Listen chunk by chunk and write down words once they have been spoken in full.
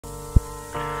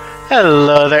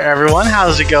Hello there everyone,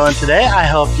 how's it going today? I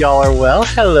hope y'all are well.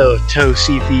 Hello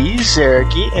Tosi V,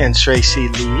 Zergy, and Tracy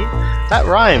Lee. That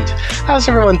rhymed. How's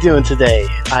everyone doing today?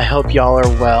 I hope y'all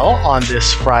are well on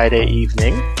this Friday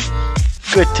evening.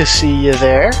 Good to see you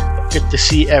there. Good to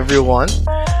see everyone.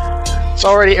 It's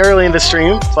already early in the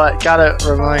stream, but gotta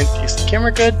remind, is the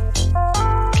camera good?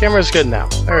 Camera's good now.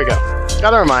 There we go.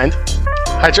 Gotta remind,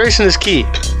 hydration is key.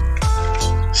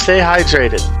 Stay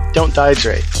hydrated. Don't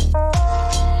dehydrate.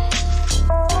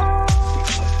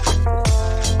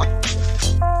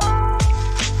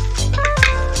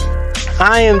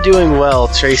 I am doing well,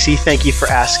 Tracy. Thank you for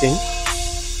asking.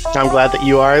 I'm glad that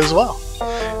you are as well.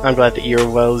 I'm glad that you're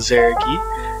well,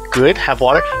 Zergy. Good. Have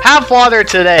water. Have water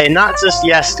today, not just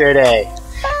yesterday.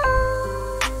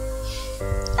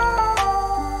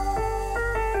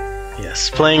 Yes,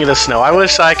 playing in the snow. I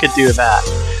wish I could do that.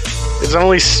 It's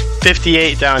only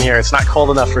 58 down here. It's not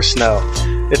cold enough for snow.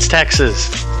 It's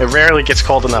Texas. It rarely gets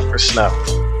cold enough for snow.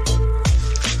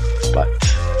 But,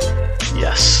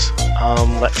 yes.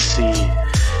 Let's see.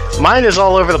 Mine is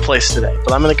all over the place today,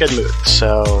 but I'm in a good mood,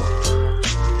 so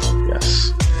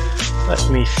yes. Let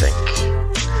me think.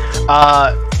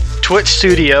 Twitch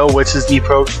Studio, which is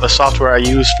the software I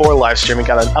use for live streaming,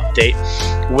 got an update,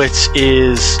 which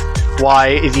is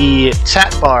why the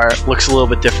chat bar looks a little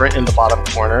bit different in the bottom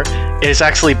corner. It is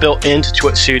actually built into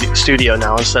Twitch Studio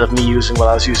now instead of me using what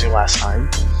I was using last time.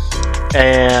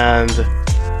 And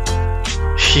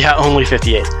yeah, only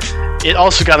 58. It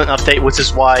also got an update, which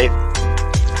is why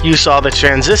you saw the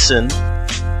transition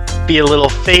be a little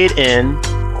fade in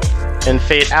and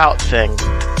fade out thing.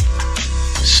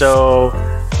 So,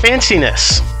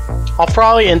 fanciness. I'll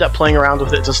probably end up playing around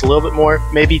with it just a little bit more.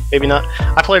 Maybe, maybe not.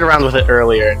 I played around with it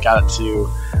earlier and got it to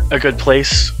a good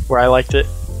place where I liked it.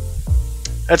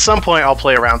 At some point, I'll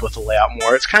play around with the layout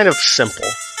more. It's kind of simple.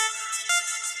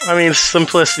 I mean,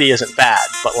 simplicity isn't bad,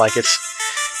 but like it's...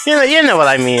 You know what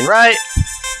I mean, right?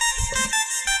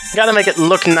 Gotta make it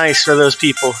look nice for those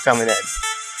people coming in.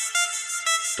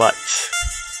 But,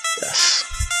 yes.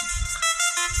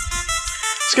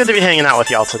 It's good to be hanging out with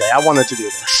y'all today. I wanted to do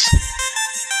this.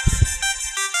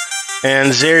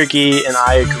 And Zergy and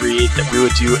I agreed that we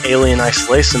would do Alien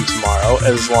Isolation tomorrow,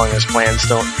 as long as plans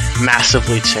don't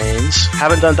massively change.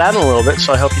 Haven't done that in a little bit,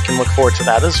 so I hope you can look forward to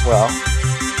that as well.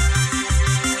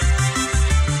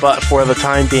 But for the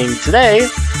time being today,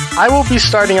 I will be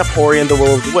starting up Ori and the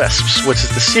Will of the Wisps, which is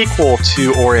the sequel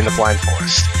to Ori and the Blind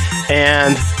Forest.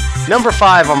 And number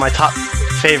 5 on my top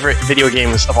favorite video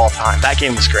games of all time. That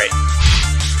game was great.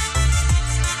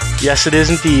 Yes, it is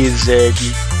indeed,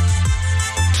 Zergy.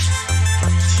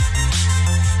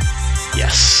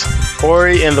 Yes.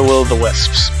 Ori and the Will of the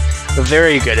Wisps.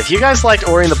 Very good. If you guys liked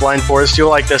Ori and the Blind Forest, you'll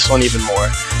like this one even more.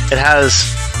 It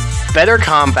has better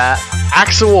combat,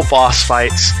 actual boss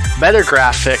fights, better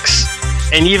graphics,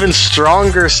 and even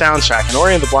stronger soundtrack. And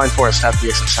Ori and the Blind Forest have the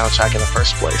decent soundtrack in the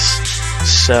first place.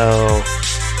 So,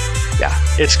 yeah,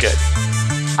 it's good.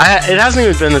 It hasn't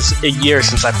even been a year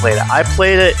since I played it. I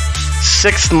played it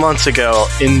 6 months ago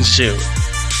in June.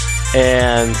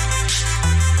 And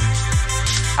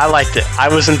I liked it. I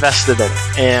was invested in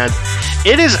it. And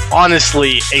it is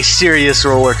honestly a serious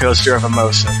roller coaster of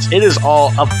emotions. It is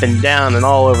all up and down and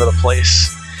all over the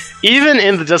place. Even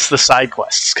in just the side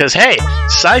quests. Because, hey,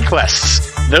 side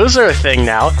quests, those are a thing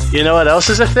now. You know what else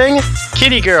is a thing?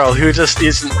 Kitty Girl, who just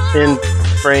isn't in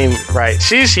frame right.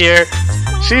 She's here.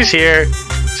 She's here.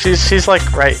 She's like,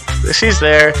 right. She's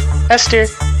there. Esther.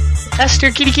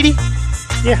 Esther, kitty kitty.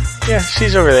 Yeah,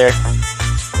 she's over there.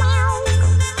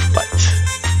 But,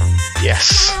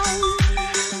 yes.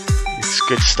 It's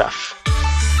good stuff.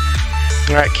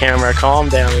 Alright, camera, calm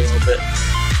down a little bit.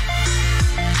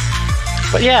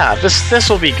 But yeah, this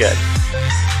will be good.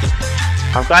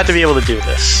 I'm glad to be able to do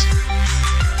this.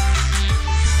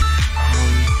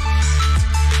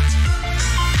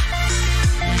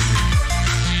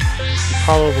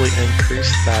 Probably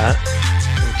increase that.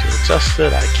 I'm going to adjust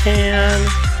it. I can.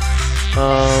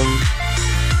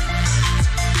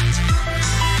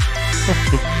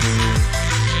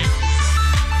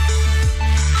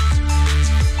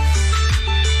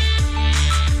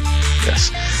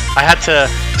 Yes. I had to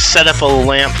set up a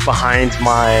lamp behind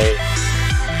my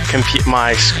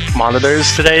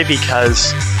monitors today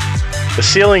because the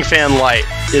ceiling fan light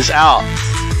is out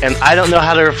and I don't know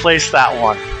how to replace that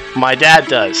one. My dad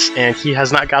does, and he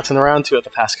has not gotten around to it the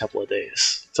past couple of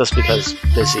days just because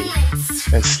busy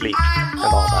and sleep and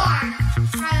all that.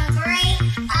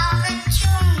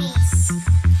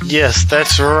 Yes,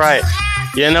 that's right.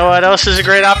 You know what else is a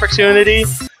great opportunity?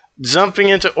 Jumping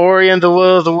into Ori and the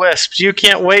Will of the Wisps. You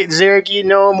can't wait, Zergy.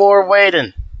 No more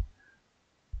waiting.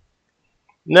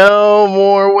 No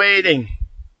more waiting.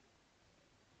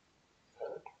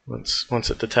 Once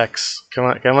it detects. Come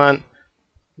on, come on.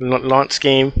 Launch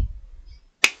game.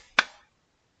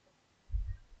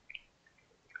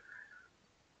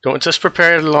 Don't just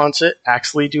prepare to launch it.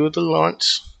 Actually do the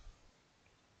launch.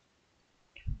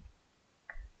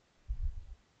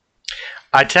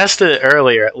 I tested it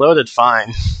earlier. It loaded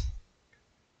fine.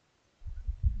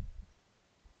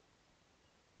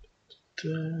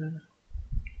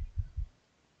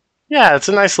 Yeah, it's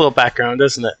a nice little background,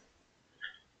 isn't it?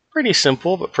 Pretty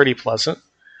simple, but pretty pleasant.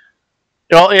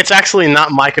 Well, it's actually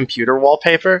not my computer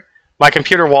wallpaper. My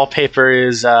computer wallpaper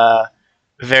is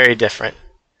very different.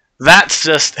 That's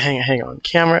just hang on,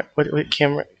 camera. Wait,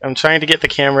 camera. I'm trying to get the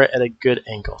camera at a good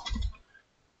angle.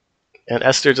 And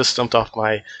Esther just jumped off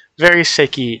my very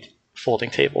shaky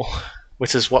folding table,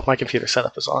 which is what my computer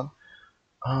setup is on.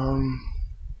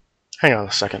 Hang on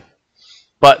a second.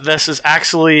 But this is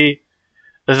actually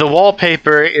the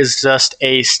wallpaper is just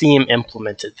a Steam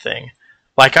implemented thing.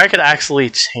 Like I could actually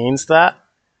change that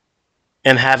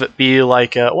and have it be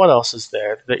like what else is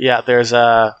there? Yeah, there's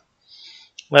a.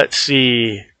 Let's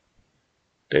see.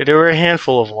 There were a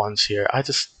handful of ones here. I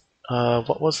just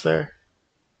what was there?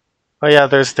 Oh yeah,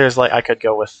 there's like I could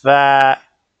go with that,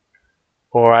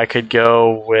 or I could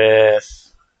go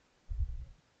with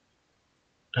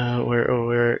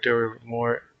where there were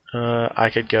more. I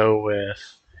could go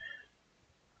with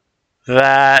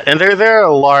that, and there are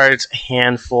a large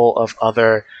handful of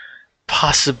other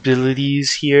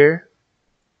possibilities here.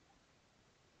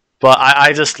 But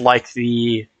I just like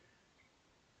the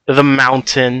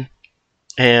mountain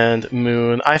and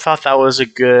moon. I thought that was a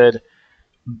good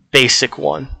basic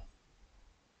one.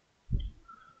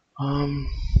 Um,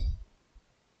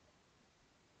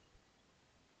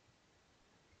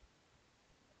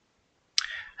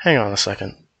 Hang on a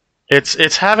second.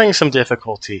 It's having some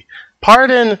difficulty.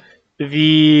 Pardon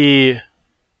the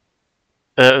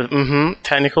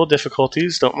technical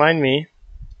difficulties. Don't mind me.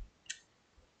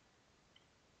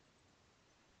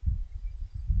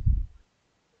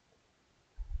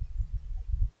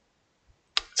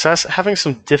 It's having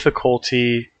some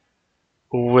difficulty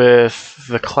with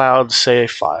the cloud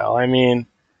save file. I mean,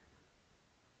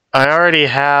 I already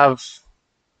have.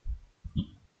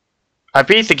 I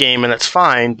beat the game and it's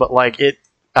fine, but like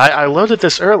I loaded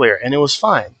this earlier and it was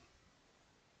fine.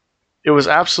 It was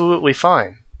absolutely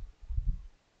fine.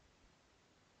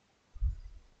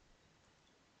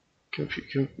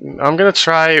 I'm gonna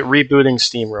try rebooting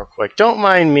Steam real quick. Don't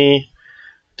mind me.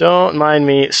 Don't mind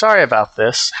me. Sorry about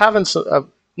this. Having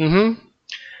some.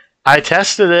 I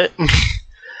tested it.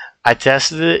 I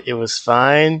tested it. It was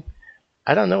fine.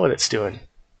 I don't know what it's doing.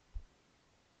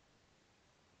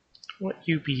 What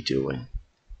you be doing?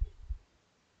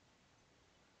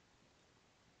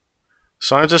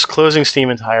 So I'm just closing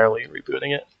Steam entirely and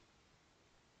rebooting it.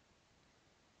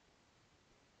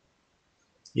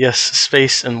 Yes,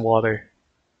 space and water.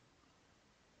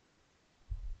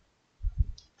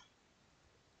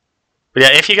 But yeah,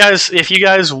 if you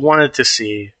guys wanted to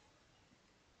see,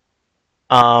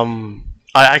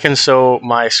 I can show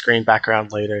my screen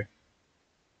background later.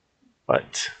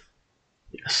 But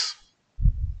yes.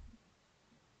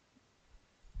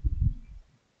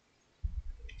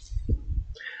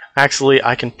 Actually,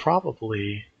 I can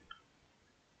probably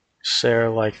share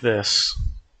like this.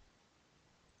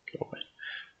 Go away.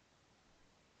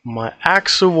 My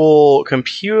actual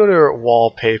computer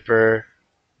wallpaper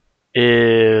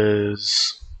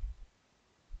is.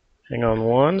 Hang on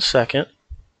one second.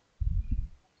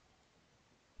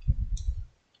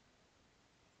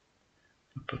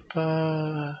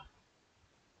 What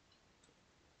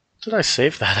did I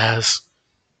save that as?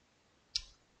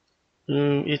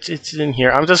 It's in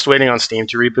here. I'm just waiting on Steam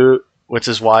to reboot, which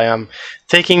is why I'm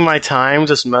taking my time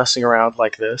just messing around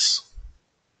like this.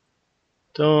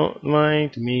 Don't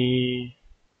mind me.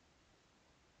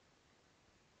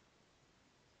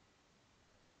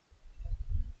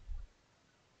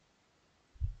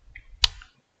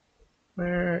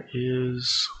 Where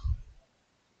is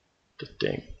the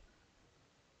thing?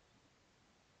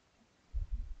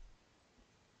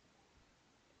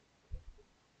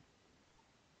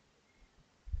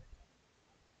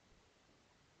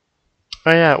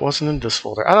 Oh yeah, it wasn't in this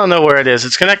folder. I don't know where it is.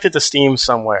 It's connected to Steam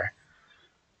somewhere.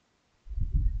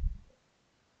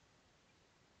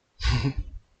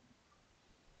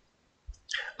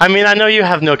 I mean, I know you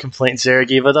have no complaints,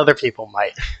 Zergi, but other people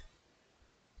might.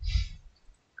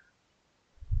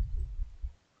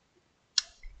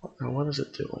 What is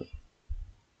it doing?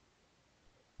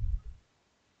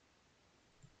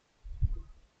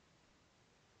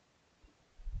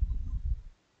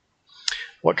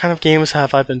 What kind of games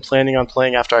have I been planning on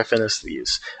playing after I finish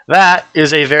these? That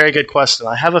is a very good question.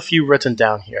 I have a few written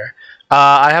down here.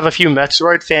 I have a few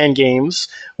Metroid fan games,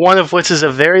 one of which is a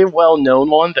very well-known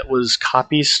one that was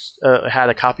had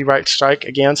a copyright strike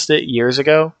against it years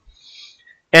ago.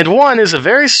 And one is a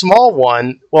very small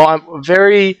one. Well,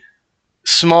 very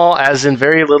small as in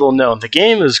very little known. The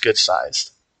game is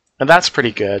good-sized, and that's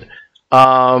pretty good.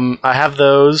 I have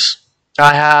those.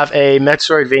 I have a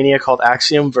Metroidvania called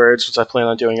Axiom Verge, which I plan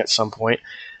on doing at some point.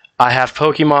 I have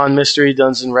Pokemon Mystery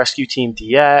Dungeon Rescue Team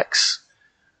DX.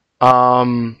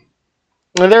 And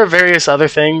there are various other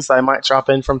things that I might drop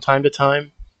in from time to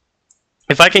time.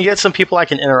 If I can get some people I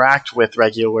can interact with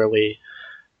regularly,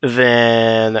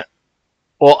 then...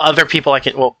 Well, other people I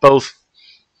can... Well, both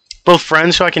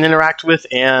friends who I can interact with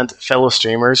and fellow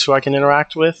streamers who I can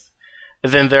interact with.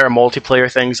 And then there are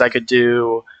multiplayer things I could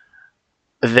do.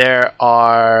 There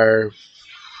are...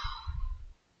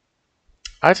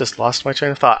 I just lost my train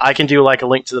of thought. I can do like a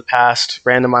Link to the Past,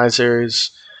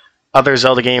 randomizers, other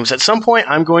Zelda games. At some point,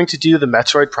 I'm going to do the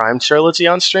Metroid Prime trilogy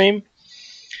on stream.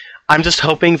 I'm just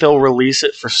hoping they'll release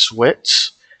it for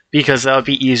Switch, because that would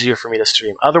be easier for me to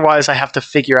stream. Otherwise, I have to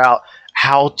figure out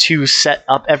how to set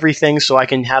up everything so I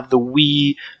can have the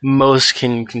Wii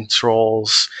motion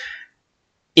controls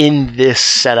in this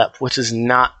setup, which is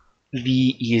not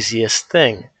the easiest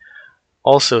thing.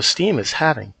 Also, Steam is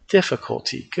having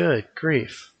difficulty. Good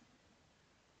grief.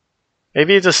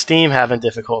 Maybe it's just Steam having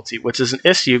difficulty, which is an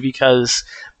issue because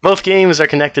both games are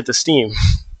connected to Steam.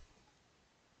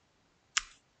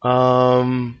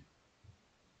 Come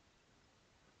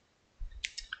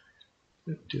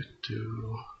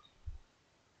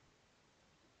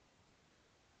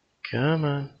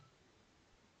on.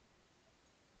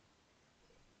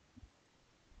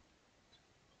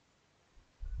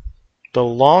 The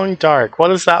Long Dark.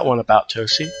 What is that one about,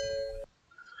 Toshi?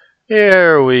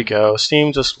 Here we go.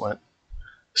 Steam just went.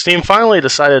 Steam finally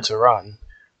decided to run.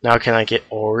 Now can I get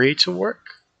Ori to work?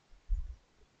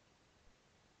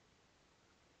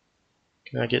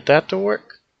 Can I get that to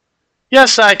work?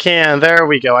 Yes, I can. There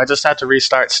we go. I just had to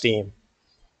restart Steam.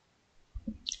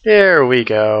 Here we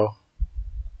go.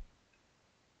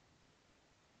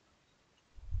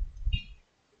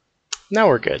 Now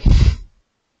we're good.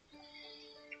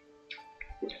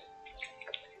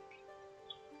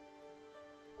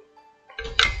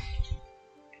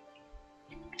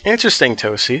 Interesting,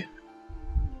 Tosi.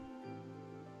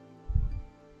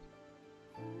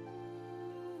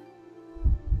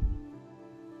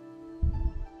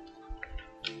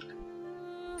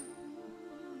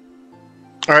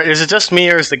 Alright, is it just me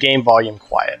or is the game volume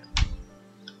quiet?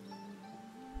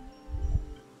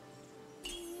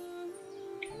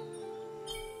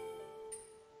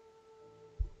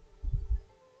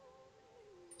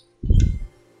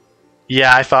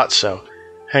 Yeah, I thought so.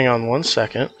 Hang on one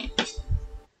second.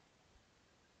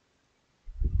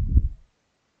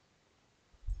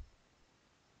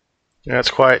 Yeah,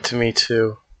 it's quiet to me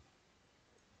too.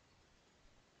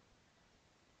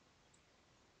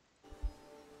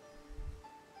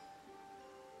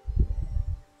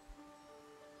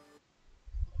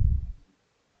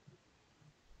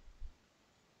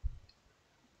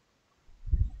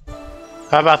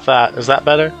 How about that? Is that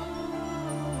better?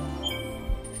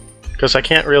 Because I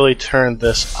can't really turn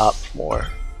this up more.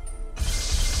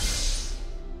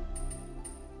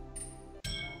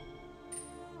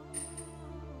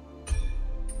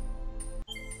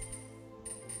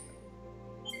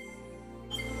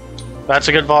 That's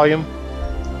a good volume.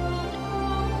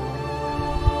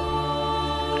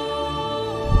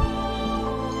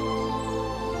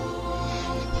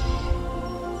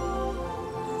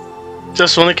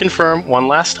 Just want to confirm one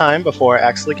last time before I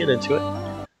actually get into it.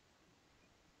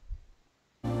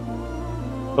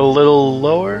 A little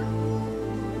lower.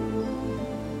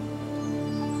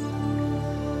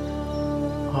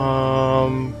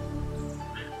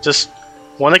 Just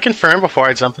want to confirm before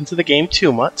I jump into the game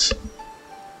too much.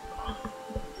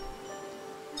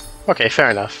 Okay, fair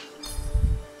enough.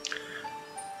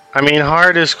 I mean,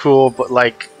 hard is cool, but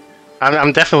like,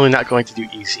 I'm definitely not going to do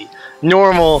easy.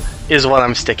 Normal is what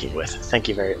I'm sticking with. Thank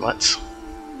you very much.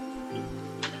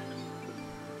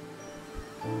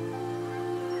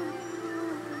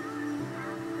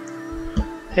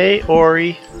 Hey,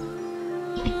 Ori.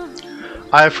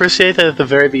 I appreciate that at the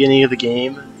very beginning of the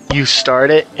game, you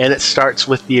start it, and it starts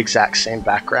with the exact same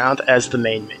background as the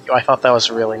main menu. I thought that was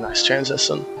a really nice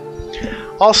transition.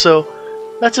 Also,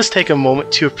 let's just take a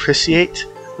moment to appreciate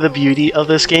the beauty of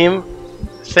this game.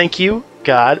 Thank you,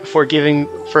 God, for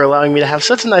allowing me to have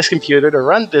such a nice computer to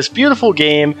run this beautiful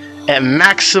game at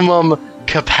maximum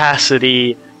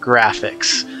capacity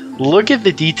graphics. Look at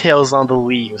the details on the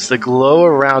leaves, the glow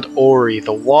around Ori,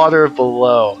 the water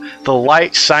below, the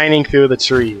light shining through the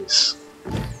trees.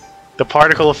 The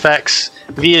particle effects,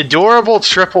 the adorable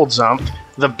triple jump,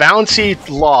 the bouncy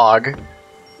log.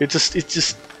 It's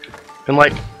just, and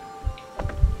like,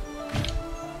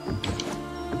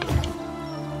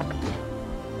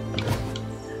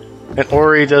 and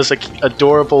Ori does an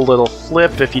adorable little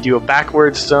flip if you do a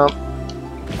backwards jump.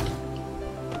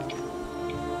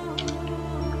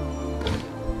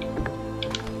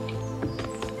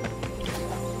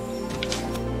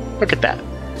 Look at that.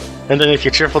 And then if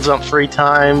you triple jump 3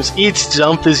 times, each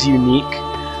jump is unique.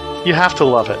 You have to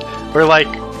love it. Or like,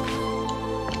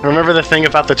 remember the thing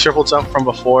about the triple jump from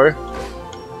before?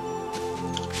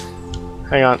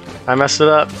 Hang on, I messed it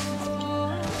up.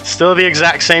 Still the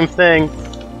exact same thing.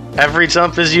 Every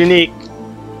jump is unique.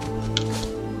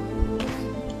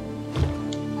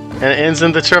 And it ends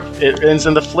in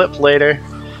the flip later.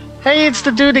 Hey, it's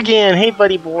the dude again. Hey,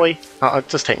 buddy boy. I'll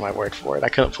just take my word for it. I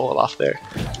couldn't pull it off there.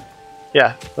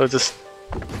 Yeah, it was just...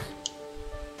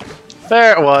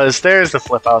 There it was. There's the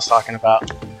flip I was talking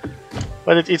about.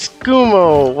 But it's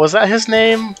Gumo. Was that his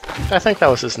name? I think that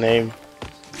was his name.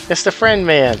 It's the friend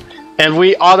man. And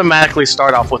we automatically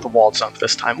start off with the wall jump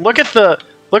this time. Look at the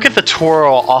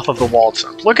twirl off of the wall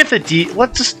jump. Look at the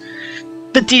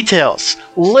the details.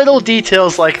 Little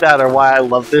details like that are why I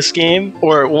love this game,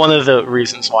 or one of the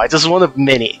reasons why. Just one of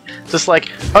many. Just like,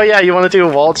 oh yeah, you want to do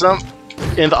a wall jump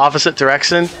in the opposite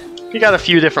direction? You got a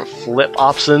few different flip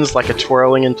options, like a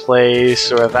twirling in place,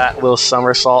 or that little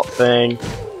somersault thing.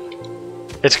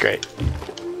 It's great.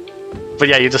 But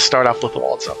yeah, you just start off with the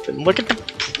wall jump, and look at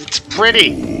it's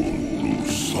pretty!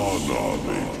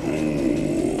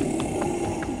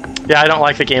 Yeah, I don't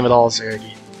like the game at all,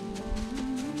 Zergi.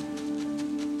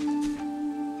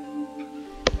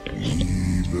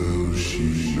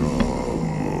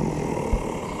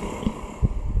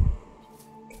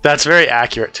 That's very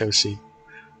accurate, Tosi.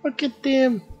 Look at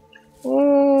them!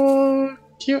 Oh,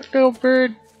 cute little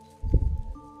bird.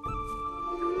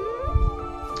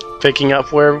 Picking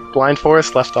up where Blind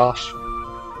Forest left off.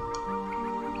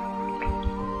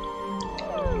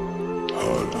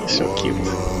 So cute.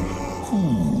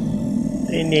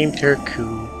 They named her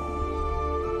Koo.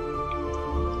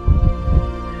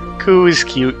 Koo is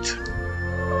cute.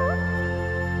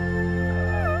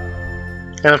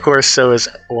 And of course, so is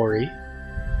Ori.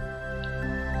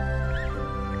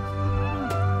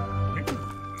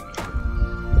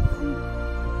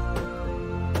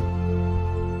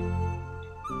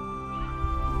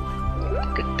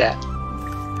 Look at that.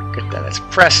 Look at that. It's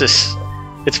precious.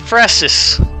 It's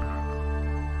precious.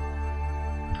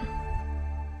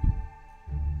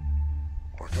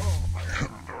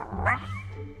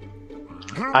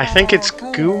 I think it's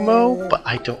Gumo, but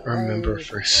I don't remember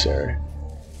for sure.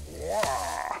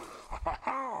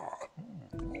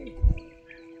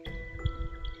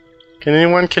 Can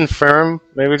anyone confirm?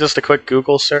 Maybe just a quick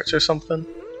Google search or something?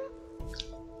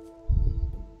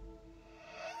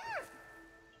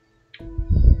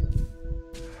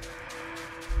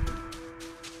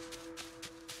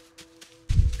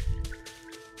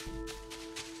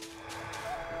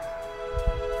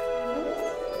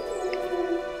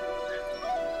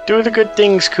 Do the good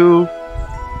things, Koo.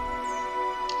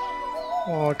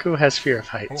 Oh, Koo has fear of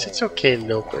heights. It's okay,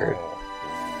 little bird.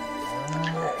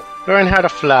 Learn how to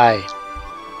fly.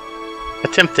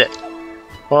 Attempt it.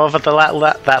 Well, but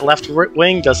that left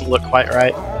wing doesn't look quite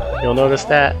right. You'll notice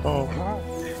that. Oh.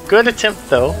 Good attempt,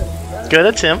 though. Good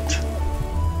attempt.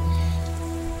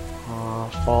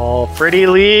 Oh, fall. Pretty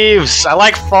leaves. I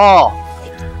like fall.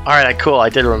 Alright, cool. I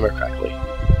did remember correctly.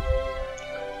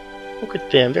 Look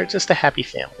at them. They're just a happy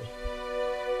family.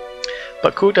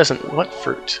 But Koo doesn't want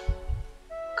fruit.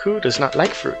 Koo does not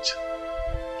like fruit.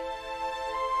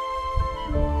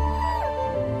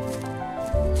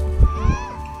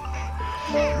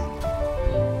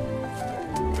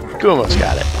 Gumo's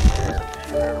got it.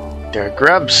 They're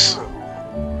grubs.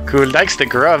 Koo likes the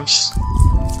grubs.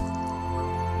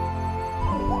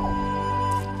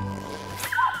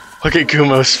 Look at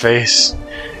Gumo's face.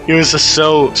 He was just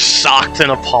so shocked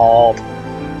and appalled.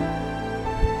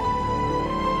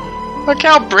 Look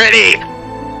how pretty!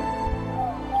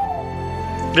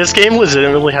 This game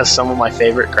legitimately has some of my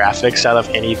favorite graphics out of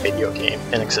any video game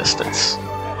in existence.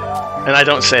 And I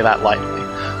don't say that lightly.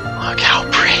 Look how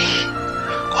pretty!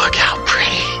 Look how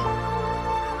pretty!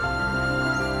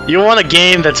 You want a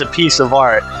game that's a piece of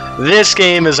art. This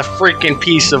game is a freaking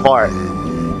piece of art.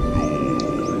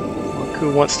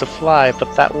 Who wants to fly,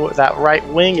 but that right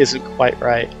wing isn't quite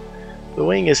right. The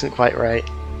wing isn't quite right.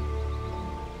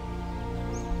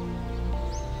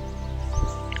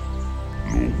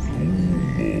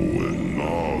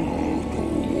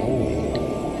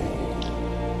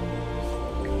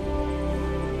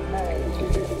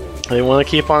 They want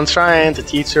to keep on trying to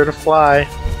teach her to fly.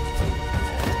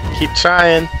 Keep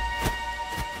trying.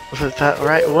 But that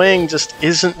right wing just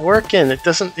isn't working. It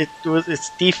doesn't. It's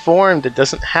deformed. It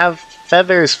doesn't have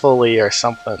feathers fully or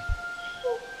something.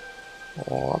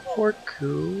 Aw, poor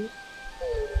Coo.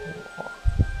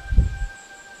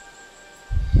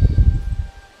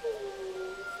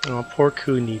 Oh, poor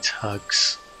Coo needs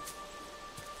hugs.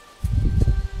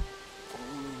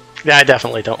 Yeah, I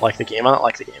definitely don't like the game. I don't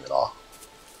like the game at all.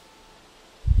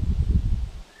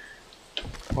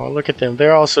 Oh, look at them.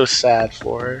 They're all so sad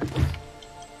for her.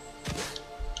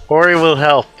 Ori will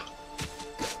help.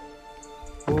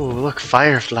 Ooh, look,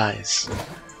 fireflies.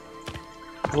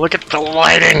 Look at the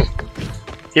lighting!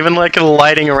 Even like the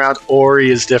lighting around Ori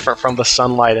is different from the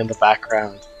sunlight in the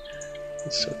background.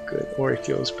 It's so good. Ori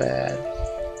feels bad.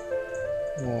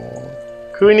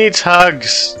 Aww. Who needs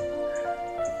hugs?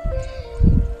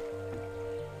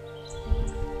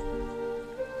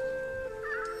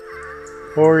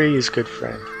 Ori is a good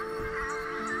friend.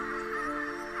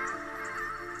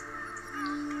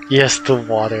 Yes, the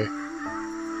water.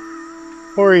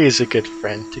 Ori is a good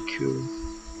friend to Coo.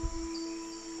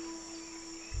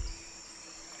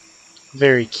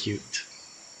 Very cute.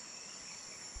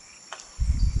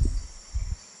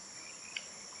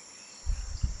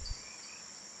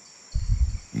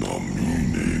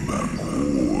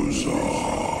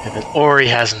 And then Ori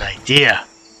has an idea.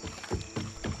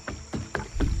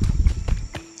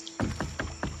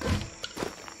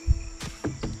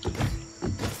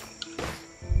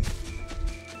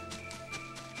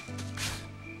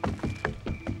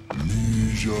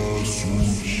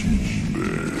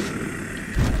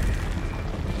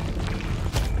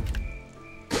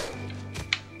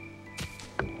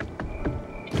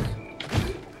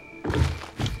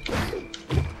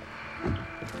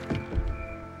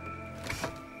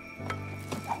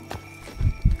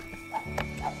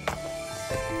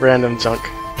 Random junk.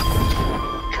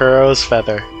 Kuro's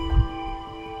feather.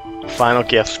 Final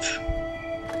gift.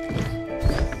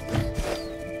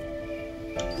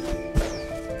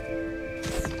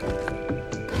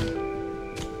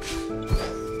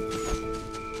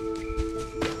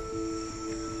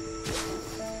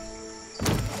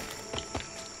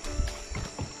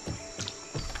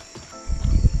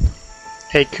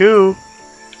 Hey, Coo.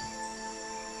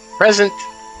 Present.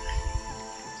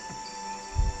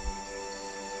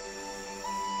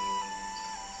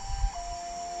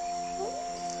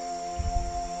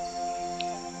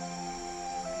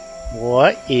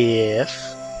 What if...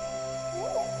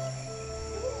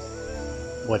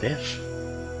 What if?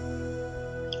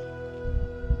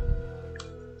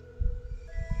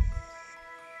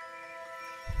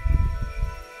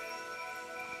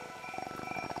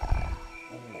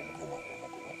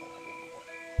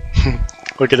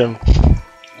 Look at him.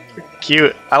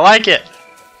 Cute. I like it.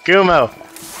 Gumo.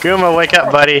 Gumo, wake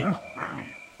up, buddy.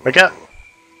 Wake up.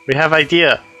 We have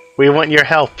idea. We want your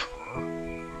help.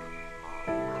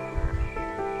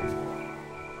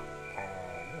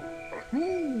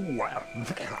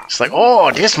 It's like,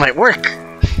 oh, this might work.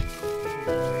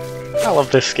 I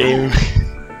love this game.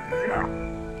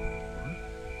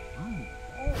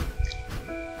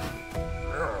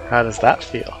 How does that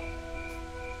feel?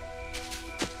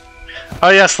 Oh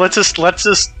yes, let's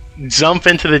just jump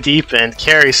into the deep end,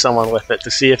 carry someone with it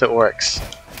to see if it works.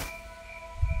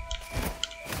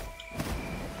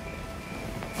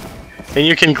 And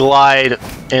you can glide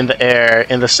in the air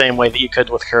in the same way that you could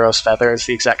with Kuro's feather. It's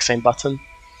the exact same button.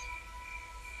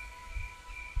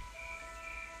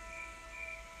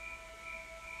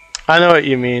 I know what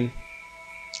you mean.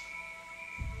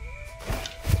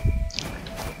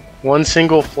 One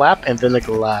single flap and then a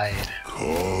glide.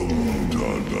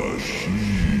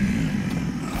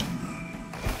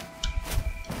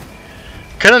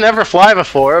 Couldn't ever fly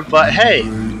before, but hey.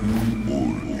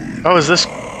 Oh, is this...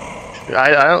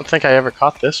 I don't think I ever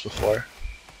caught this before.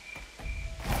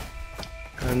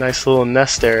 A nice little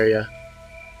nest area.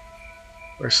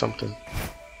 Or something.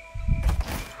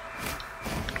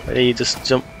 Hey, you just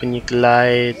jump and you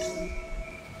glide.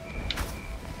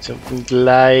 Jump and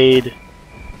glide.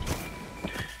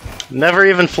 Never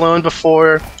even flown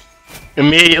before.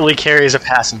 Immediately carries a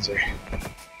passenger.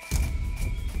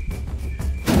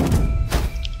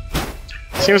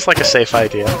 Seems like a safe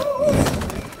idea.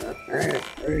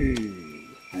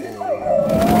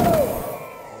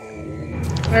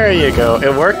 There you go.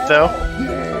 It worked though.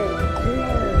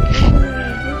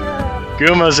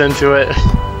 Gumo's into it.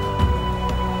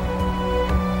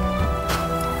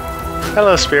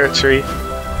 Hello, Spirit Tree.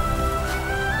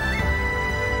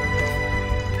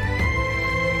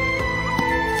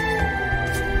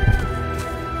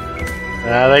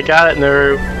 They got it,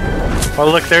 Naru. Oh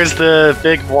look, there's the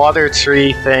big water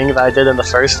tree thing that I did in the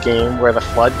first game where the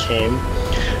flood came.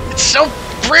 It's so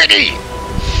pretty!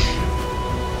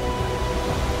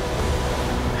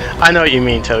 I know what you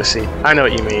mean, Tosi. I know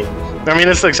what you mean. I mean,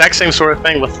 it's the exact same sort of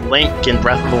thing with Link in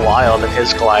Breath of the Wild and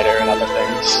his glider and other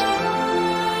things.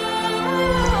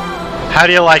 How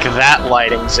do you like that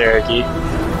lighting, Zergy?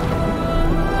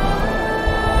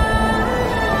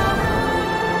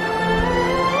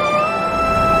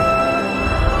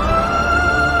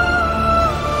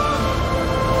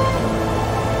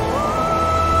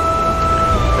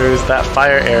 There's that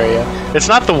fire area. It's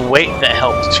not the weight that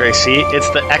helped Tracy, it's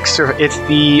the extra,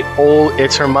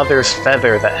 it's her mother's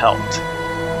feather that helped.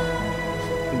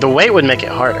 The weight would make it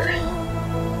harder.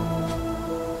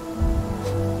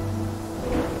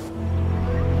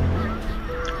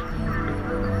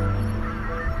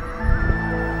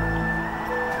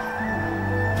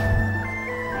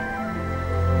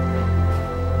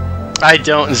 I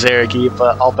don't, Zergy,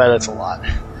 but I'll bet it's a lot.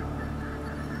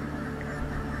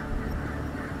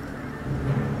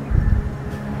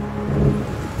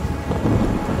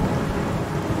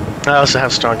 I also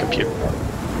have strong compute.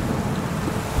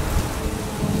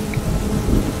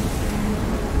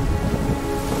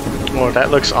 Oh,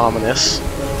 that looks ominous,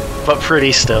 but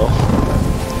pretty still.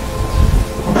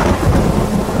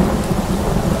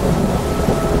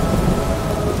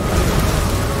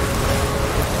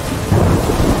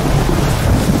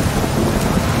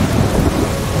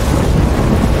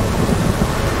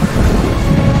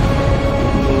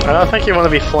 I don't think you want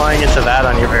to be flying into that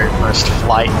on your very first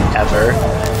flight ever.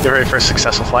 Your very first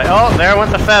successful flight. Oh, there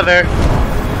went the feather.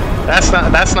 That's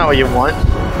not what you want.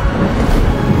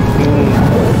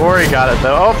 Ori got it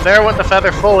though. Oh, there went the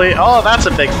feather fully. Oh, that's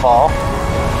a big fall.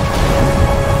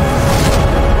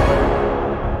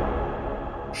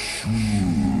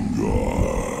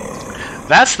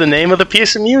 That's the name of the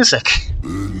piece of music.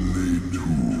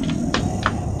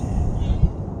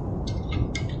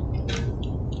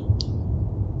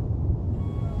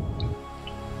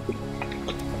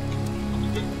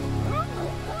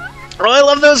 Oh, I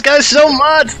love those guys so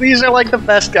much! These are like the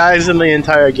best guys in the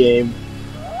entire game.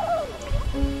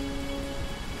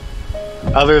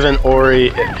 Other than Ori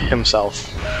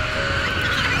himself.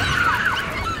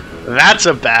 That's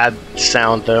a bad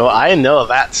sound though. I know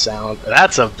that sound.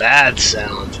 That's a bad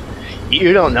sound.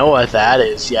 You don't know what that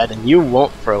is yet, and you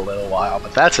won't for a little while,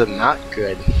 but that's not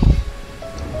good.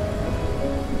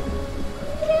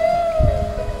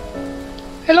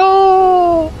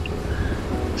 Hello!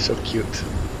 So cute.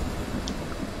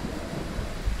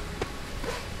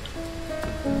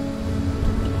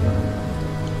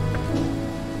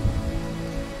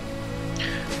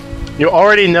 You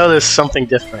already notice something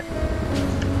different.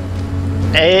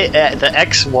 The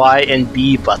X, Y, and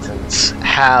B buttons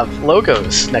have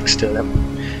logos next to them.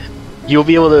 You'll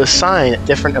be able to assign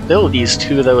different abilities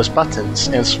to those buttons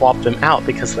and swap them out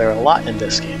because there are a lot in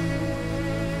this game.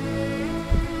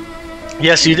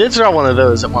 Yes, you did draw one of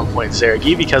those at one point,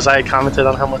 Zergy, because I commented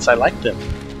on how much I liked them.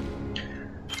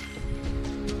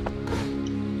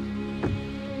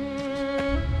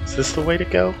 Is this the way to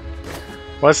go?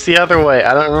 What's the other way?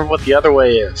 I don't remember what the other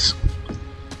way is.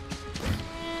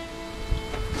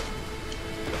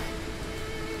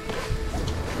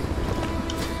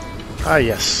 Ah,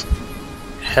 yes.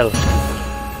 Health.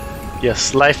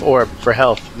 Yes, life orb for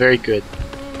health. Very good.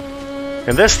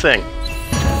 And this thing.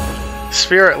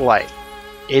 Spirit Light.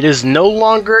 It is no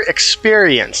longer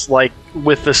experience like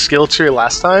with the skill tree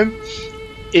last time.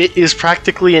 It is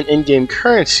practically an in-game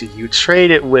currency. You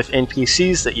trade it with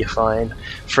NPCs that you find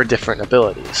for different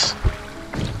abilities.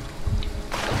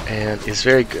 And is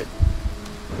very good.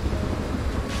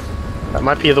 That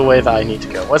might be the way that I need to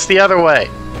go. What's the other way?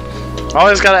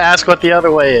 Always gotta ask what the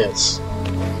other way is.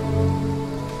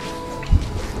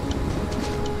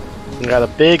 We got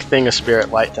a big thing of Spirit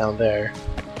Light down there.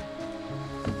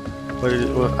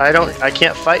 I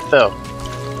can't fight though.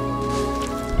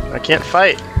 I can't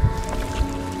fight.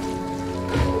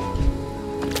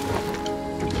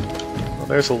 Well,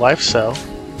 there's a life cell.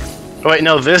 Oh wait,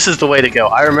 no, this is the way to go.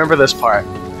 I remember this part.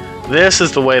 This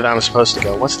is the way that I'm supposed to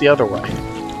go. What's the other way?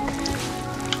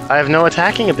 I have no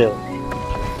attacking ability.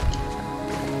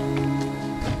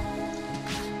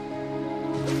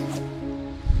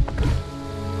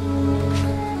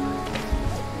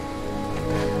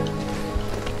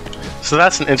 So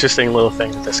that's an interesting little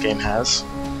thing that this game has.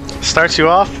 Starts you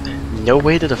off, no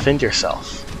way to defend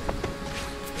yourself.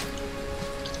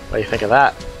 What do you think of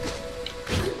that?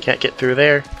 Can't get through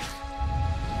there.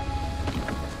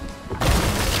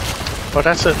 Oh,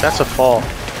 that's a fall.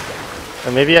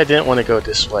 And maybe I didn't want to go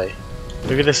this way.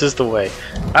 Maybe this is the way.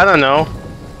 I don't know.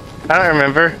 I don't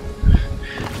remember.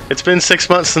 It's been 6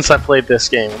 months since I played this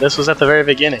game. This was at the very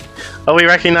beginning. Oh, we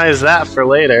recognize that for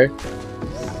later.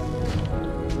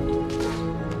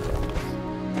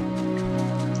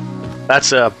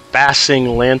 That's a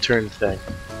bashing lantern thing.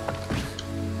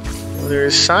 Well,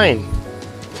 there's sign.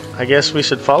 I guess we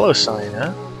should follow sign,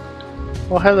 huh?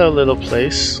 Well, hello, little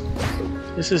place.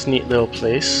 This is a neat little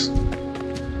place.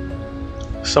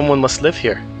 Someone must live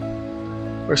here.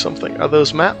 Or something. Are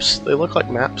those maps? They look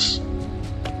like maps.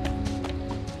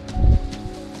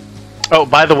 Oh,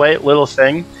 by the way, little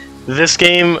thing. This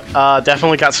game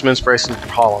definitely got some inspiration from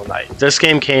Hollow Knight. This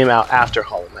game came out after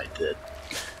Hollow Knight did.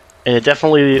 And it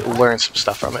definitely learned some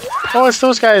stuff from it. Oh, it's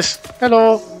those guys.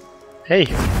 Hello. Hey,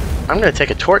 I'm going to take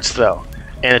a torch, though.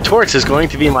 And a torch is going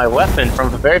to be my weapon from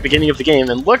the very beginning of the game.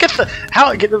 And look at the...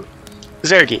 how...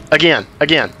 Zergy,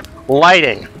 again.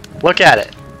 Lighting. Look at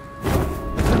it.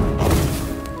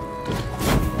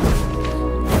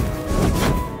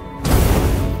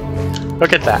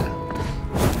 Look at that.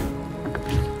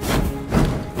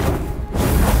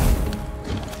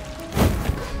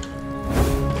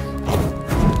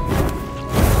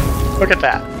 Look at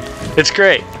that. It's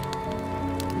great.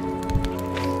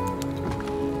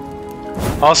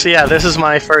 Also, yeah, this is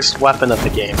my first weapon of the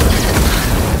game.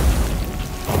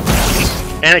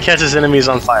 And it catches enemies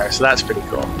on fire, so that's pretty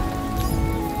cool.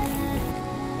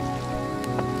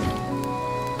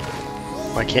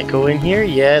 I can't go in here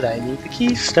yet. I need the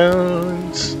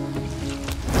keystones.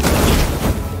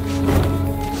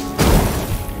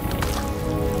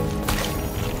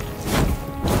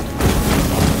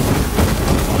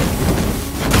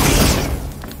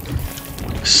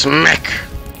 Smack!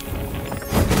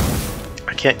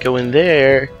 I can't go in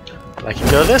there, but I can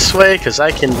go this way because I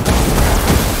can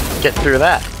get through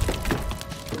that.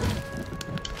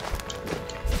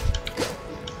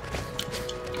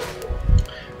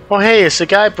 Oh hey, it's the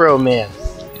guy bro man.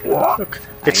 Look,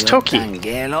 it's Toki.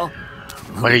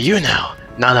 What are you now?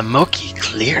 Not a Moki,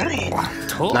 clearly.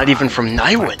 Not even from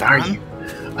Naiwan, are you?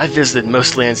 I've visited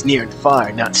most lands near and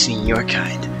far, not seen your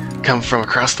kind. Come from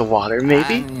across the water,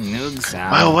 maybe?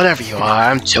 Well, whatever you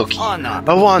are, I'm Toki. A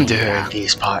wanderer in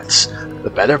these parts. The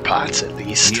better parts, at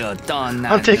least.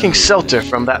 I'm taking shelter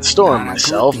from that storm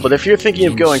myself, but if you're thinking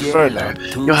of going further,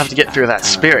 you'll have to get through that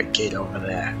spirit gate over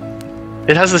there.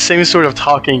 It has the same sort of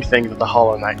talking thing that the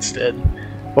Hollow Knights did.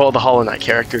 Well, the Hollow Knight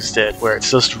characters did, where it's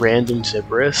just random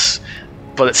gibberish,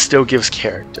 but it still gives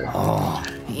character.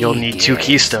 You'll need 2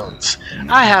 keystones.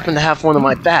 I happen to have one in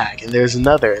my bag, and there's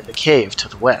another in the cave to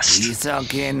the west.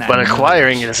 But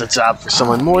acquiring it is a job for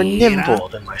someone more nimble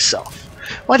than myself.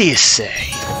 What do you say?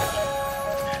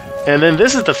 And then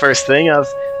this is the first thing of,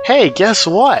 hey, guess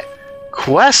what?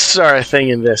 Quests are a thing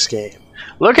in this game.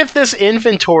 Look at this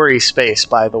inventory space,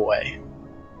 by the way.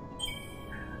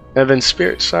 And then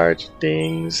Spirit Shard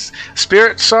things.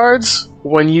 Spirit Shards,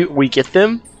 when we get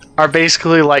them, are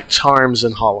basically like charms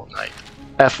in Hollow Knight.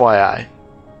 FYI.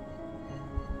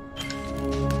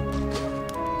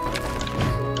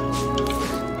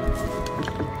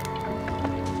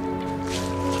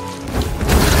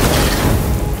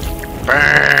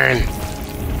 Burn!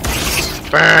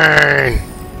 Burn!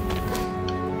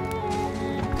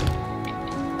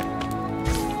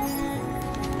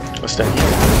 What's down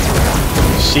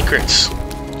here? Secrets.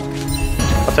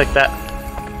 I'll take that.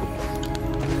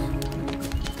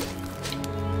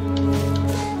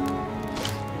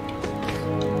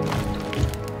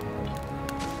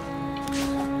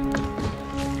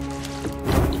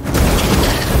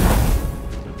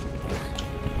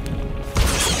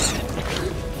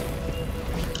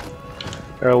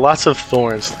 There are lots of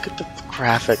thorns. Look at the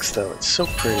graphics though, it's so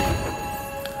pretty.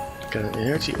 Got an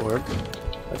energy orb.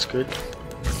 That's good.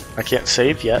 I can't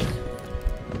save yet,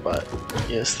 but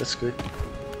yes, that's good.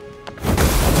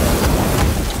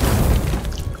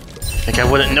 Think I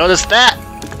wouldn't notice that!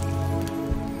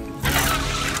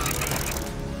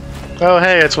 Oh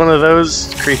hey, it's one of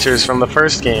those creatures from the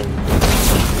first game.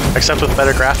 Except with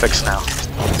better graphics now.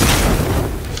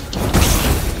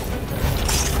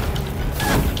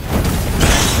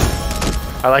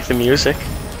 I like the music.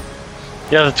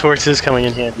 Yeah, the torch is coming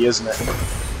in handy, isn't it?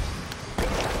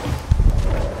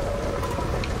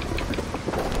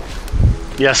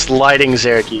 Yes, lighting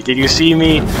Zerky. Did you see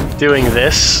me doing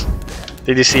this?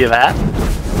 Did you see that?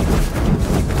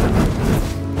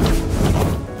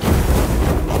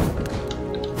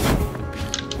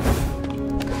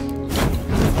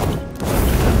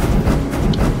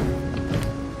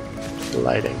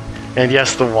 Lighting. And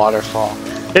yes, the waterfall.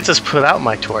 It just put out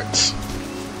my torch.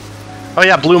 Oh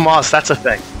yeah, blue moss, that's a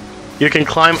thing. You can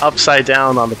climb upside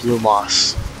down on the blue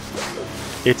moss.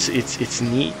 It's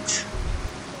neat.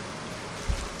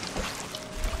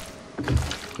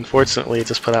 Unfortunately, it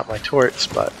just put out my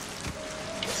torch, but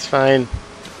it's fine.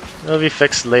 It'll be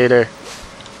fixed later.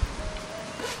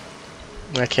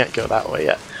 I can't go that way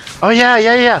yet. Oh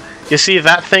yeah. You see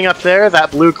that thing up there, that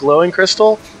blue glowing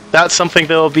crystal? That's something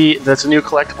that's a new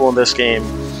collectible in this game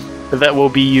that will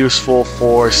be useful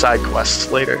for side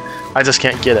quests later. I just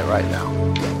can't get it right now.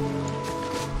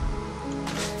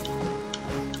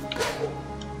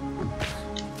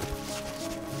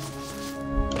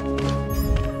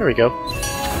 There we go.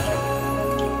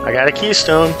 I got a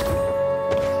keystone.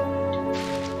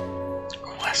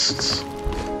 Quests.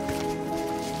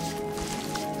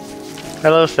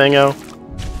 Hello, Thingo.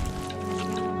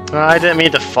 Oh, I didn't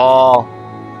mean to fall.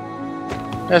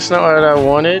 That's not what I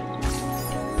wanted.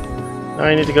 Now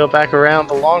I need to go back around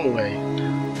the long way.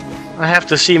 I have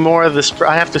to see more of this.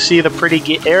 I have to see the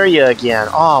pretty area again.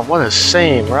 Oh, what a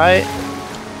shame, right?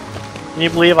 Can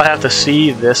you believe I have to see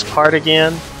this part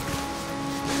again?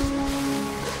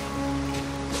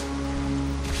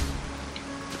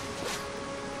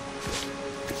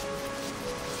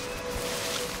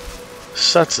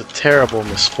 Such a terrible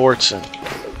misfortune.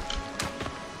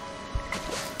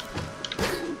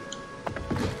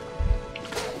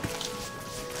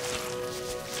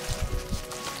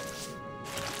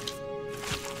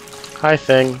 Hi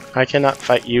thing, I cannot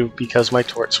fight you because my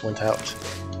torch went out.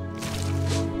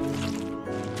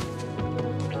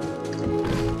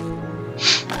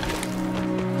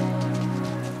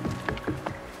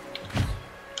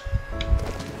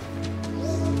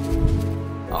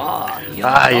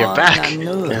 Ah, you're back.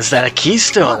 Is that a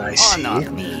keystone I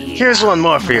see? Here's one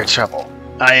more for your trouble.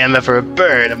 I am ever a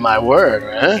bird of my word,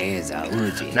 eh?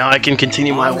 Now I can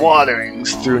continue my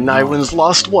wanderings through Nywin's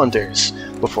lost wonders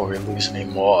before we lose any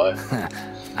more.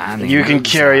 You can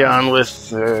carry on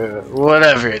with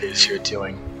whatever it is you're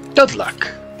doing. Good luck.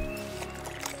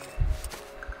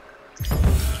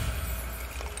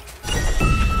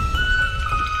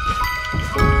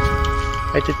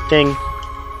 I did the thing.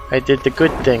 I did the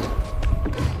good thing.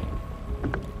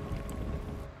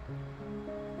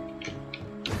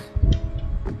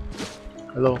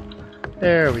 Hello.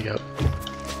 There we go.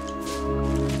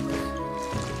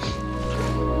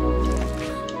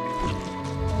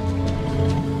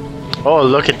 Oh,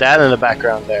 look at that in the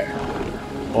background there.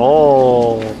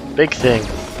 Oh, big thing.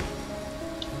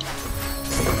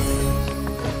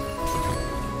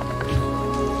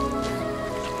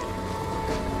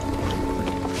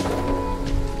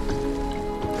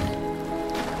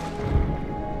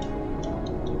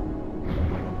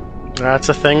 That's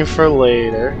a thing for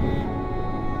later.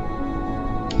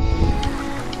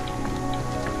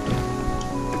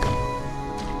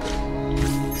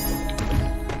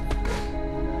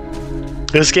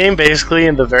 This game basically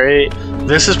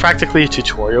this is practically a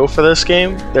tutorial for this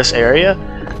game, this area,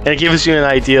 and it gives you an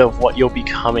idea of what you'll be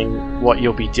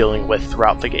dealing with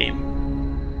throughout the game.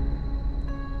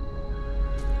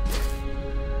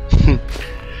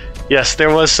 Yes,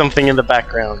 there was something in the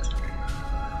background.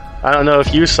 I don't know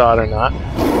if you saw it or not.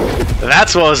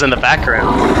 That's what was in the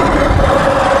background.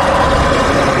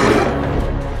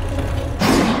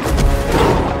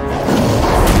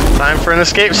 Time for an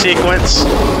escape sequence.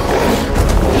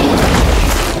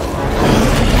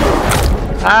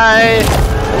 Hi!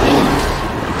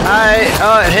 Hi!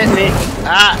 Oh, it hit me.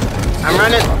 Ah! I'm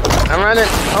running! I'm running!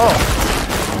 Oh!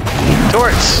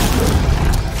 Torch!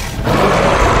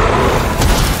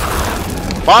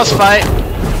 Boss fight!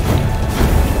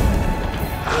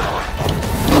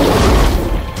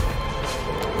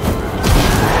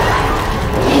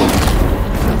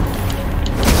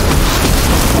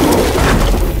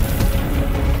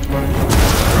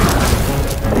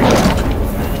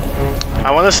 I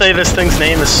want to say this thing's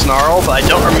name is Snarl, but I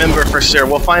don't remember for sure.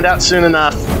 We'll find out soon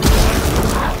enough.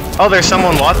 Oh, there's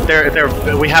someone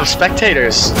we have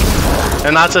spectators.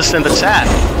 And not just in the chat.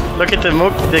 Look at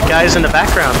the guys in the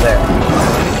background there.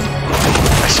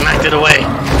 I smacked it away.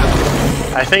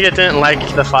 I think it didn't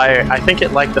like the fire. I think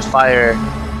it liked the fire.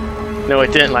 No,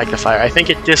 it didn't like the fire. I think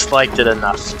it disliked it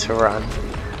enough to run.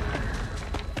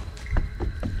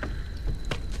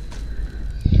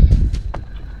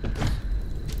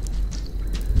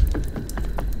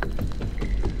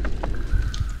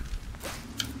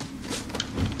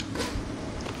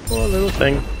 Oh, little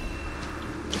thing.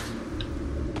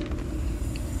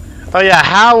 Oh yeah,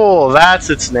 Howl, that's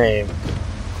its name.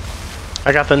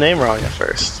 I got the name wrong at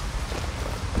first.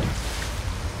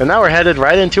 And now we're headed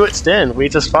right into its den. We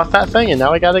just fought that thing and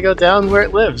now we gotta go down where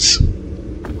it lives.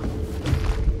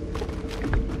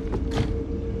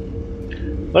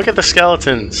 Look at the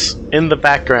skeletons in the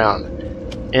background.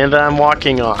 And that I'm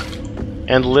walking on.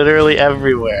 And literally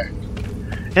everywhere.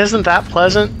 Isn't that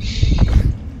pleasant?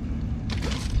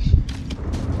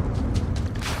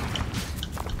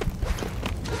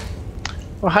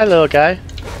 Oh, hi, little guy.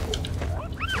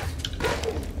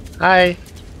 Hi.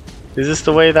 Is this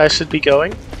the way that I should be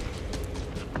going?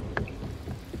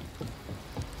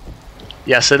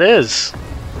 Yes, it is.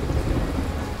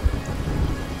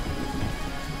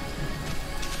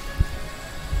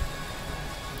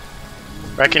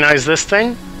 Recognize this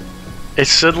thing? It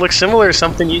should look similar to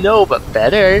something you know, but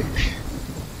better.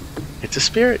 It's a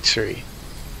spirit tree.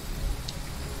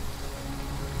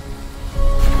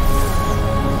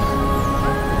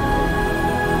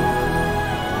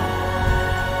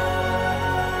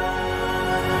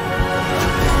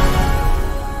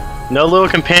 No little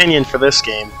companion for this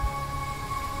game.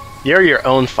 You're your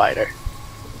own fighter.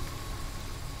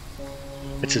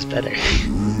 Which is better.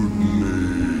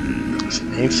 It's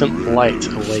an ancient light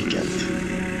awakened.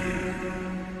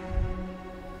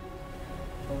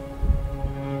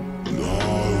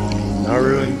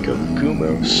 Naru and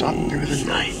Gumo sought through the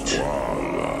night.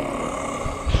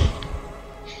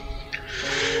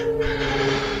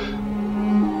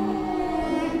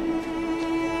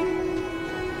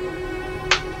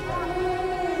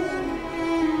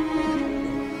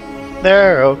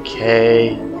 They're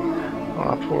okay.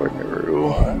 Aw, poor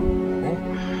Naru.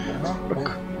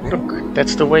 Look,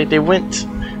 that's the way they went.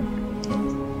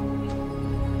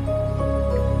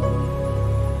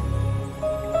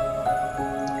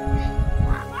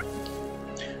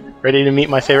 Ready to meet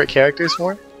my favorite characters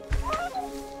more?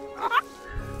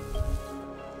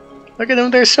 Look at them,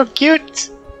 they're so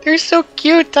cute! They're so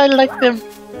cute, I like them!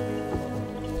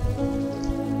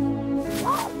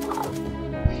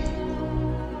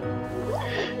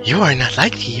 You are not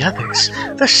like the others.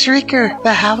 The Shrieker,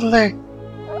 the Howler.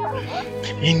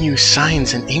 In you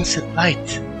shines an ancient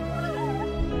light.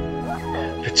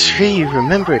 The tree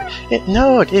remembered. It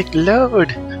knowed. It glowed.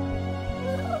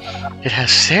 It has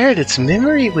shared its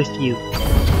memory with you.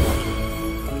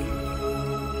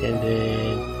 And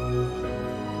then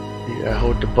I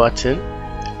hold the button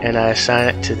and I assign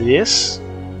it to this.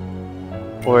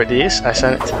 Or this. I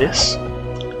assign it to this.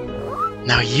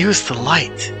 Now use the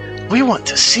light. We want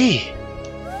to see.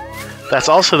 That's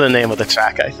also the name of the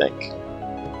track, I think.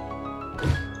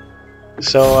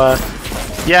 So,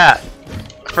 yeah.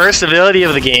 First ability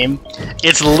of the game.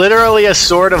 It's literally a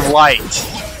sword of light.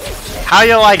 How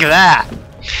you like that?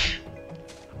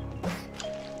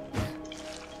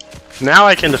 Now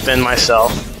I can defend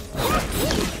myself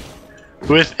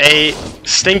with a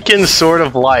stinking sword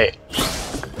of light.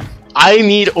 I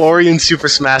need Ori in Super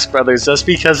Smash Bros. Just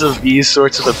because of these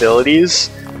sorts of abilities.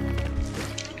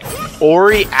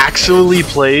 Ori actually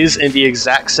plays in the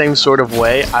exact same sort of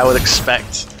way I would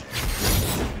expect.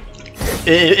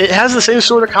 It has the same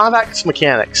sort of combat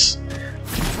mechanics.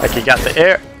 Like you got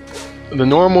the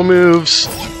normal moves,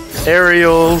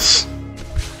 aerials.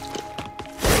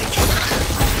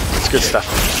 It's good stuff.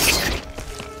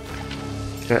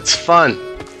 And it's fun.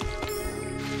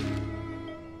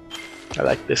 I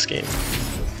like this game.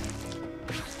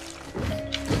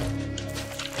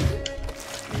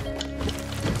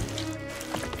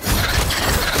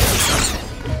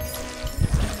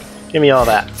 Give me all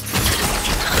that.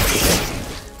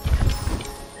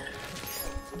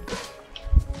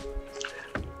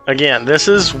 Again, this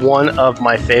is one of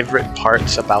my favorite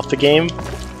parts about the game,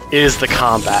 is the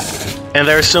combat. And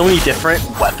there are so many different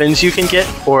weapons you can get,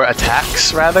 or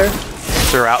attacks rather,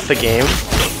 throughout the game,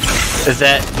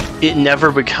 that it never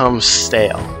becomes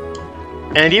stale.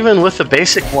 And even with the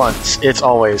basic ones, it's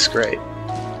always great.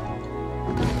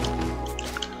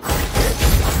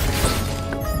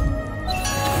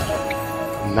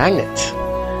 Magnet.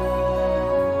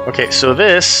 Okay, so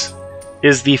this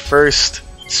is the first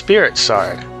spirit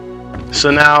shard.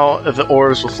 So now the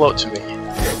orbs will float to me,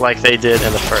 like they did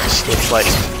in the first. It's like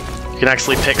you can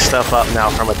actually pick stuff up now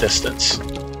from a distance,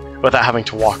 without having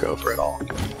to walk over it all.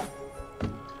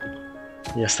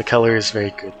 Yes, the color is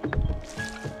very good.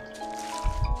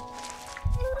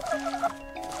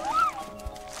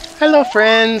 Hello,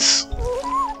 friends!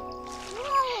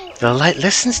 The light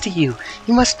listens to you.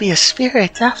 You must be a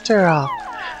spirit after all.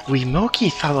 We Moki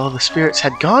thought all the spirits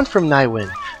had gone from Naiwen.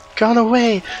 Gone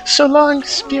away. So long,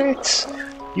 spirits.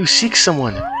 You seek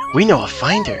someone. We know a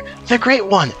finder. The Great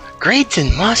One. Great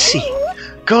and Mossy.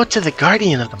 Go to the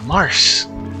Guardian of the Marsh.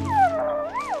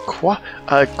 Quolok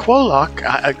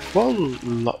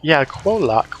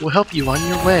will help you on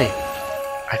your way.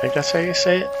 I think that's how you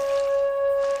say it.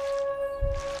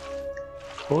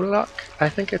 Quolok? I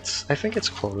think it's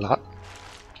Quolok.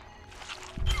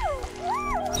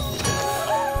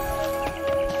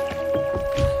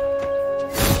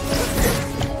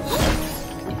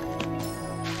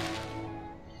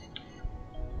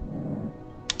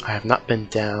 I have not been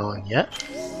down yet.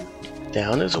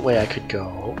 Down is a way I could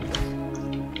go.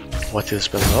 What is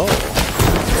below?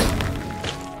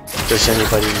 Does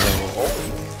anybody know?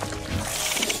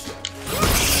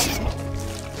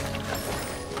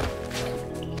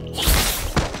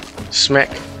 Smack.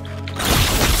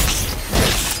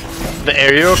 The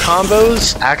aerial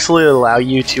combos actually allow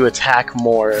you to attack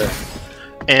more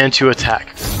and to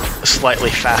attack slightly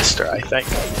faster, I think.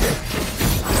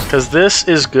 Because this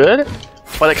is good,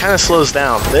 but it kind of slows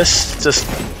down. This just,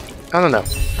 I don't know.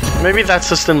 Maybe that's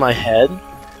just in my head,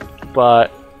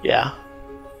 but yeah.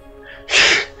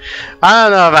 I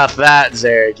don't know about that,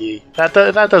 Zergy. That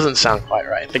doesn't sound quite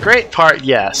right. The great part,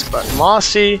 yes, but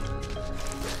Mossy...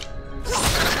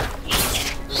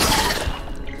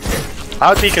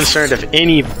 I would be concerned if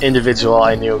any individual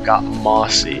I knew got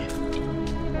mossy.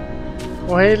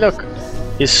 Oh hey look,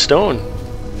 he's stone.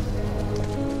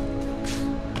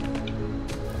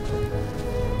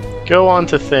 Go on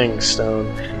to things,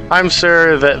 stone. I'm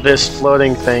sure that this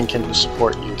floating thing can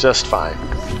support you just fine.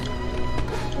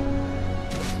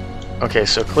 Okay,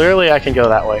 so clearly I can go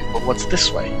that way, but what's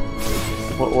this way?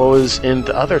 What was in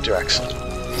the other direction?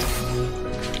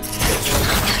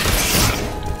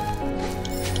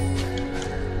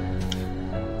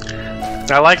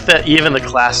 I like that even the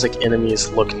classic enemies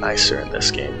look nicer in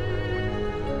this game.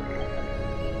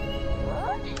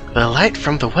 The light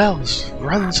from the wells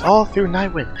runs all through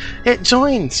Nightwind. It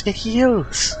joins, it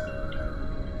heals.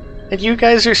 And you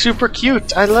guys are super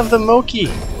cute. I love the Moki.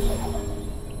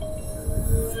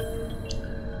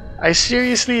 I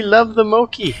seriously love the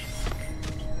Moki.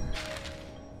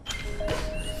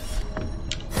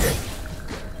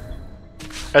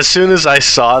 As soon as I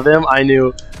saw them, I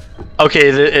knew...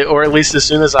 Okay, or at least as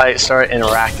soon as I started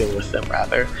interacting with them,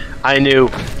 rather, I knew,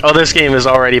 oh, this game is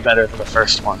already better than the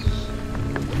first one.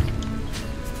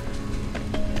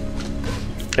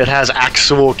 It has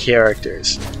actual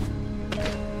characters.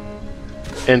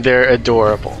 And they're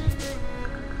adorable.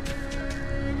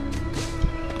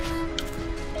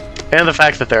 And the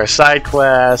fact that there are side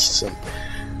quests, and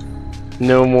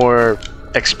no more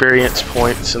experience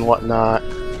points and whatnot.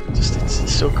 Just,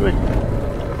 it's so good.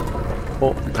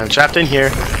 Oh, I'm trapped in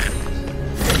here.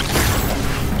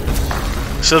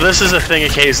 So this is a thing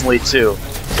occasionally too.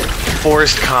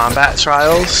 Forced combat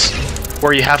trials,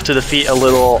 where you have to defeat a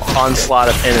little onslaught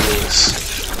of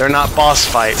enemies. They're not boss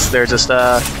fights, they're just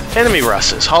enemy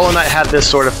rushes. Hollow Knight had this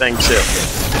sort of thing too.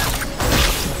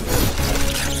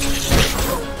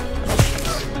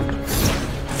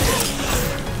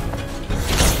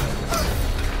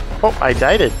 Oh, I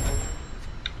died it.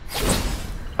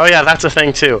 Oh yeah, that's a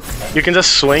thing too. You can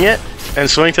just swing it and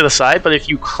swing to the side, but if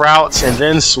you crouch and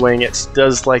then swing, it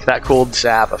does like that cool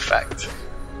jab effect.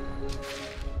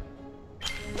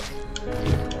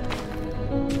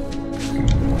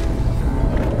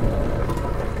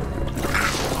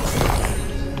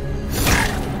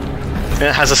 And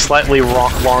it has a slightly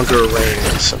longer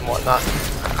range and whatnot.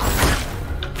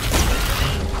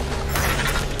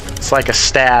 It's like a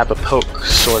stab, a poke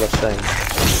sort of thing.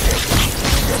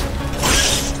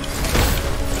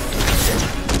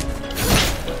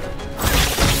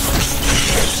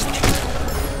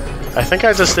 I think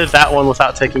I just did that one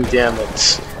without taking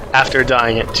damage after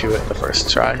dying it to it the first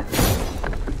try.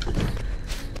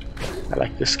 I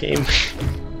like this game.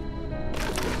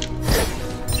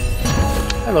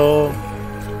 Hello.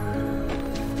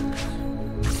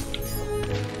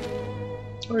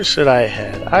 Where should I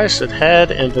head? I should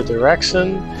head in the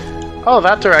direction... Oh,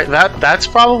 that's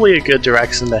probably a good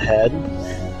direction to head.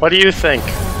 What do you think?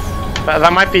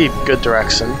 That might be a good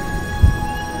direction.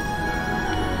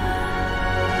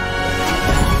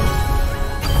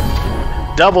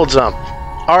 Double jump.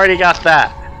 Already got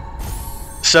that.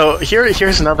 So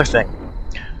here's another thing.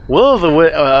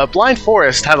 Blind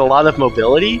Forest had a lot of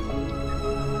mobility.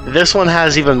 This one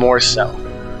has even more so.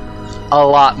 A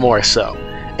lot more so.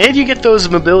 And you get those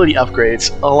mobility upgrades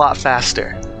a lot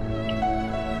faster.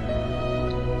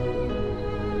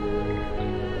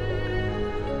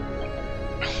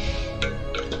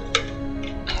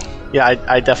 Yeah,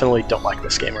 I definitely don't like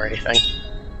this game or anything.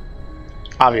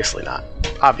 Obviously not.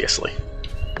 Obviously.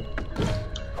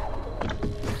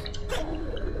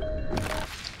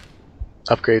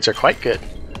 Upgrades are quite good.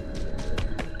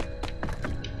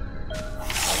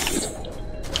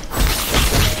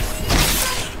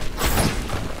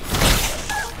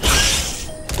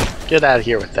 Get out of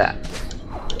here with that.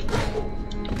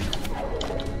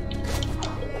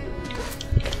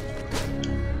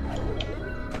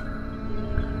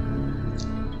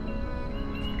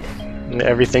 And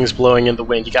everything's blowing in the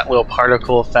wind. You got little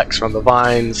particle effects from the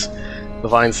vines. The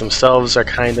vines themselves are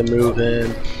kind of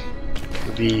moving.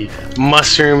 The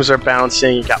mushrooms are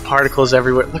bouncing, you got particles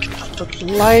everywhere. Look at the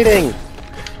lighting!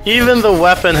 Even the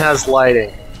weapon has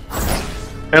lighting.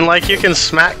 And like you can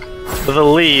smack the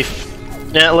leaf,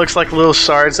 and it looks like little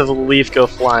shards of the leaf go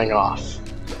flying off.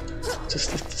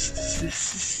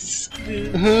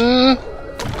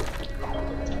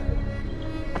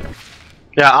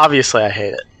 Yeah, obviously I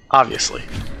hate it. Obviously.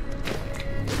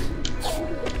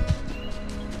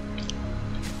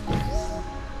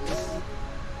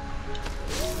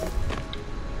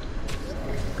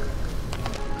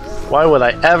 Why would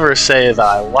I ever say that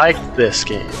I liked this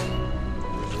game?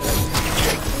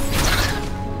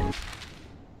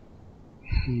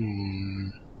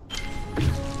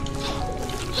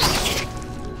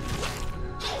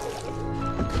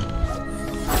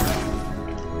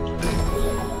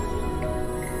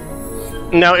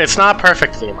 No, it's not a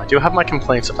perfect game. I do have my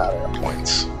complaints about it at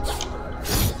points.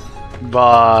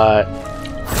 But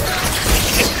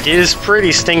it is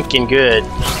pretty stinking good.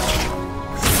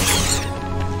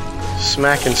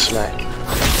 Smack and smack.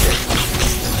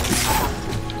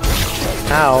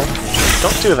 Ow.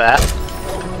 Don't do that.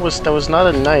 That was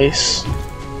not a nice...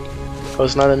 That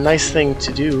was not a nice thing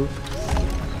to do.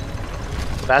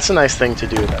 That's a nice thing to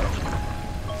do, though.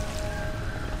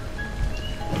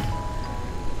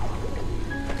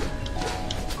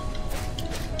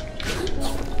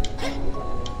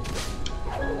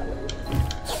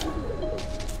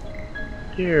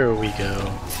 Here we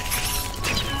go.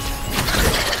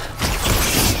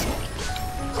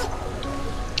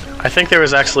 I think there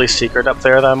was actually a secret up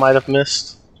there that I might have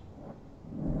missed.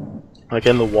 Like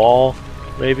in the wall,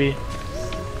 maybe?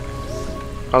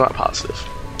 I'm not positive.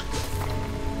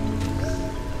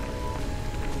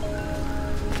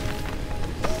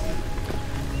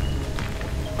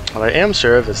 What I am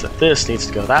sure of is that this needs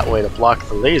to go that way to block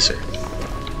the laser.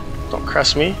 Don't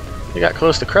crush me. You got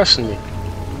close to crushing me.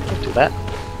 Don't do that.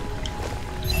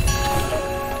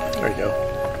 There we go.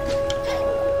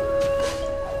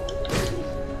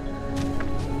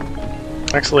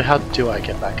 Actually, how do I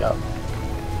get back up?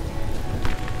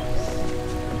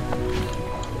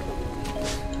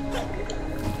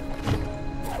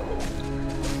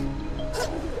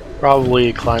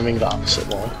 Probably climbing the opposite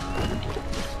wall.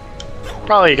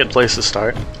 Probably a good place to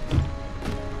start.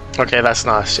 Okay, that's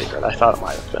not a secret. I thought it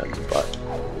might have been, but...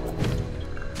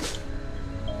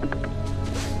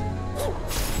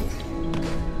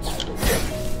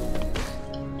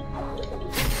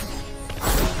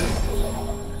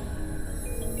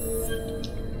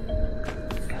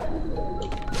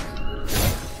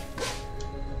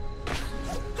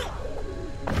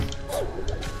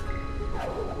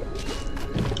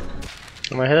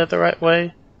 Am I headed the right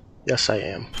way? Yes, I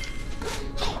am.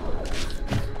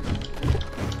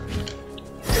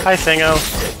 Hi, Thingo.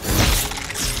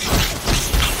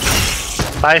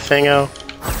 Bye, Thingo.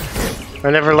 I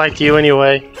never liked you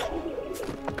anyway.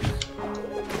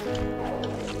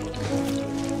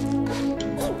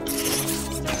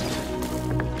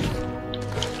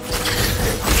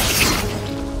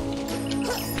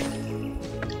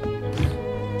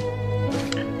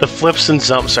 The flips and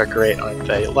jumps are great, aren't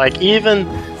they? Like, even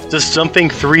just jumping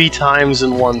 3 times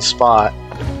in one spot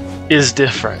is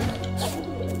different.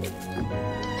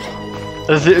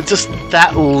 Just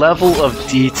that level of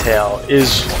detail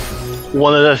is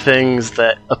one of the things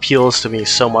that appeals to me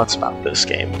so much about this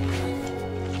game.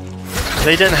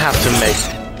 They didn't have to make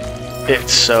it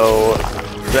so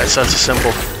that such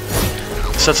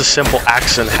a simple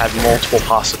action had multiple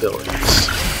possibilities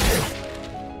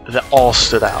that all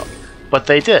stood out. But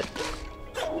they did.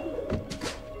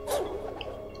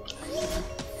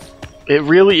 It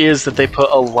really is that they put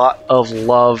a lot of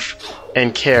love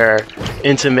and care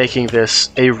into making this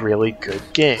a really good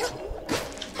game.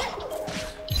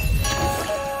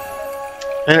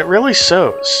 And it really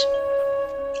shows.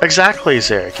 Exactly,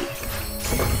 Zergy.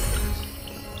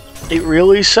 It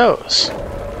really shows.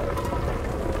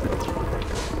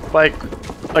 Like,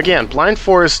 again, Blind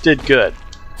Forest did good.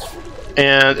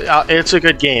 And it's a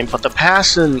good game, but the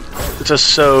passion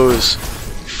just shows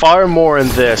far more in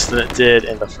this than it did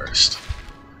in the first.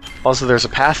 Also, there's a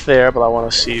path there, but I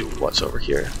want to see what's over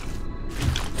here.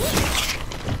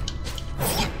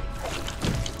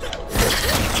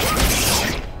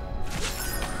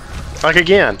 Like,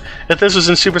 again, if this was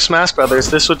in Super Smash Brothers,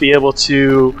 this would be able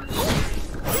to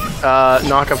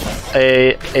knock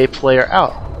a player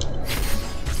out.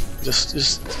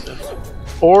 Just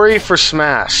Ori for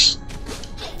Smash.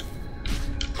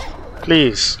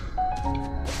 Please.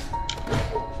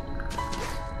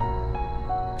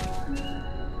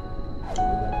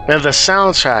 And the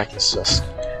soundtrack is just...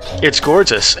 it's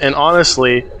gorgeous. And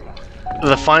honestly,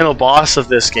 the final boss of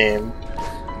this game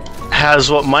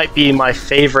has what might be my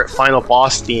favorite final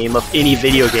boss theme of any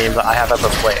video game that I have ever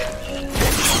played.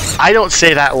 I don't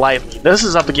say that lightly. This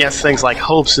is up against things like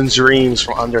Hopes and Dreams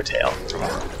from Undertale,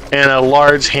 and a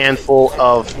large handful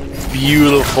of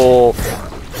beautiful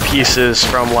pieces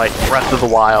from like Breath of the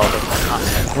Wild,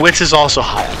 which is also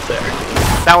high up there.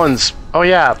 That one's... oh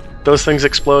yeah, those things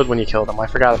explode when you kill them. I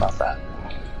forgot about that.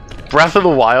 Breath of the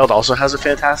Wild also has a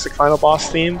fantastic final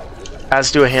boss theme, as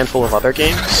do a handful of other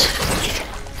games.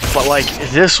 But like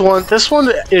this one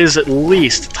is at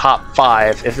least top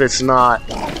 5 if it's not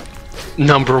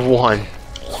number 1.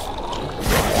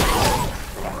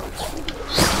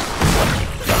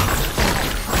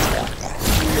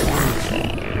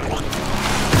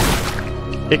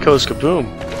 It goes kaboom.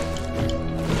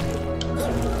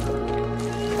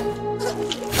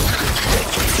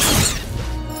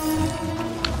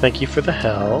 Thank you for the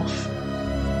health.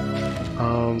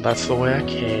 That's the way I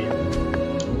came.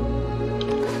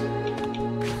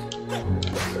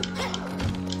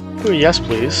 Ooh, yes,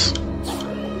 please.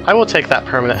 I will take that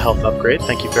permanent health upgrade.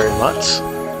 Thank you very much.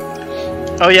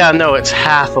 Oh yeah, no, it's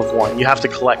half of 1. You have to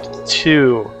collect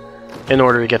 2 in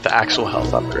order to get the actual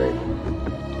health upgrade.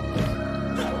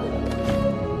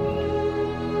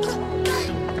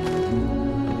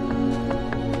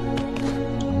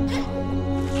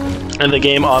 And the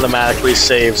game automatically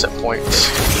saves at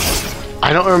points.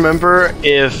 I don't remember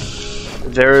if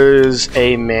there's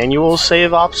a manual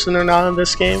save option or not in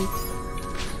this game.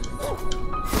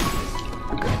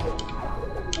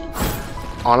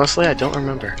 Honestly, I don't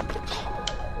remember.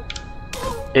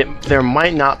 There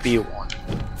might not be one.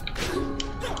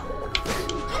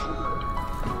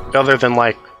 Other than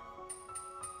like...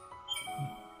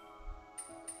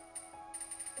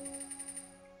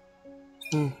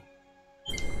 I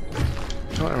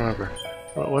don't remember.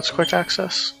 What's quick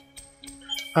access?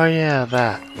 Oh yeah,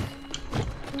 that.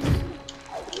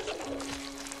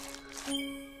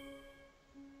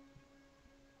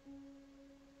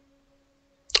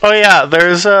 Oh yeah,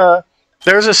 there's a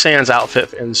Sans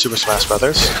outfit in Super Smash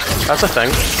Brothers. That's a thing.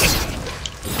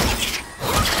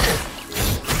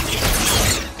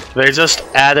 They just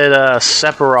added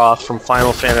Sephiroth from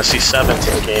Final Fantasy VII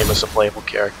to the game as a playable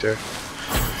character.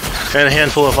 And a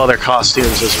handful of other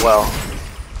costumes as well.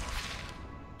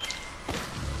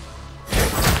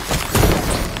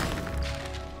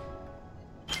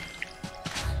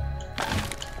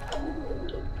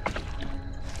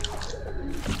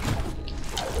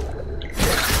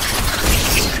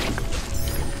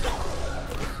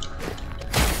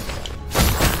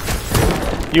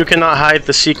 You cannot hide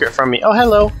the secret from me. Oh,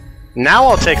 hello. Now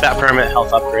I'll take that permanent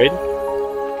health upgrade.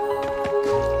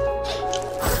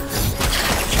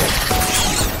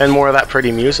 And more of that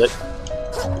pretty music.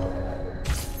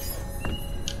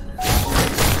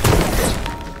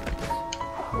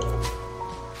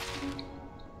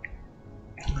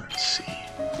 Let's see.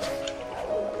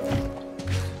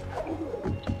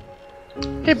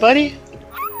 Hey, buddy.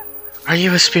 Are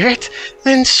you a spirit?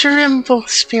 Then tremble,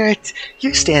 spirit.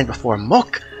 You stand before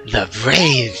Mok, the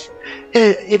brave.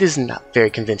 It is not very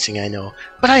convincing, I know,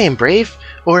 but I am brave,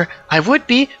 or I would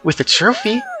be with a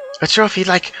trophy. A trophy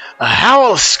like a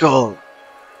Howl Skull!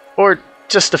 Or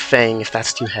just a Fang, if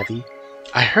that's too heavy.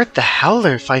 I heard the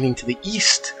Howler fighting to the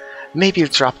east. Maybe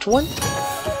you've dropped one?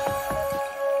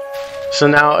 So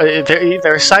now,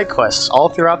 there are side quests all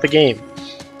throughout the game.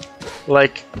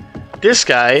 Like, this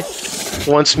guy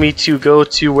wants me to go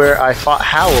to where I fought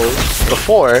Howl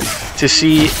before to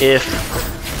see if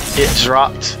it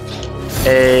dropped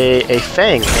a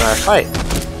Fang in our fight.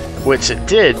 Which it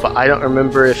did, but I don't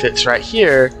remember if it's right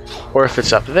here or if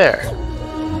it's up there.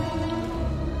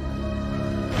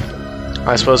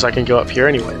 I suppose I can go up here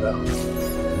anyway, though.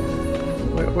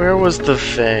 Where was the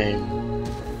Fang?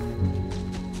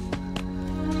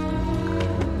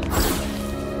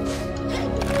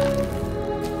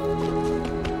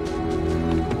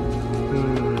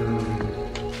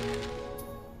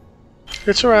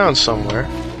 It's around somewhere.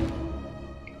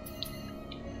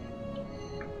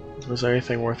 Was there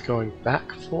anything worth going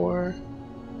back for?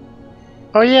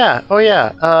 Oh yeah,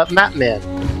 Map Man.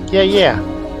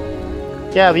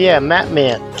 Yeah, Map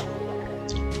Man.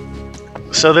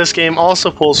 So this game also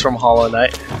pulls from Hollow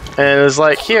Knight, and is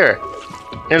like, here,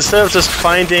 instead of just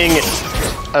finding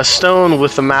a stone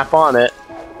with the map on it,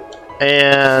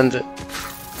 and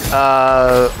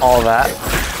all that,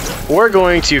 we're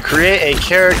going to create a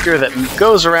character that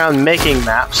goes around making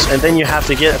maps, and then you have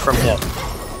to get it from him.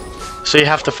 So you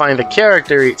have to find the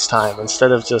character each time,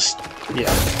 instead of just,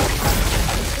 yeah.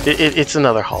 It's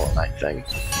another Hollow Knight thing.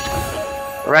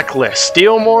 Reckless.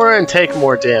 Steal more and take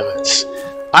more damage.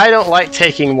 I don't like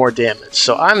taking more damage,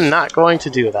 so I'm not going to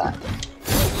do that.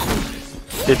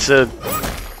 it's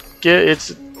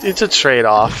a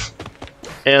trade-off,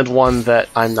 and one that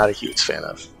I'm not a huge fan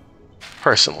of,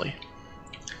 personally.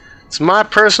 It's my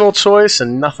personal choice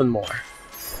and nothing more.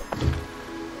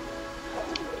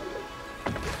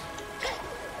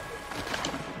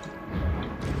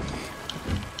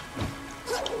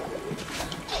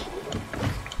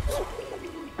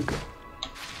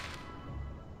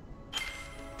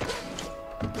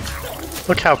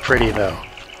 Look how pretty, though.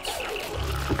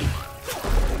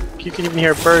 You can even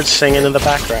hear birds singing in the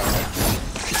background.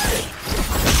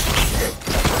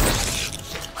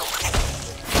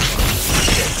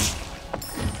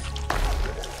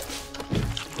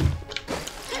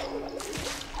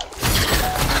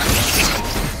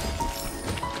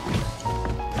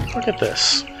 Look at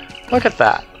this. Look at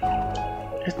that.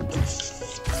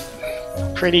 It's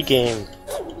pretty game.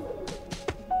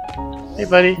 Hey,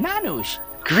 buddy. Nanush.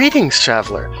 Greetings,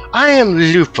 traveler. I am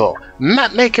Lupo,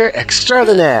 mapmaker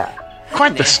extraordinaire.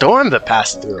 Quite the storm that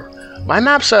passed through. My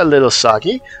maps are a little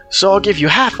soggy, so I'll give you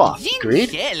half off.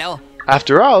 Agreed?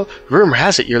 After all, rumor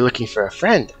has it you're looking for a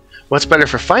friend. What's better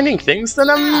for finding things than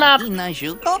a map?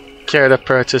 Care to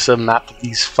purchase a map of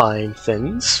these fine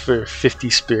things for 50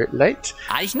 spirit light?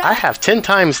 I have 10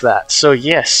 times that, so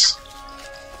yes.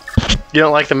 You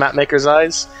don't like the mapmaker's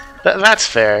eyes? That's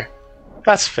fair.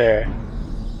 That's fair.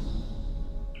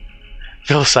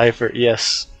 Phil Cypher,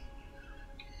 yes.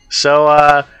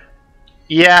 So,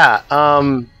 yeah,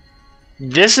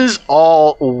 this is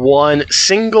all one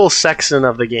single section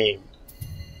of the game.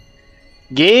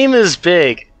 Game is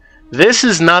big. This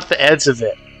is not the edge of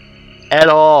it. At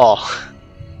all.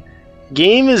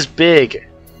 Game is big.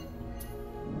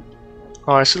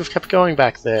 Oh, I should have kept going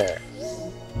back there.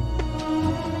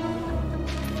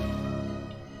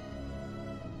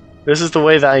 This is the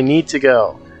way that I need to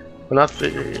go. Not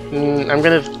the, I'm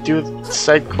gonna do the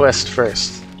side quest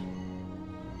first.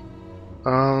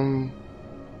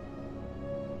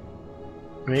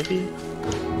 Maybe?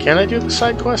 Can I do the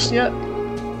side quest yet?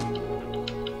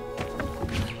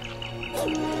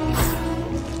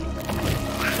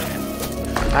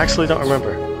 I actually don't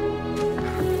remember.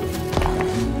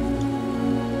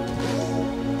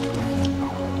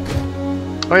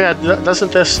 Oh yeah,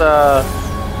 doesn't this,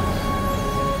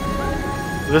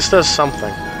 this does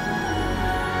something.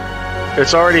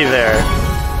 It's already there.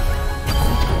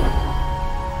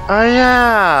 Oh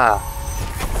yeah!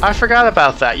 I forgot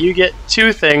about that. You get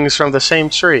 2 things from the same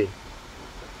tree.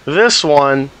 This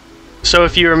one, so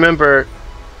if you remember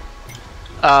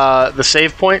the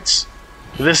save points,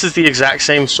 this is the exact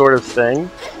same sort of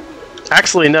thing.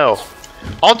 Actually, no.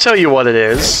 I'll tell you what it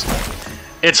is.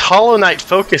 It's Hollow Knight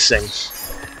focusing.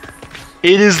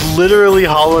 It is literally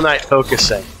Hollow Knight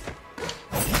focusing.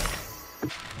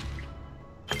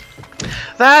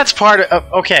 That's part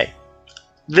of... Okay.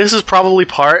 This is probably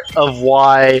part of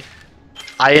why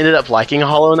I ended up liking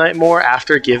Hollow Knight more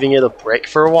after giving it a break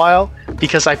for a while.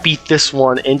 Because I beat this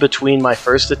one in between my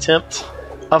first attempt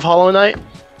of Hollow Knight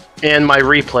and my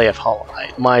replay of Hollow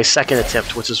Knight. My second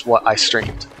attempt, which is what I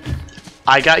streamed.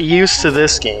 I got used to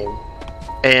this game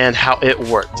and how it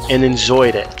worked and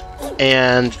enjoyed it.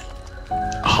 And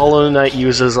Hollow Knight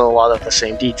uses a lot of the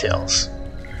same details.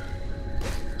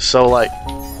 So, like...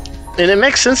 And it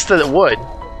makes sense that it would,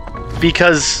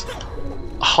 because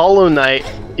Hollow Knight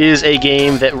is a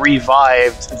game that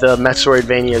revived the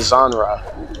Metroidvania genre,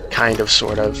 kind of,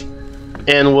 sort of,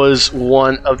 and was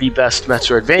one of the best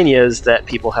Metroidvanias that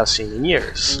people have seen in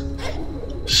years.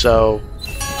 So,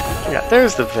 yeah,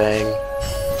 there's the thing.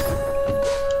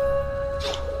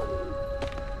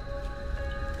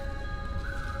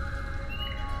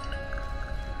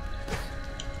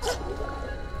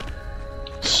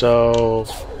 So...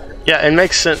 Yeah, it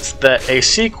makes sense that a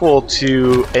sequel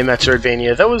to a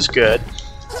Metroidvania that was good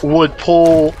would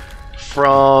pull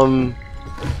from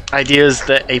ideas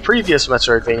that a previous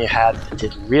Metroidvania had that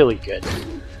did really good.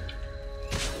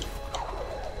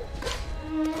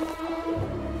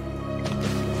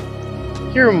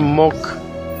 You're Moke.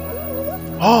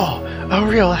 Oh, a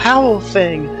real howl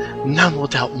thing. None will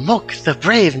doubt Moke the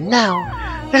brave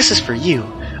now. This is for you.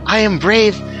 I am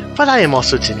brave, but I am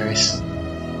also generous.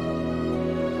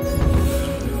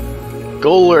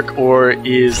 Golurk Ore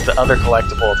is the other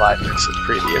collectible that I mentioned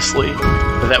previously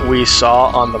that we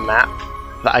saw on the map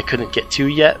that I couldn't get to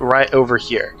yet, right over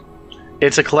here.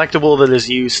 It's a collectible that is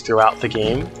used throughout the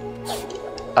game.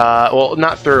 Well,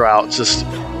 not throughout, just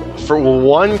for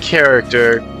one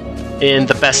character in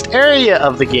the best area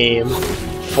of the game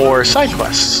for side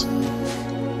quests.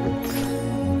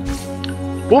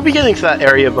 We'll be getting to that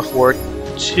area before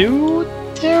too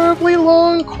terribly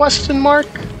long, question mark?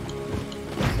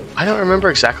 I don't remember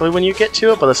exactly when you get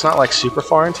to it, but it's not like super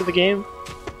far into the game.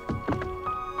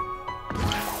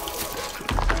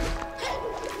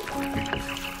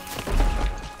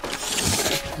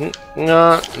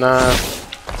 Nah.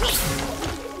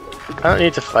 I don't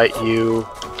need to fight you.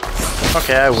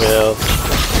 Okay, I will.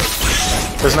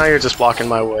 Because now you're just blocking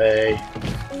my way.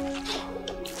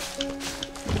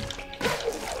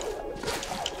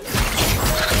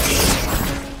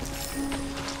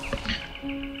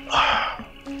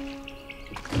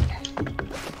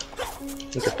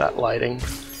 Look at that lighting.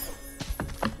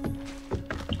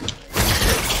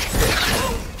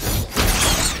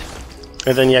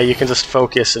 And then yeah, you can just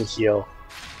focus and heal.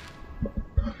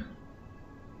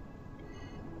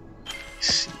 Let's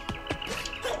see.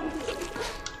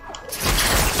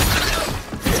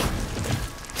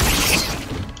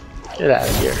 Get out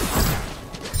of here.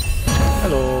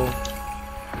 Hello.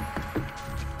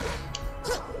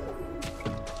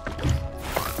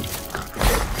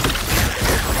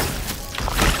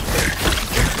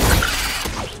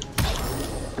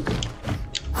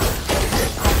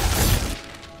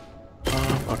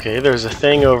 Okay, there's a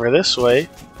thing over this way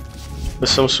with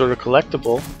some sort of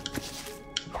collectible.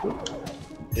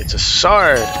 It's a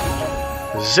shard.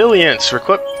 Resilience.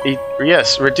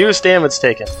 Yes, reduce damage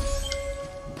taken.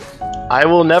 I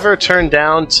will never turn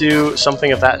down to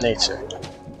something of that nature.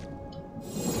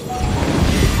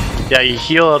 Yeah, you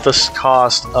heal at the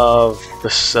cost of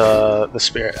this, the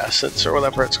spirit essence or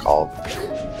whatever it's called.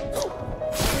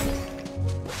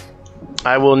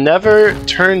 I will never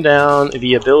turn down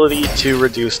the ability to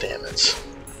reduce damage.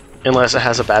 Unless it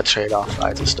has a bad trade-off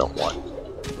I just don't want.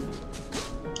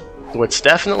 Which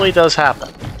definitely does happen.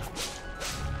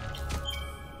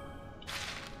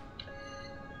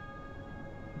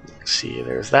 Let's see,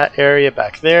 there's that area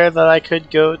back there that I could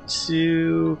go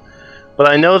to. But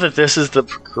I know that this is the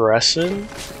progression.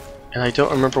 And I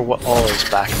don't remember what all is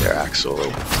back there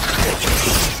actually.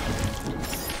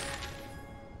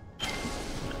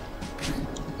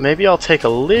 Maybe I'll take a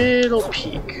little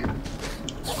peek.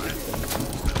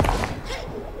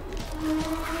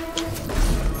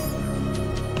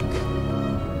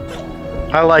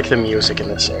 I like the music in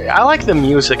this area. I like the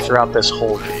music throughout this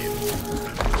whole game.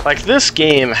 Like, this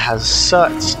game has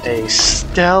such a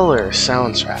stellar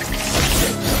soundtrack.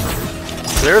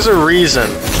 There's a reason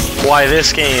why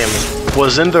this game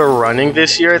was in the running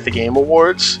this year at the Game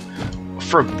Awards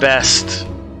for best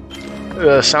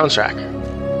soundtrack.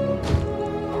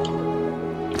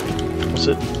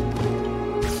 It?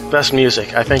 Best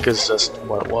music, I think, is just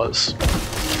what it was.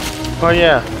 Oh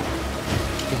yeah.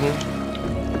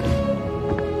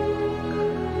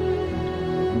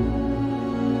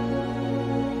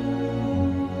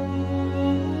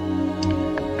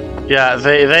 Yeah,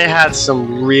 they had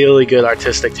some really good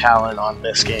artistic talent on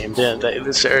this game, didn't they,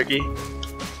 the Sergi?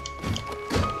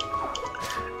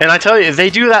 And I tell you, they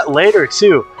do that later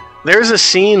too. There's a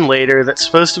scene later that's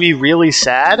supposed to be really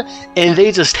sad, and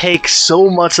they just take so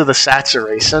much of the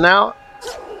saturation out,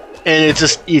 and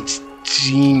it's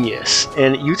genius,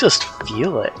 and you just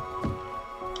feel it.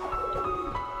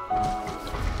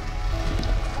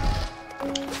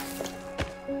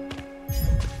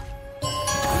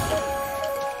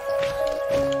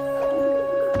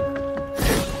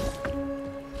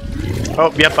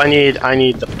 Oh, yep, I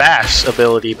need the bash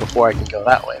ability before I can go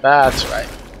that way. That's right.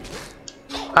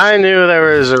 I knew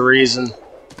there was a reason.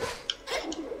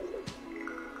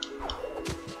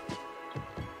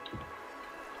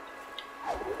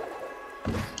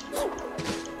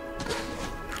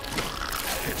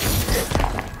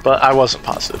 But I wasn't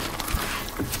positive.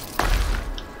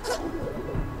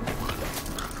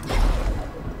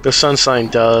 The sun sign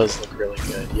does look really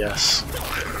good, yes.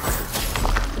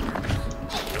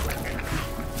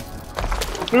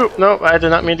 Oop, no, I did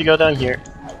not mean to go down here.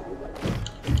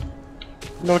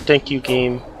 No thank you,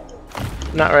 game.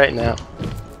 Not right now.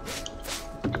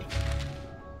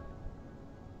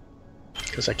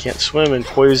 Because I can't swim in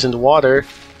poisoned water.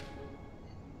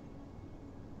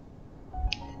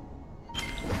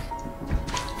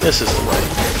 This is the way.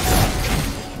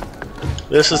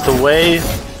 This is the way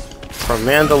from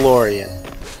Mandalorian.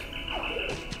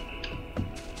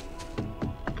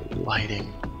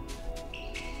 Lighting.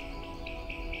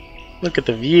 Look at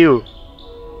the view.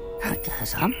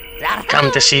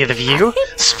 Come to see the view?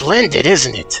 Splendid,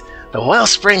 isn't it? The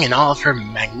wellspring in all of her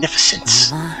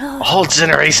magnificence. A whole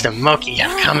generation of Moki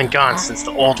have come and gone since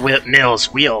the old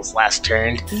mill's wheels last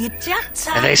turned.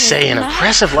 And they say an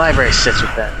impressive library sits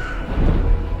with them.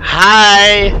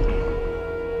 Hi!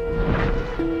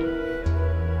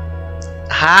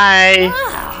 Hi!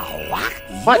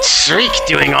 What's Shriek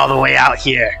doing all the way out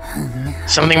here?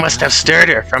 Something must have stirred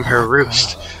her from her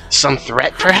roost. Some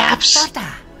threat, perhaps?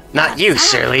 Not you,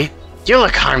 Surly. You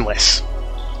look harmless.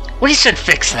 We should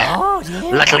fix that.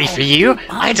 Luckily for you,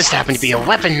 I just happen to be a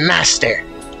weapon master.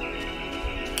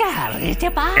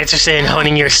 Interested in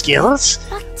honing your skills?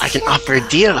 I can offer a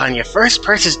deal on your first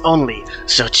purchase only,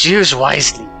 so choose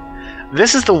wisely.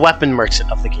 This is the weapon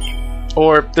merchant of the game,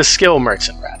 or the skill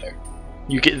merchant rather.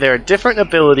 There are different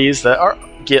abilities that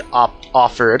get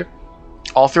offered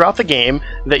all throughout the game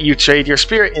that you trade your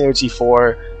spirit energy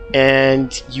for,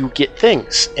 and you get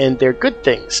things, and they're good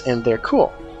things, and they're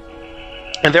cool.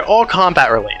 And they're all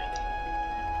combat related.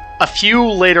 A few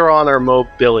later on are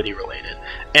mobility related,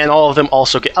 and all of them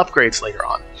also get upgrades later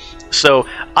on. So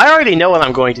I already know what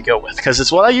I'm going to go with, because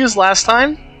it's what I used last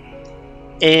time,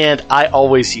 and I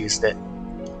always used it.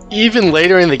 Even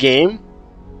later in the game,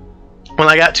 when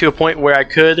I got to a point where I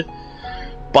could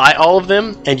buy all of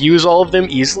them and use all of them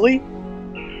easily,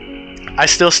 I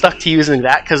still stuck to using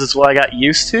that because it's what I got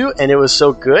used to, and it was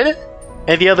so good,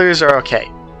 and the others are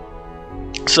okay.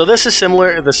 So this is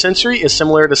similar, the Sentry is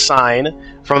similar to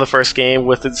Sign from the first game,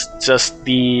 with it's just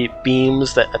the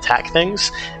beams that attack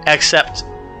things, except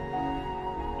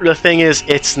the thing is,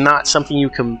 it's not something you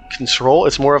can control,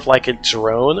 it's more of like a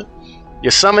drone.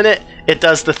 You summon it, it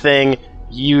does the thing,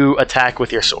 you attack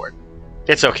with your sword.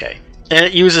 It's okay. And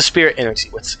it uses spirit energy,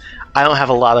 which I don't have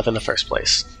a lot of in the first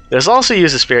place. There's also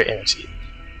uses spirit energy.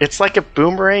 It's like a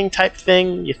boomerang type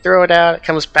thing, you throw it out, it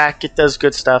comes back, it does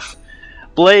good stuff.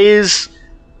 Blaze,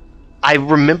 I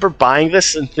remember buying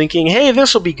this and thinking, hey,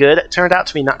 this will be good. It turned out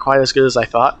to be not quite as good as I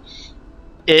thought.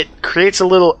 It creates a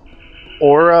little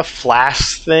aura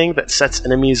flash thing that sets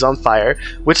enemies on fire,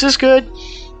 which is good.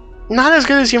 Not as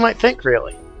good as you might think,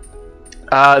 really.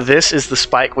 This is the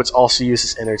Spike, which also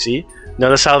uses energy.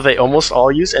 Notice how they almost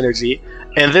all use energy.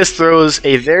 And this throws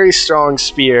a very strong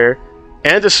spear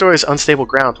and destroys unstable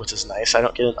ground, which is nice. I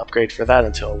don't get an upgrade for that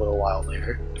until a little while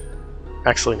later.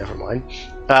 Actually, never mind.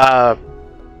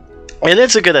 And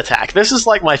it's a good attack. This is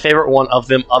like my favorite one of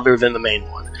them other than the main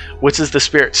one, which is the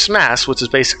Spirit Smash, which is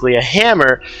basically a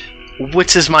hammer,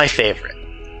 which is my favorite.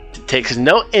 It takes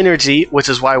no energy, which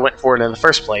is why I went for it in the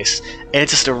first place, and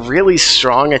it's just a really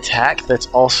strong attack that's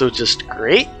also just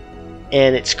great,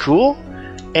 and it's cool,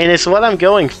 and it's what I'm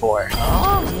going for.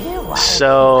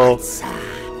 So,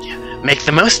 make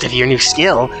the most of your new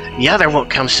skill, the other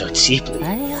won't come so cheaply.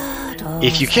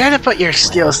 If you care to put your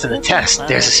skills to the test,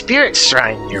 there's a spirit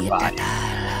shrine nearby.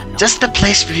 Just the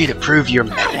place for you to prove your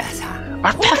merit.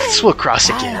 Our paths will cross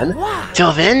again.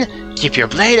 Till then, keep your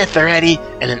blade at the ready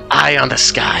and an eye on the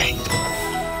sky.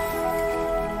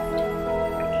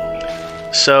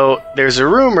 So, there's a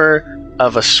rumor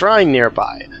of a shrine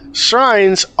nearby.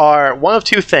 Shrines are one of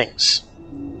two things.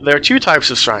 There are two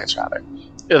types of shrines, rather.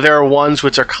 There are ones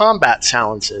which are combat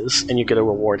challenges, and you get a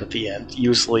reward at the end.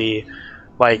 Usually,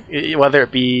 like, whether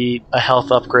it be a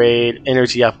health upgrade,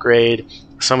 energy upgrade,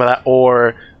 some of that,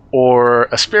 or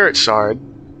a spirit shard,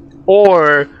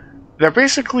 or they're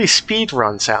basically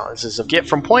speedrun challenges of get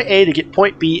from point A to get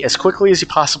point B as quickly as you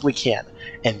possibly can.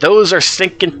 And those are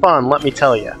stinking fun, let me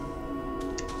tell you.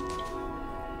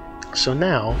 So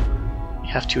now, we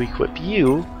have to equip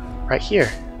you right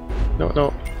here.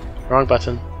 No, wrong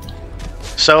button.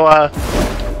 So,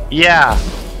 yeah.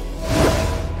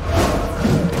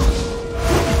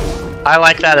 I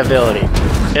like that ability.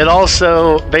 It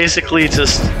also basically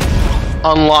just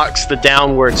unlocks the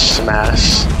downward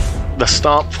smash, the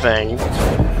stomp thing,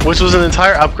 which was an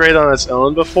entire upgrade on its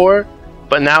own before,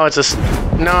 but now it's just,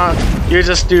 no, you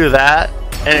just do that,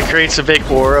 and it creates a big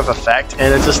aura of effect,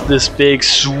 and it's just this big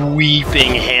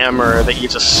sweeping hammer that you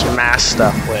just smash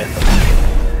stuff with.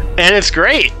 And it's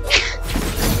great!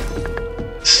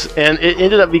 And it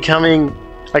ended up becoming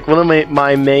like one of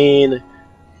my main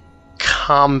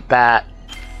combat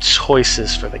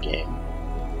choices for the game.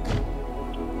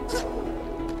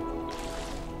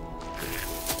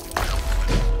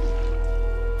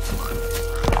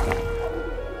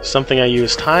 Something I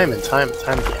use time and time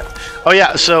again. Oh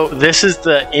yeah, so this is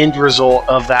the end result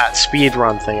of that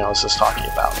speedrun thing I was just talking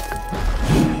about.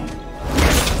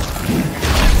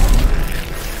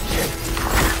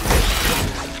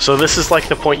 So this is like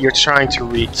the point you're trying to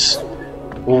reach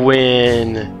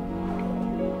when...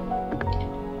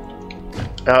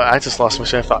 I just lost my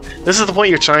train of thought. This is the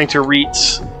point you're trying to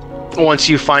reach once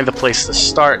you find the place to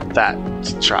start that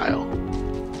trial.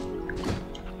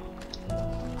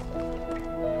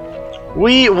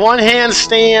 One hand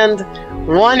stand,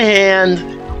 one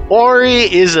hand.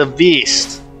 Ori is a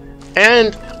beast.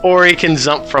 And Ori can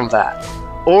jump from that.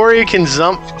 Ori can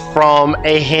jump from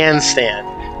a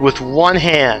handstand with one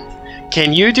hand.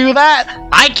 Can you do that?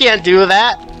 I can't do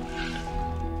that!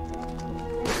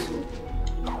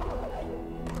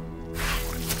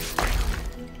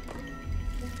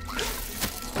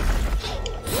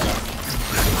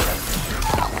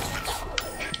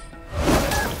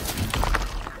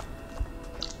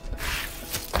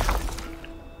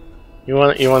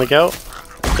 You want to go?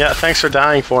 Yeah, thanks for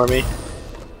dying for me.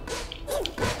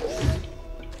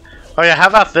 Oh yeah, how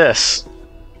about this?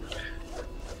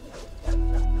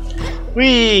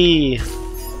 Whee!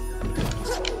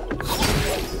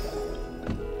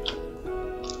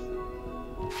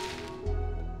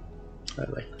 I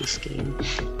like this game.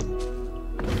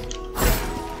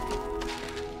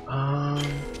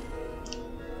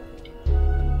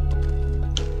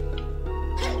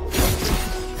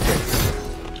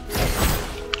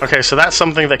 Okay, so that's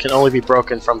something that can only be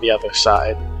broken from the other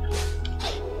side.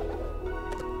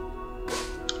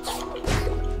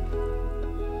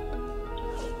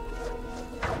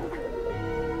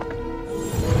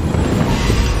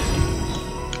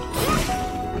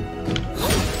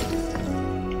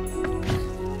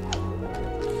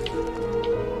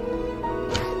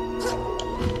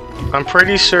 I'm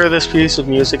pretty sure this piece of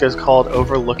music is called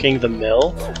Overlooking the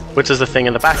Mill, which is the thing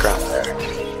in the background there.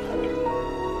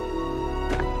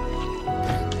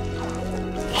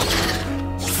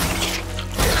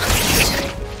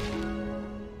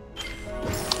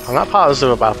 I'm not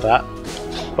positive about that,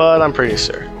 but I'm pretty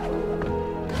sure.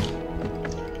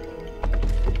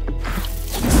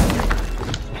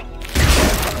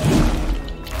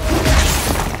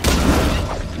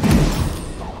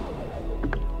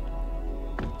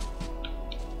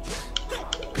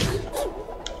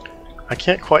 I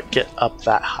can't quite get up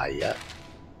that high yet.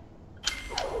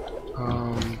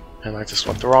 And I just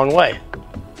went the wrong way.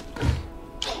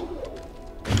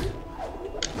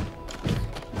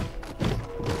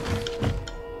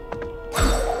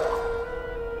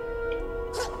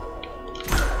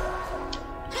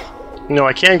 No,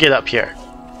 I can get up here.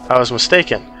 I was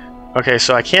mistaken. Okay,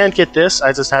 so I can get this,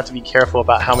 I just have to be careful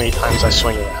about how many times I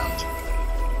swing around.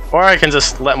 Or I can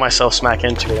just let myself smack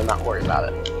into it and not worry about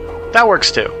it. That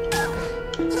works too.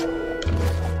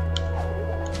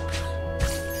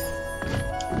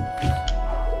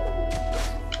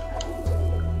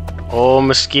 Oh,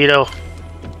 mosquito.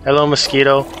 Hello,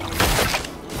 mosquito.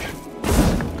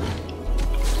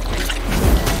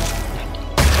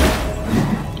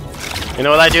 You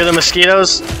know what I do to the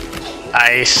mosquitoes?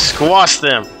 I squash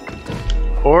them.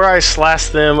 Or I slash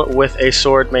them with a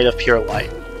sword made of pure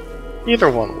light. Either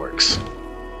one works.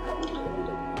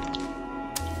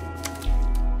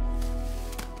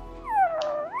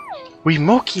 We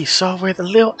Moki saw where the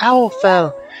little owl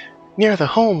fell, near the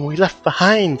home we left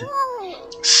behind.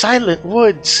 Silent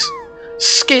woods.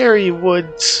 Scary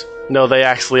woods. No, they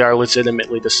actually are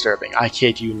legitimately disturbing. I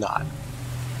kid you not.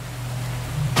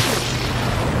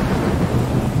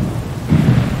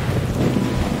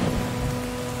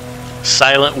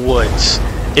 Silent Woods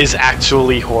is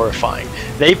actually horrifying.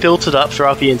 They built it up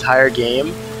throughout the entire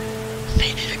game.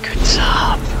 They did a good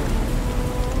job.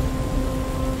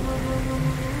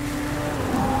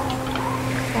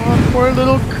 Oh, poor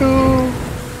little Coo.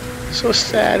 So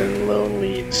sad and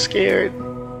lonely and scared.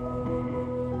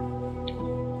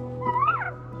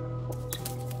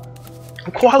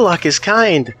 Qualock is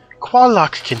kind.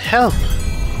 Qualock can help.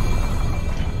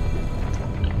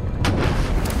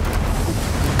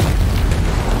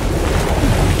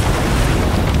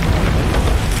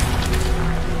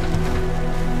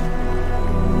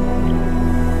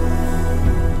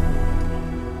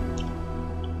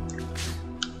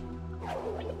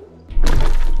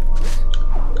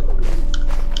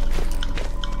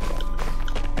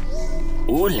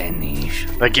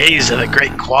 The gaze of the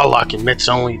great Qualock admits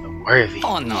only the worthy.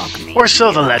 Or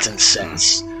so the legend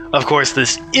says. Of course,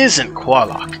 this isn't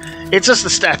Qualock. It's just a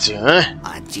statue, huh?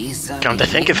 Come to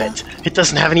think of it, it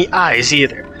doesn't have any eyes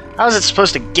either. How is it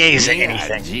supposed to gaze at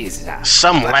anything?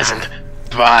 Some legend.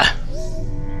 Bah.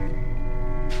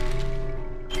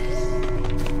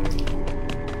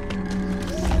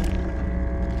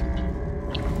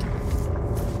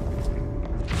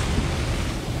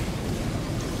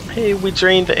 Hey, we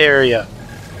drained the area.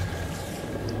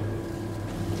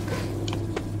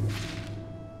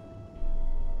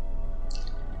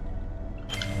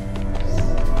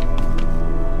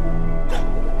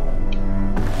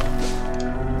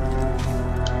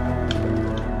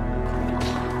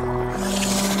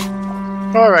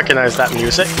 Oh, I recognize that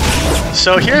music.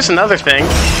 So here's another thing.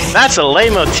 That's a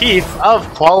leitmotif of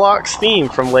Qualock's theme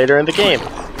from later in the game.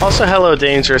 Also, hello,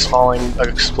 dangerous falling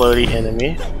explodey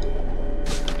enemy.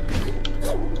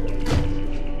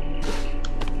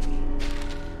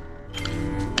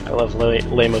 I love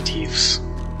lay motifs.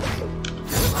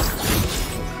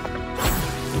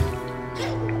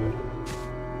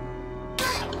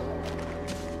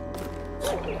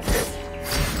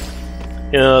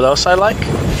 You know what else I like?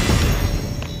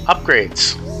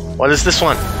 Upgrades. What is this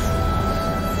one?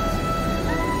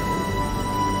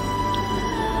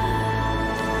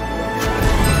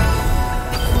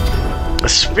 A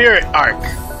Spirit Arc.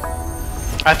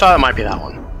 I thought it might be that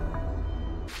one.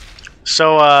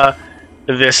 So,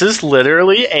 this is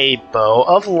literally a bow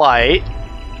of light.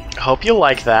 I hope you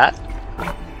like that.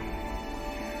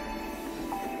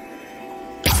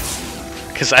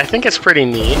 Because I think it's pretty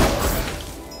neat.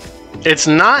 It's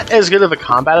not as good of a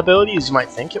combat ability as you might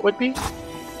think it would be.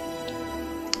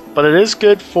 But it is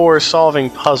good for solving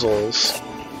puzzles.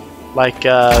 Like,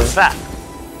 that.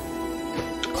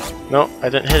 No, I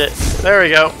didn't hit it. There we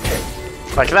go.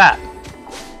 Like that.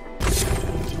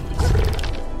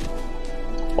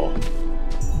 Oh.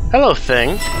 Hello,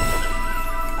 thing.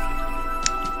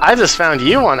 I just found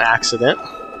you on accident.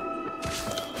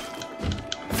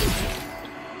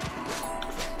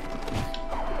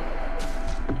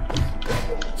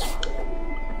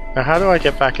 Now, how do I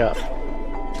get back up?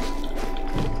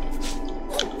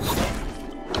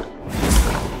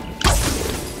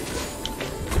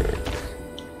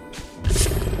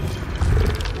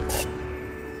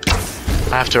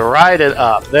 I have to ride it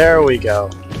up. There we go.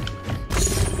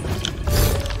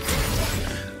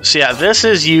 So yeah, this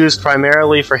is used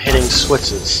primarily for hitting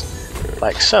switches,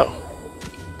 like so.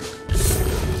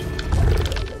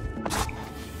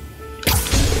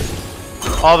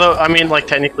 Although, I mean, like,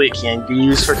 technically it can be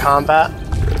used for combat.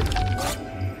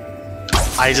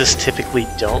 I just typically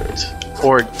don't,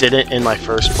 or didn't in my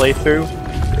first playthrough,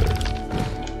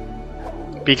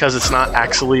 because it's not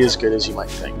actually as good as you might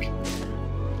think.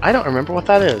 I don't remember what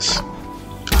that is.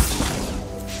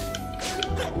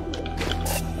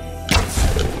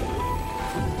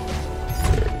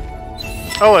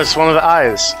 Oh, it's one of the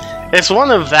eyes. It's one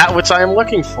of that which I am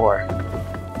looking for.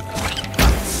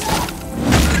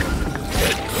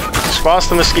 Squash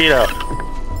the mosquito.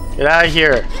 Get out of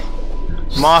here.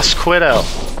 Mosquito.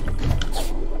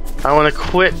 I want to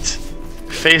quit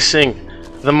facing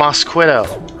the mosquito.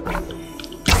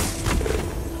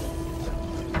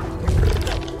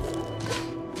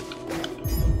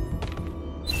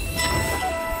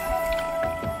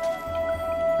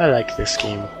 I like this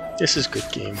game. This is a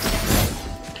good game.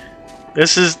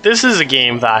 This is a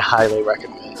game that I highly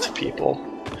recommend to people.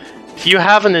 If you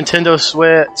have a Nintendo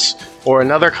Switch or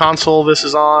another console this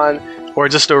is on, or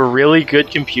just a really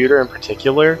good computer in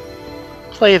particular,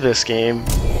 play this game.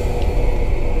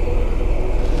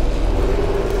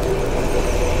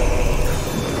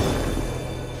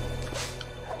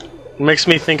 It makes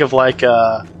me think of like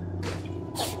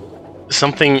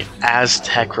something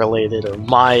Aztec related or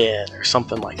Mayan or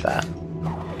something like that.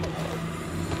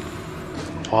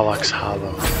 Pollux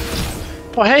Hollow.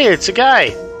 Oh hey, it's a guy!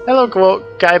 Hello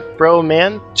guy bro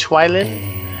man,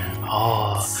 Twilin.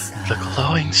 Oh, the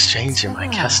glowing stranger my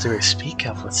customers speak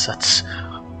of with such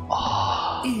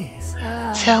awe.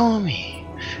 Tell me,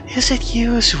 is it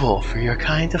usual for your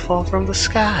kind to fall from the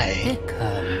sky?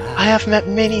 I have met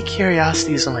many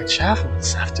curiosities on my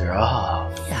travels after all.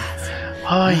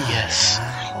 Oh yes,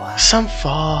 some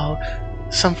fall,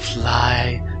 some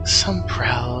fly, some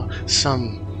prowl,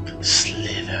 some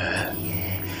slither.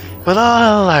 But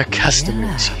all our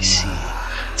customers, you see,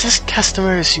 just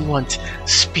customers who want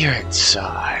spirit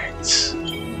shards.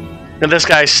 And this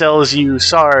guy sells you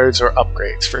shards or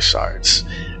upgrades for shards.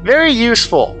 Very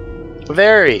useful.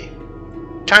 Very.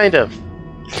 Kind of.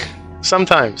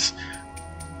 Sometimes.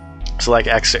 So like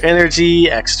extra energy,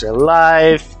 extra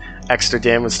life, extra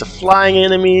damage to flying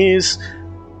enemies,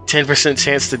 10%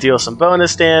 chance to deal some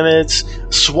bonus damage,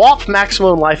 swap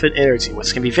maximum life and energy,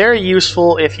 which can be very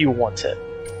useful if you want it.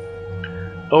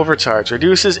 Overcharge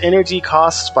reduces energy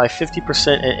costs by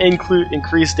 50% and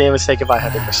increased damage taken by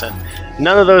 100%.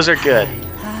 None of those are good.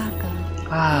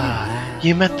 Ah,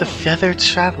 you met the feathered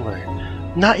traveler.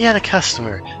 Not yet a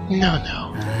customer. No.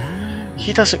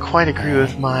 He doesn't quite agree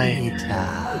with my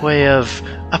way of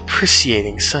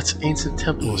appreciating such ancient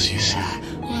temples, you see.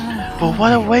 But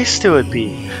what a waste it would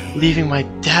be, leaving my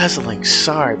dazzling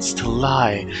shards to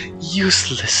lie,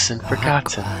 useless and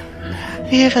forgotten.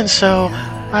 Even so,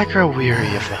 I grow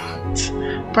weary of the hunt.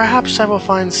 Perhaps I will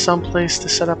find some place to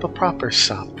set up a proper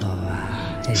shop.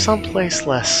 Someplace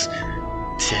less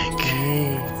dank.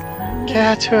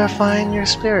 Care to refine your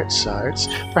spirit shards?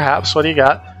 Perhaps. What do you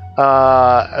got?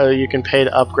 You can pay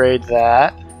to upgrade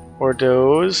that or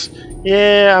those.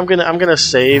 Yeah, I'm gonna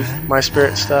save my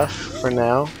spirit stuff for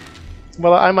now.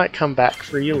 Well, I might come back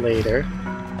for you later,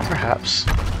 perhaps.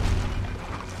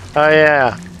 Oh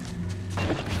yeah.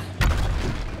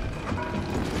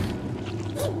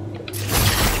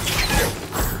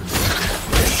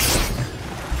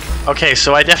 Okay,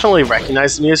 so I definitely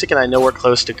recognize the music and I know we're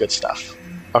close to good stuff.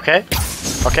 Okay?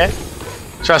 Okay?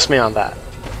 Trust me on that.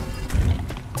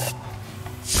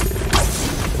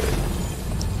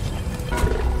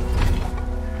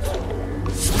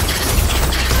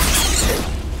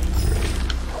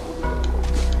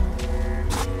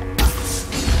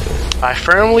 I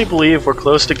firmly believe we're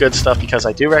close to good stuff because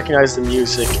I do recognize the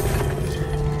music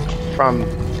from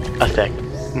a thing.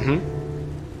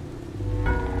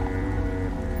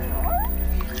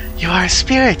 You are a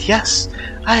spirit, yes.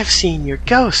 I have seen your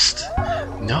ghost.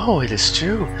 No, it is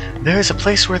true. There is a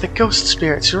place where the ghost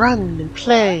spirits run and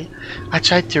play. I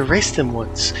tried to erase them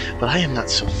once, but I am not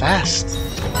so fast.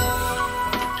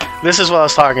 This is what I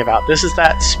was talking about. This is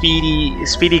that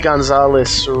Speedy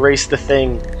Gonzalez race the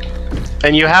thing.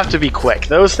 And you have to be quick.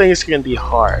 Those things can be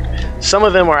hard. Some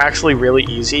of them are actually really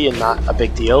easy and not a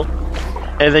big deal.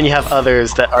 And then you have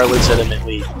others that are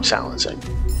legitimately challenging.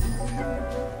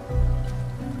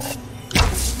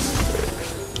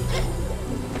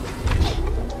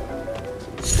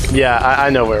 Yeah, I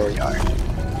know where we are.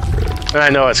 And I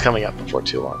know it's coming up before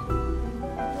too long.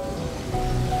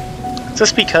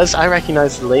 Just because I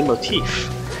recognize the leitmotif.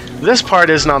 This part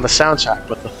isn't on the soundtrack,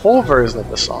 but the full version of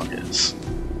the song is.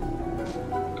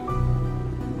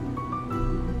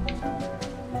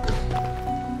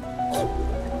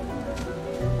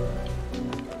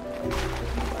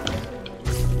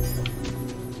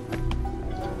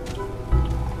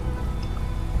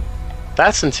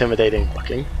 That's intimidating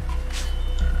looking.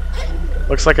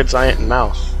 Looks like a giant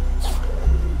mouth.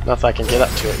 Not if I can get up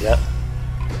to it yet.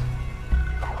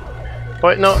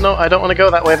 Wait, no, no, I don't want to go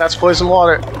that way. That's poison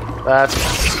water. That's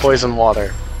poison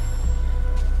water.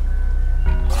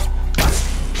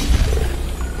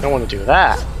 I don't want to do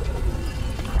that.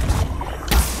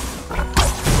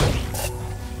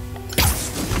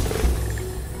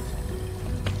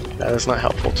 That is not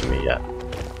helpful to me yet.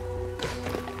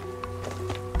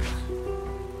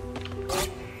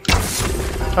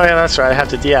 Oh yeah, that's right, I have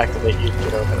to deactivate you to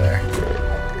get over there.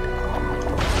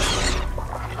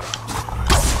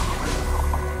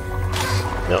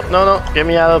 No, no, no, get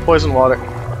me out of the poison water.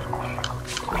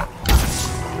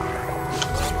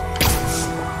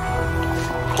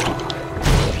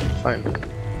 Fine.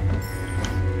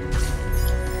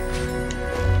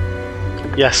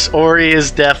 Yes, Ori is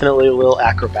definitely a little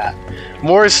acrobat.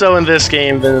 More so in this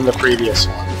game than in the previous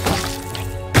one.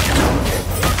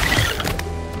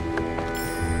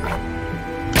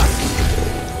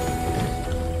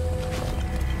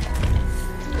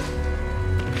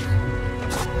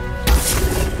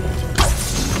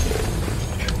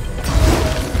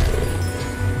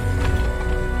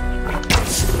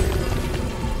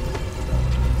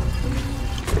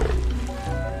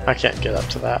 I can't get up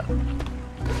to that.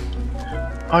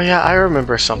 Oh yeah, I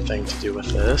remember something to do with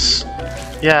this.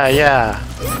 Yeah.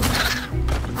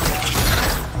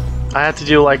 I had to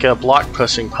do like a block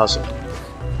pushing puzzle.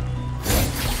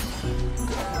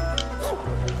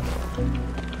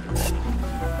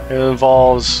 It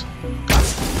involves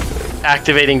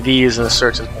activating these in a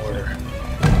certain order.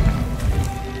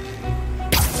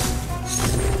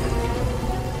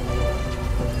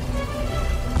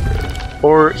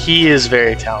 Or he is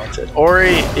very talented.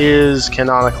 Ori is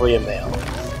canonically a male.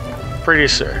 Pretty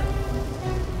sure.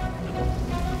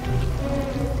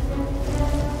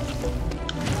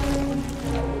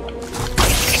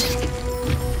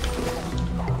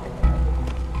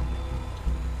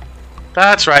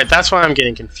 That's right, that's why I'm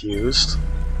getting confused.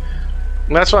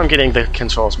 That's why I'm getting the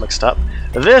controls mixed up.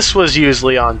 This was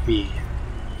usually on B.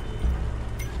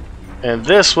 And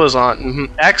this was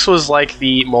on... X was like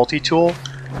the multi-tool.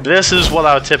 This is what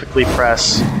I would typically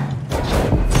press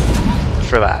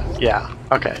for that. Yeah,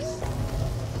 okay.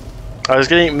 I was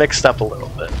getting it mixed up a little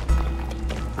bit.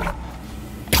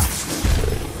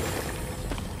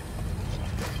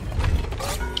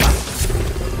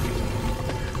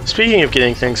 Speaking of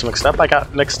getting things mixed up, I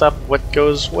got mixed up what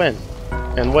goes when,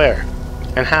 and where,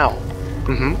 and how.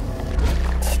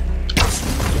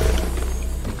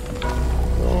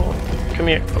 Oh, come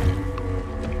here.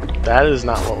 That is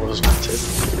not what was wanted.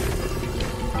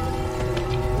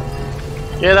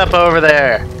 Get up over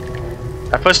there!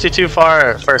 I pushed you too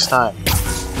far first time.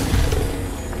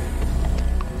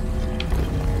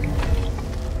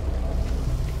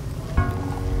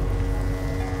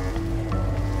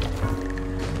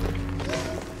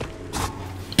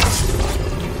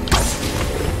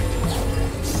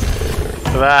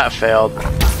 That failed.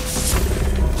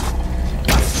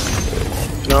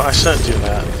 No, I shouldn't do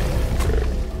that.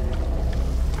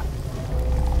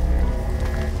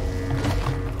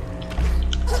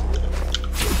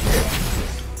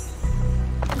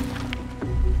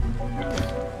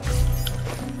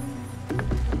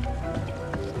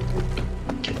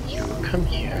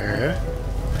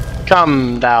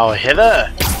 Come thou hither.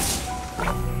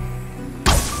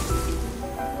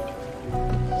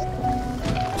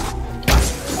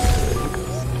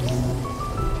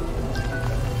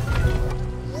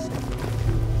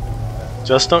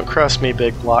 Just don't cross me,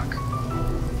 big block.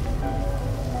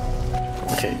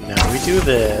 Okay, now we do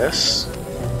this.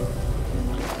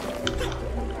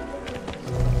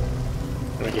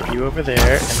 I'm gonna get you over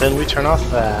there, and then we turn off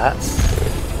that.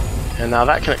 And now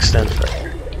that can extend further.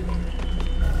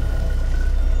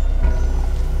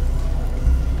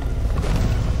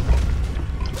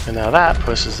 And now that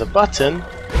pushes a button,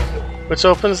 which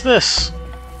opens this.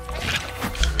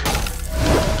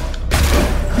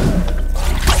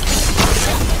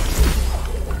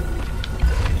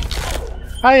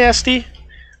 Hi, Esty.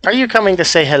 Are you coming to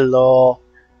say hello?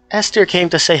 Esther came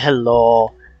to say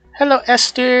hello. Hello,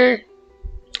 Esther.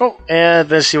 Oh, and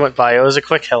then she went by. It was a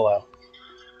quick hello.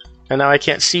 And now I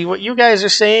can't see what you guys are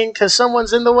saying because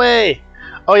someone's in the way.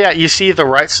 Oh yeah, you see the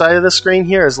right side of the screen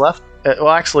here is left. Well,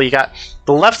 actually, you got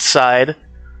the left side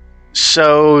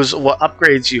shows what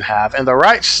upgrades you have, and the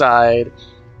right side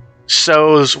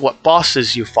shows what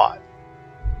bosses you fought.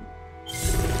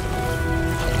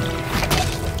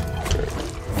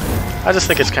 I just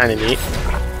think it's kind of neat.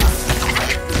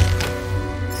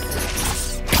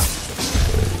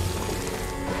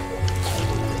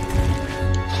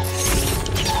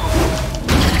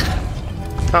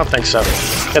 I don't think so.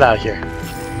 Get out of here.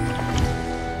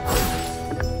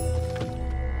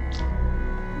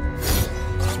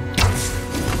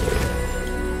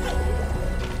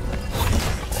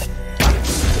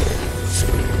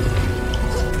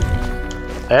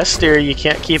 Esther, you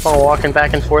can't keep on walking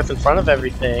back and forth in front of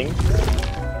everything.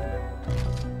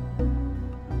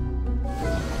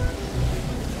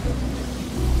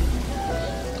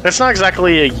 It's not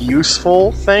exactly a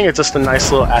useful thing, it's just a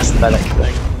nice little aesthetic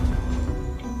thing.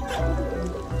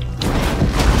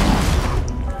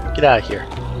 Get out of here.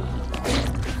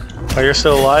 Oh, you're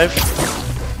still alive?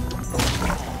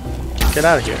 Get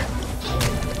out of here.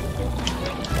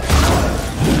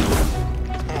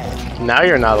 Now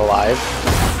you're not alive.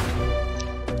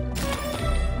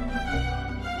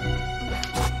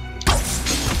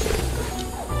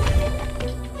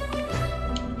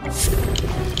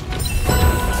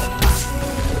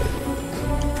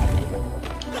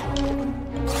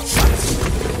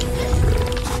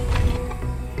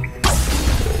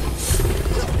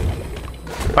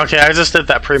 Okay, I just did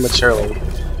that prematurely.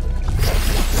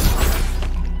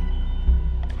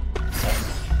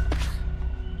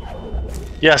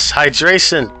 Yes,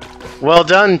 hydration. Well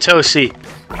done, Toshi.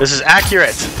 This is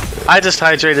accurate. I just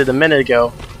hydrated a minute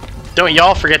ago. Don't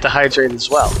y'all forget to hydrate as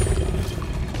well.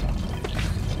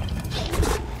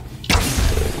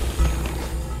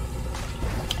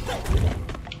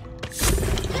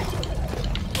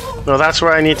 No, that's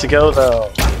where I need to go,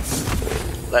 though.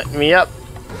 Let me up.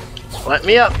 Let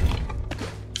me up.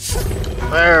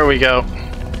 There we go.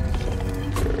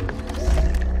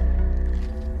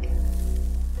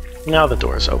 Now the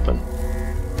door's open.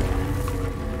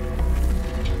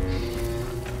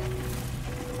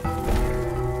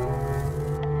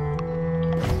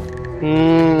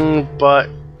 But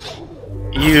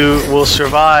you will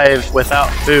survive without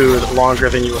food longer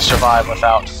than you will survive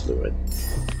without fluid.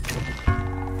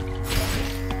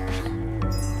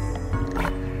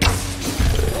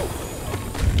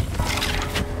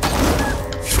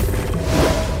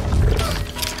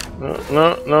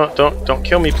 No, don't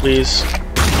kill me, please.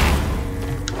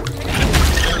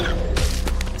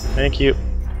 Thank you.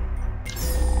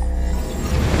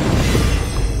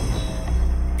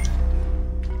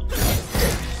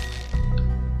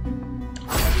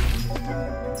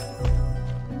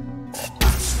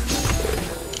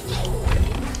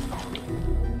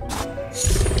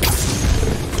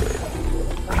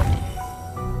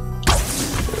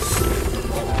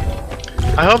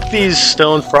 I hope these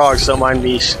stone frogs don't mind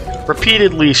me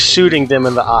repeatedly shooting them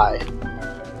in the eye.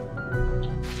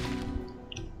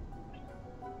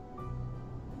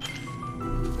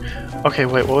 Okay,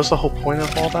 wait, what was the whole point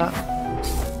of all that?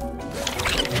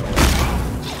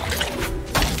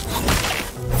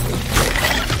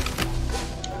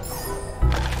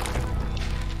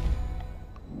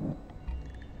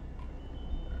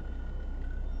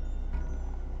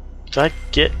 Did I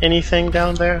get anything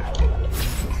down there?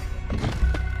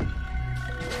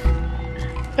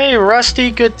 Hey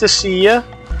Rusty, good to see you.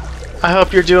 I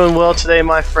hope you're doing well today,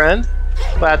 my friend.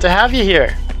 Glad to have you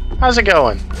here. How's it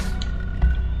going?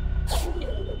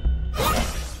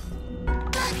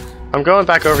 I'm going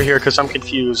back over here because I'm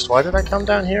confused. Why did I come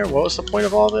down here? What was the point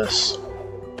of all this?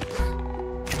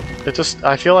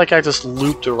 I feel like I just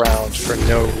looped around for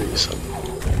no reason.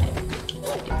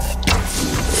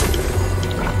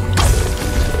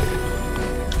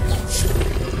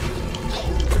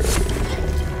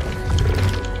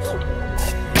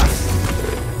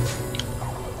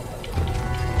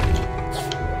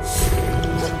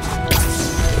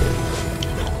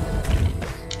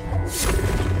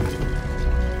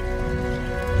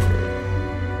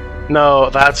 No,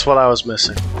 that's what I was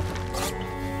missing.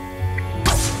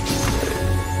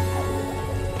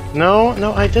 No,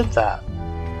 no, I did that.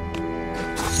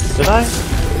 Did I?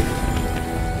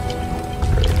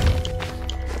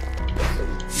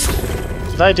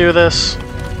 Did I do this?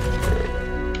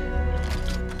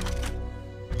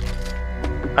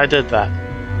 I did that.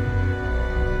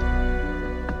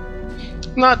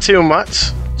 Not too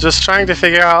much. Just trying to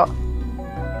figure out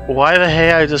why the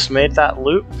hey I just made that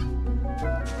loop.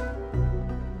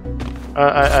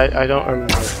 I don't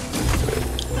remember.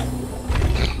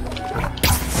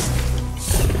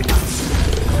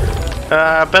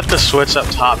 I bet the switch up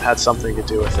top had something to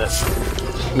do with it.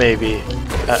 Maybe.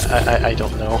 I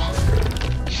don't know.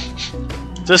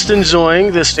 Just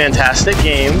enjoying this fantastic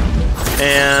game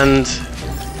and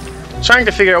trying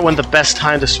to figure out when the best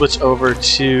time to switch over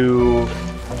to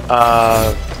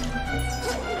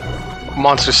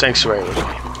Monster Sanctuary would be.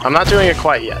 I'm not doing it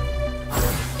quite yet.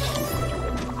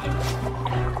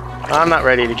 I'm not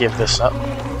ready to give this up.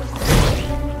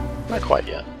 Not quite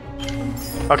yet.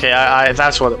 Okay,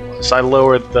 that's what it was. I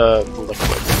lowered the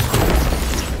liquid.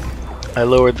 I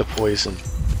lowered the poison.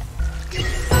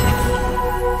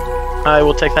 I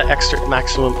will take that extra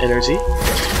maximum energy.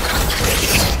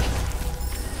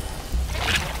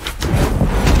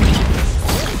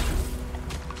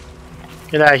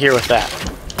 Get out of here with that.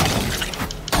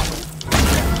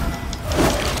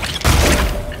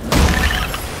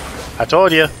 I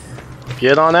told you.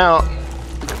 Get on out.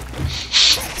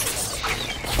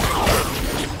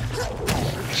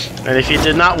 And if you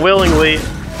did not willingly,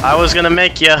 I was gonna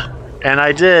make you, and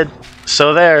I did.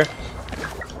 So there.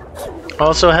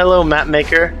 Also, hello, map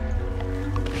maker.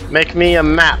 Make me a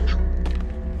map.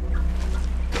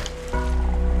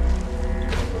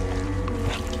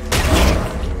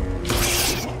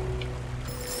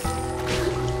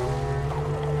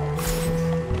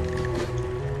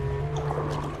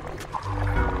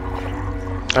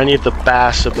 I need the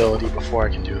bash ability before I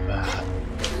can do that.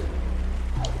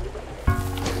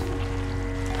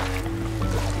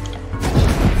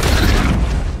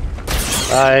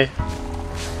 Bye.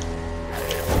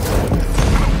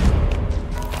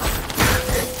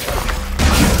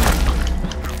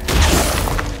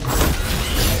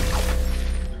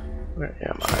 Where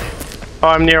am I? Oh,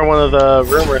 I'm near one of the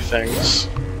rumor things.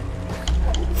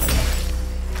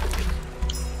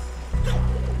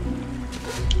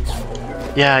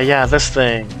 Yeah, this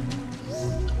thing.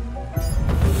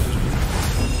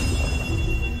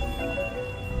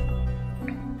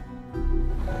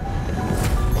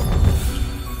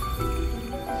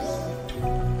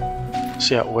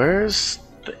 So yeah, where's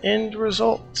the end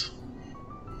result?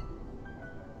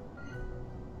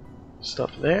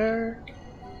 Stuff there?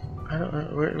 I don't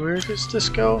know, where does this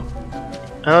go?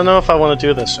 I don't know if I want to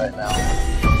do this right now.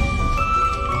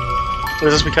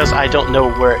 This is because I don't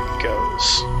know where it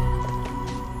goes.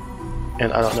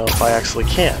 And I don't know if I actually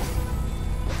can.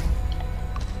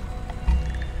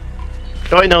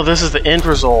 Oh wait, no, this is the end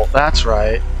result, that's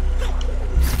right.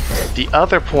 The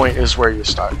other point is where you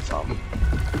start from.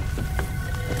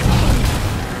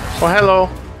 Well, hello.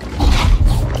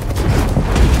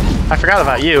 I forgot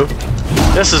about you.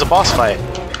 This is a boss fight.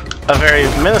 A very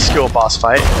minuscule boss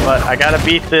fight, but I gotta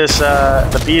beat this,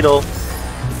 the beetle.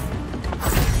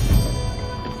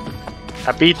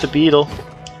 I beat the beetle.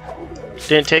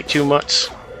 Didn't take too much.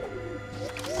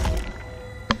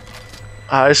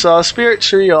 I saw a spirit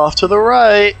tree off to the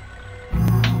right.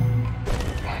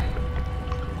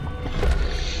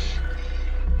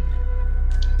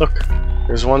 Look,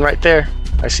 there's one right there.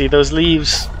 I see those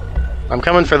leaves. I'm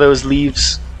coming for those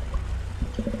leaves.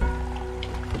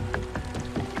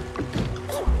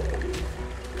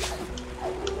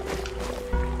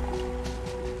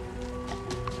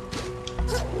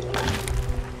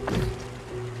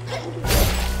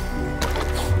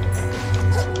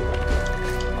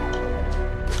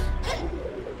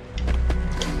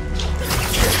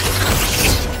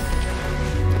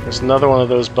 There's another one of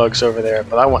those bugs over there,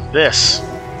 but I want this.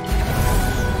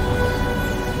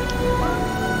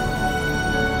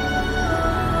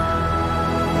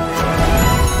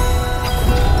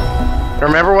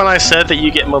 Remember when I said that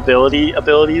you get mobility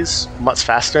abilities much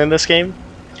faster in this game?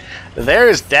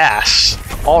 There's dash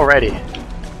already.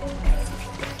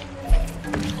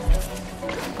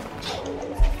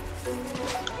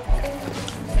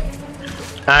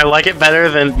 I like it better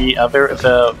than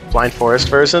the Blind Forest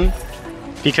version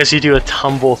because you do a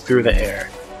tumble through the air,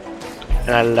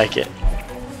 and I like it.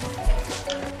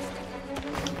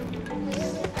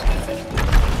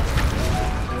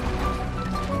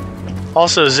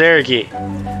 Also, Zergi,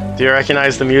 do you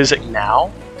recognize the music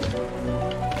now?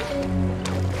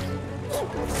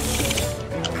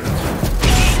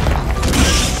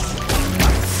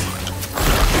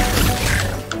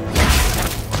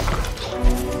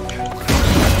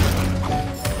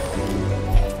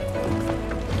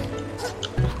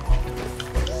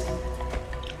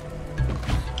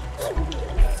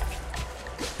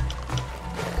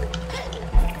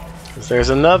 There's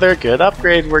another good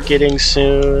upgrade we're getting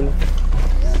soon.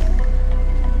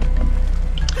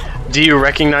 Do you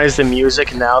recognize the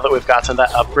music now that we've gotten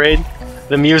that upgrade?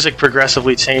 The music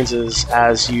progressively changes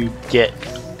as you get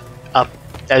up,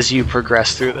 as you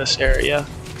progress through this area.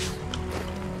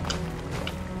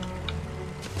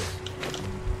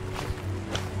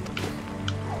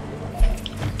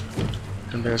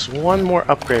 And there's one more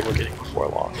upgrade we're getting before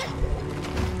long.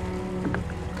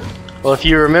 Well, if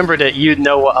you remembered it, you'd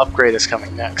know what upgrade is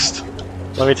coming next.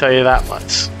 Let me tell you that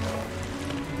much.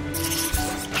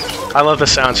 I love the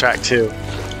soundtrack too.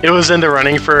 It was in the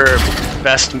running for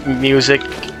best music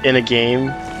in a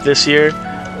game this year,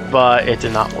 but it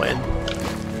did not win.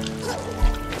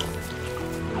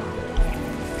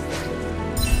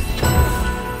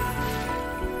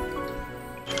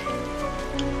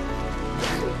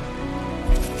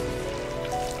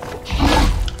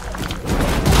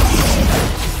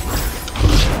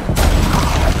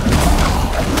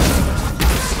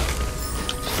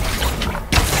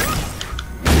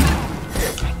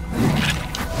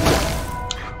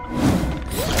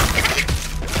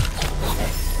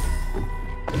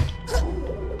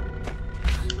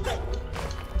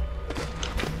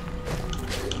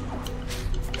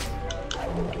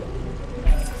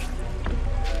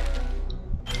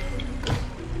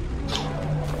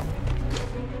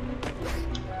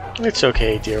 It's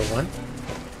okay, dear one.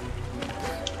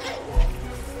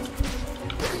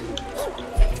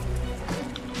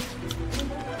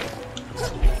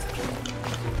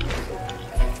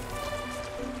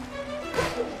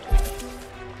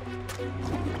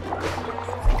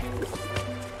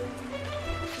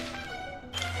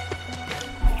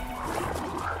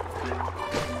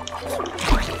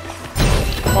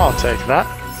 I'll take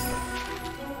that.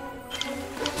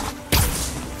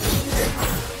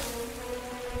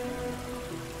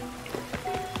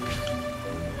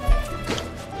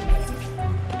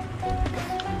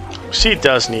 She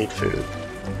does need food.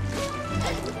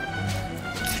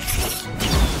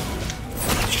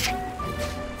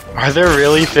 Are there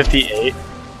really 58?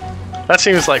 That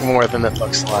seems like more than it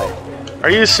looks like. Are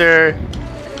you sure?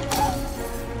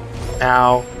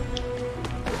 Ow.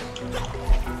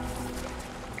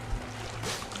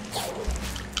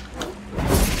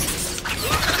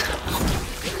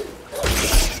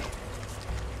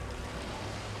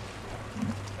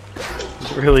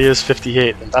 It really is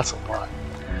 58, and that's a lot.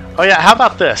 Oh yeah, how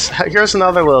about this? Here's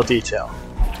another little detail.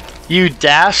 You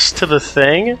dash to the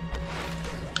thing,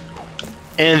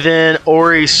 and then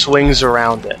Ori swings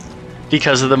around it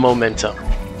because of the momentum.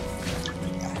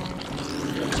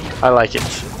 I like it.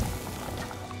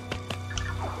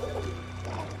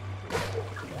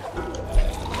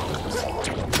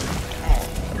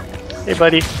 Hey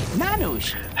buddy.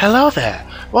 Hello there.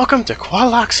 Welcome to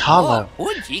Quolok's Hollow.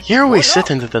 Here we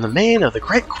sit in the domain of the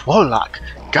great Quolok,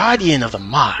 guardian of the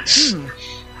Mars.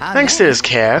 Thanks to his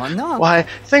care, why,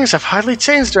 things have hardly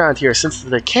changed around here since the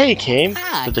decay came.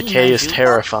 The decay is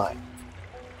terrifying.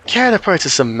 Care to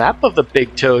purchase a map of the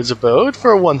Big Toad's abode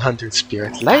for 100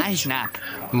 spirit light?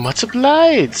 Much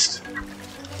obliged.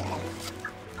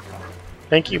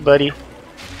 Thank you, buddy.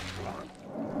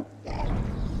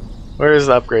 Where's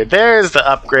the upgrade? There's the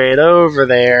upgrade over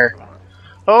there.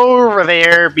 Over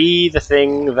there be the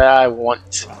thing that I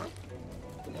want.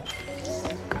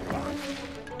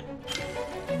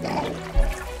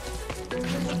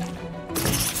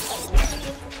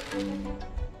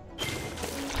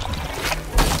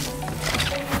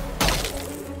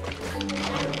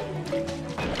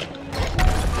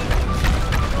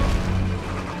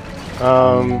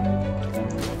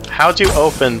 How'd you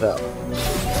open though?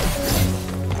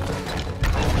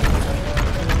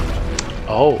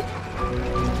 Oh.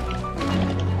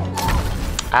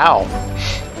 Ow.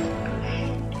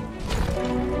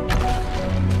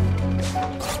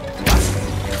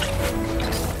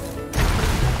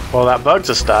 Well, that bug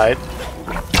just died.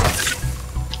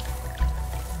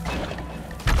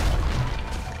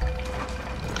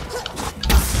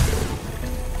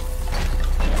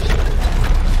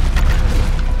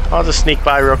 I'll just sneak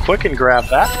by real quick and grab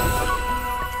that.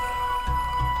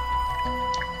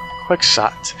 Quick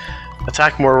shot.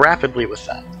 Attack more rapidly with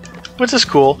that. Which is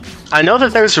cool. I know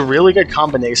that there's a really good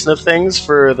combination of things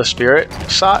for the spirit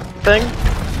shot thing,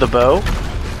 the bow,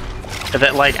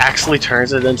 that like actually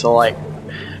turns it into like,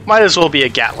 might as well be a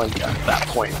Gatling gun at that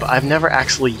point, but I've never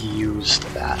actually used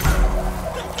that.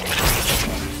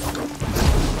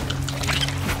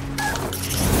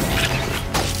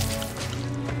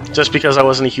 Just because I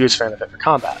wasn't a huge fan of it for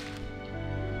combat.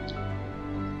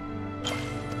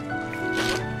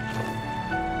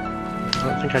 I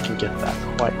don't think I can get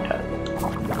that quite yet.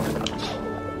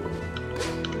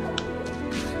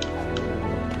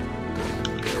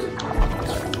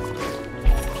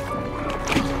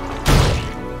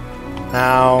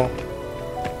 Now...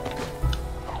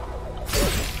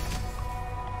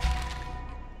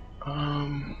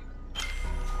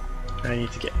 I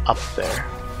need to get up there.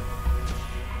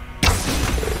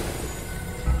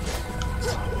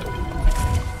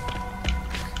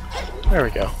 There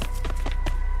we go.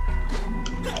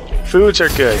 Foods are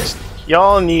good.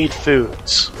 Y'all need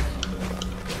foods.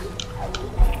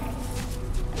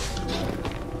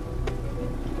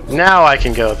 Now I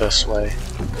can go this way.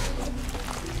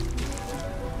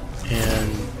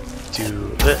 And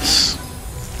do this.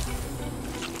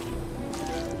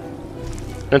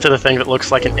 Into the thing that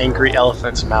looks like an angry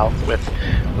elephant's mouth with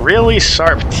really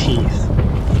sharp teeth.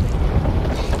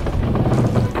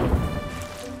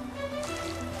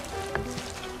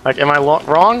 Like, am I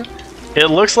wrong? It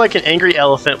looks like an angry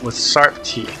elephant with sharp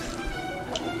teeth.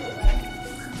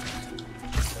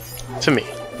 To me.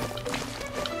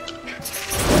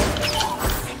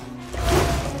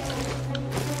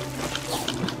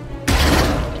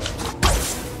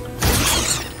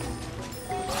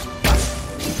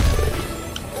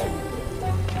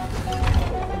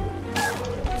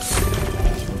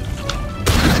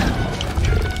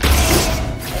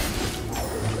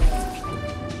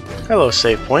 Hello,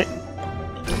 save point.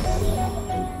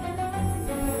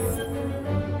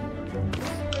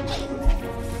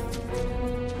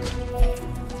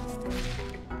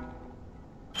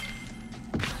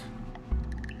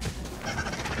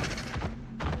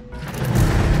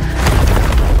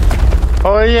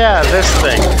 Oh yeah, this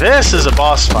thing. This is a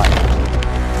boss fight.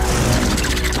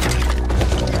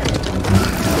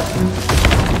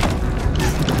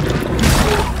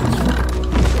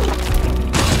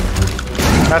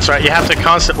 That's right, you have to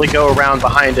constantly go around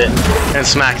behind it and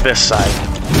smack this side.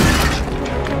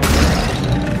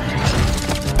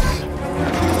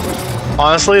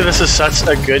 Honestly, this is such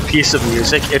a good piece of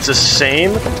music. It's a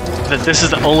shame that this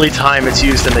is the only time it's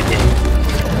used in the game.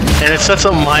 And it's such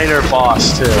a minor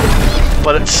boss, too.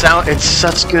 But it's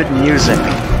such good music.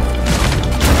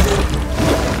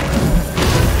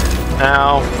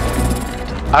 Now,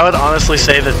 I would honestly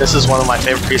say that this is one of my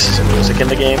favorite pieces of music in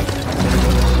the game.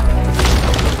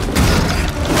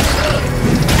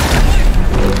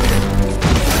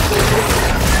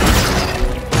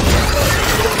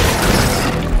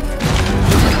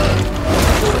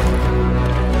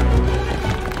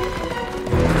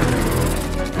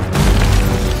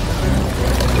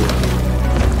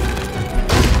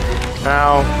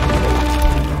 Now,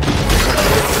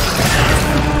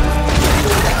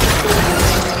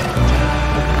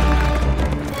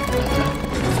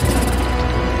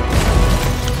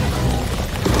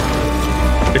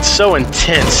 it's so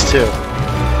intense too.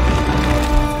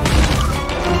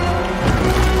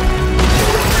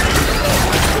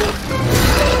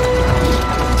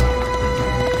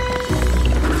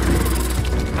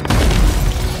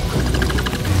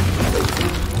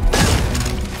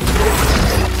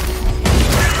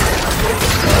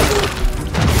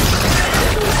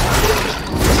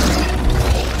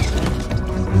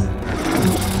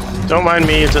 Don't mind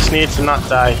me, you just need to not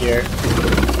die here.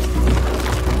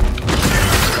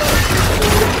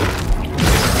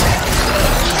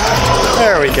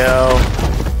 There we go.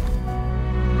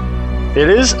 It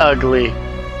is ugly,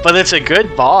 but it's a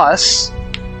good boss.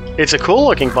 It's a cool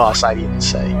looking boss, I'd even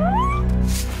say.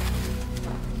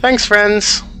 Thanks,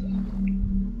 friends.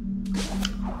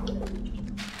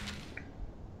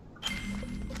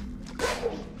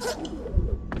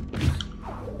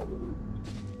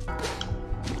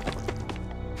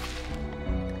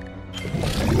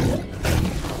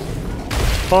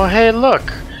 Oh hey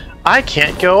look, I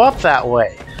can't go up that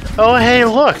way. Oh hey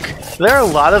look, there are a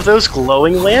lot of those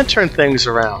glowing lantern things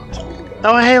around.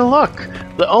 Oh hey look,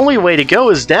 the only way to go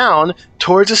is down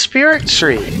towards a spirit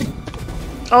tree.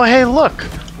 Oh hey look,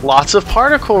 lots of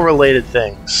particle related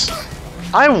things.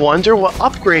 I wonder what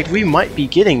upgrade we might be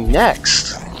getting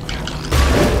next.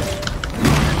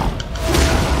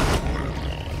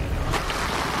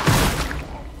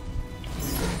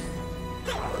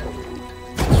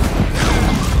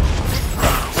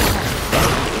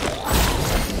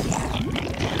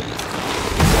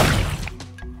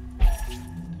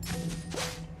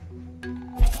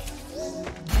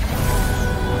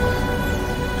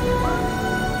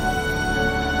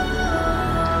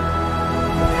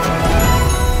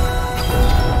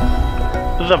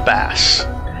 The Bash.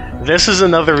 This is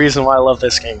another reason why I love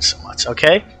this game so much,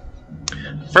 okay?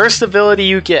 First ability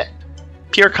you get,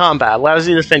 pure combat, allows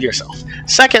you to defend yourself.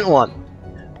 Second one,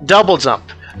 double jump.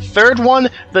 Third one,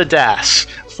 the dash.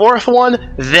 Fourth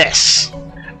one, this.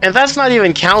 And that's not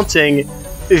even counting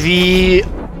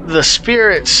the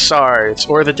spirit shards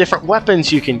or the different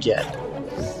weapons you can get.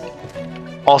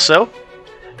 Also,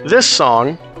 This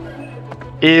song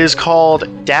is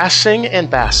called Dashing and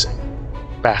Bassing.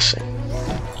 Bassing.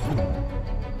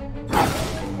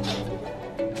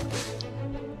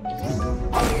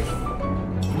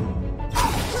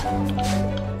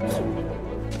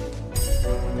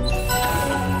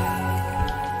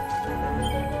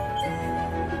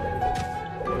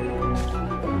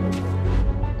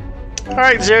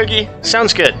 Alright, Zergy.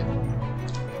 Sounds good.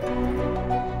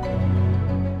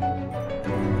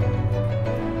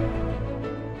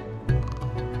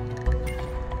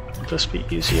 Will this be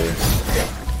easier?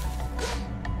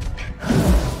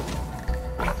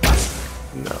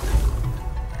 No.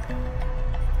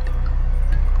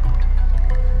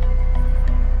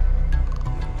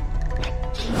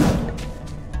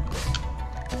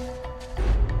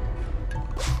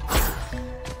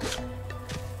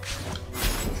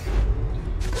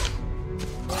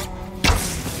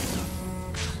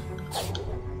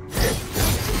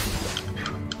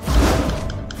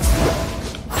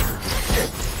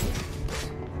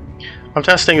 I'm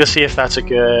testing to see if that's a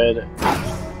good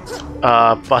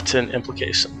button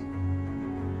implication.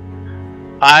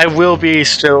 I will be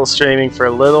still streaming for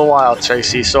a little while,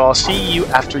 Tracy, so I'll see you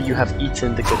after you have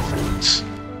eaten the good foods.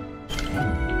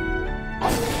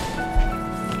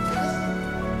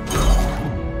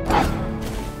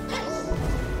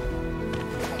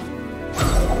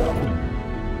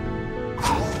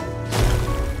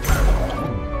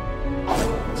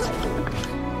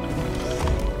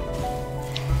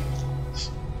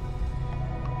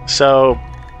 So,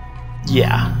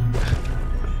 yeah,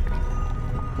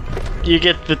 you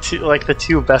get the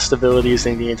two best abilities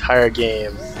in the entire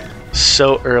game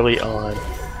so early on,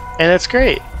 and it's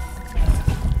great.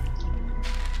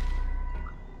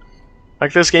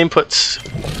 Like, this game puts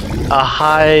a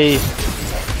high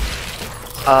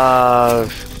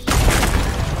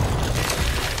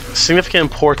significant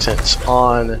importance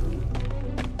on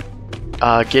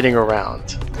getting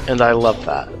around, and I love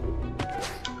that.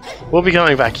 We'll be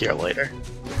coming back here later.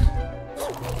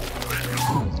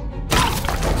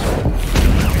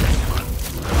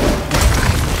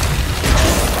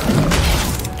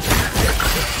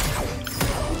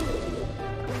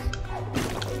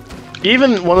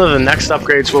 Even one of the next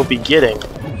upgrades we'll be getting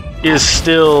is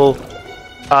still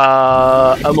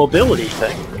a mobility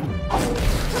thing.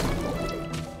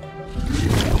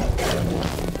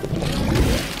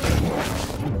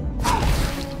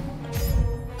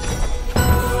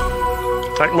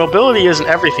 Like, mobility isn't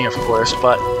everything, of course,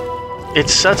 but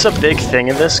it's such a big thing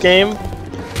in this game,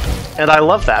 and I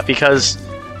love that, because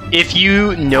if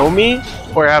you know me,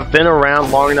 or have been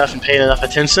around long enough and paid enough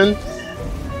attention,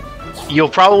 you'll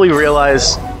probably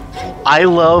realize I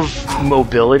love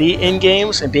mobility in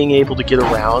games and being able to get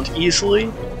around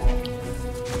easily,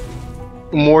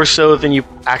 more so than you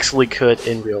actually could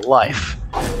in real life.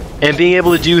 And being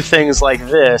able to do things like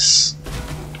this,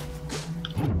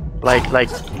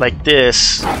 like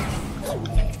this,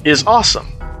 is awesome.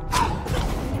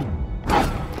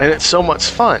 And it's so much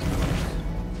fun.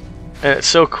 And it's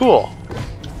so cool.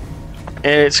 And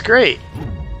it's great.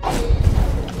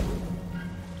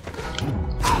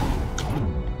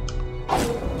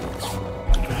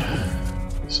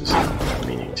 This is not what I'm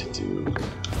meaning to do.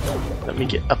 Let me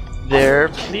get up there,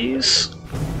 please.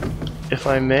 If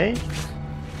I may.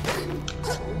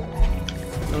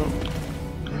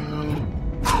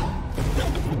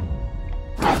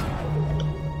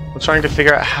 I'm trying to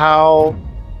figure out how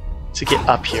to get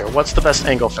up here. What's the best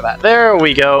angle for that? There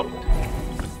we go.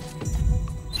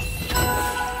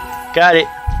 Got it.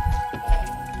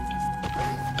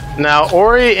 Now,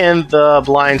 Ori and the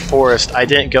Blind Forest, I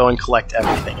didn't go and collect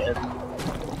everything in.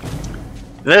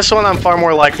 This one, I'm far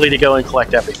more likely to go and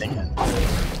collect everything in.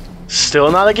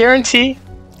 Still not a guarantee.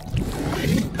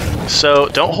 So,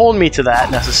 don't hold me to that,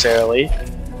 necessarily.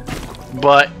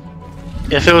 But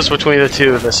if it was between the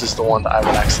two, this is the one that I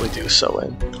would actually do so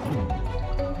in.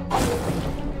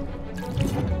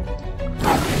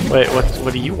 Wait,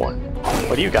 what do you want?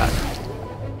 What do you got?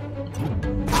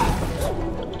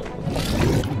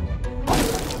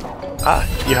 Ah,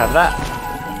 you have that.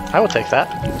 I will take that.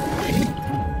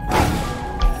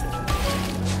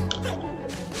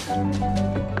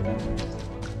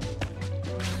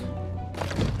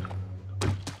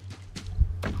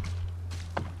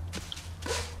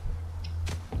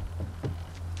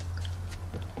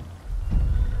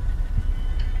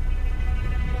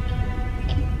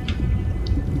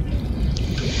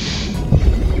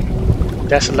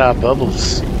 That's a lot of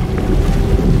bubbles.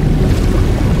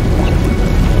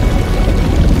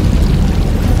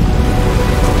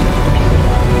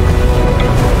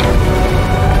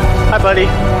 Hi, buddy.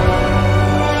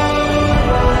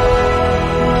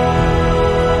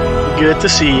 good to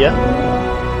see you.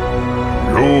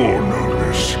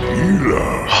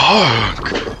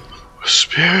 Hark!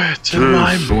 Spirit in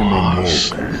my moss.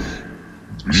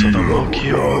 So the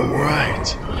Moki were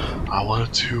right. I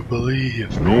wanted to believe,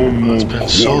 but it's been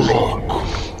so long.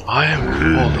 I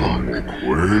am Warlock,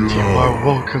 and you are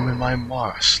welcome in my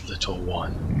marsh, little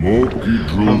one.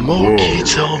 The Moki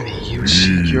tell me you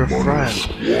seek your friend,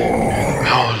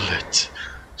 Owlet.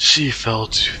 She fell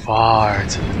too far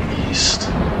to the east.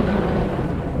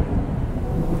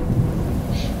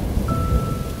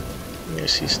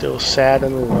 She's still sad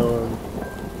and alone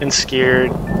and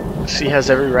scared. She has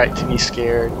every right to be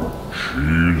scared.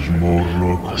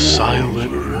 The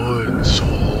silent woods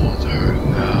hold her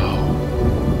now.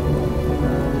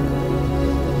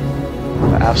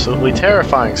 The absolutely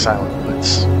terrifying silent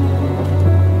woods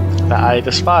that I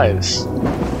despise.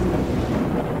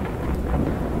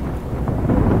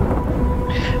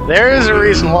 There is a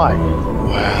reason why.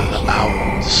 Where the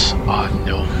owls are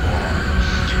no more.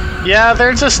 Yeah,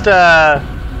 they're just,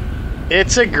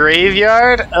 it's a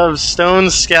graveyard of stone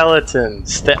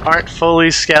skeletons that aren't fully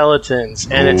skeletons,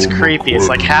 and it's creepy. It's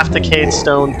like half-decayed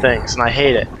stone things, and I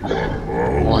hate it.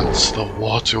 Once the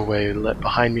waterway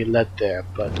behind me led there,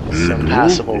 but it's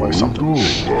impassable or something.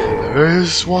 There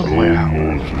is one way out.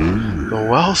 The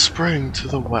wellspring to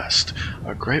the west,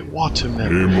 a great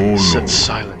waterman sits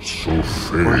silent.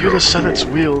 Were you to set its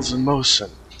wheels in motion,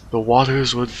 the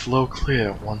waters would flow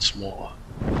clear once more.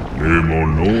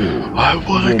 I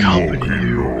would accompany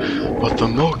you, but the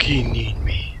Moki need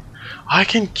me. I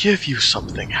can give you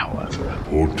something, however.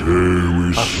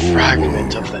 A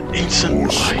fragment of the ancient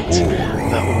light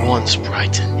that once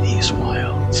brightened these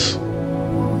wilds.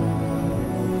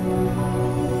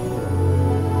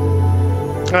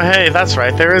 Oh hey, that's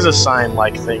right, there is a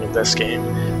sign-like thing in this game.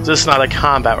 Just not a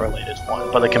combat-related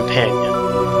one, but a companion.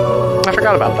 I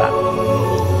forgot about that.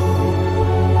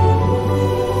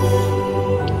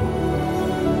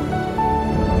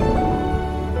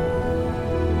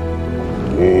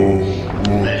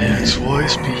 May its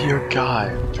voice be your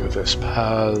guide through this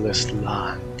perilous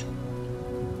land.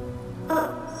 I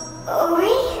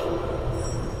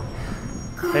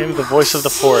am the voice of the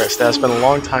forest. It has been a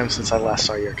long time since I last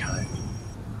saw your kind.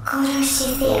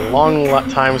 A long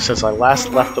time since I last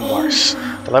left the marsh,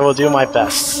 but I will do my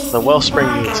best. The wellspring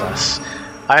needs us.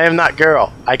 I am not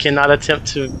girl. I cannot attempt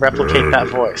to replicate that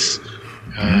voice.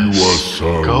 Yes,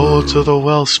 go to the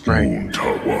wellspring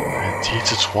and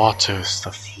teach its waters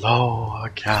to flow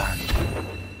again.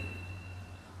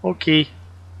 Okay.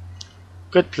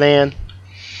 Good plan.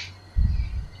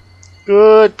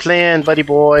 Good plan, buddy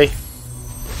boy.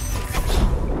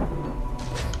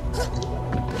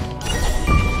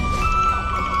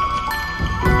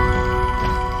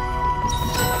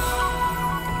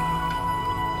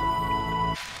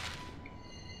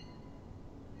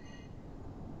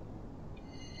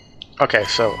 Okay,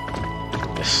 so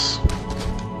this.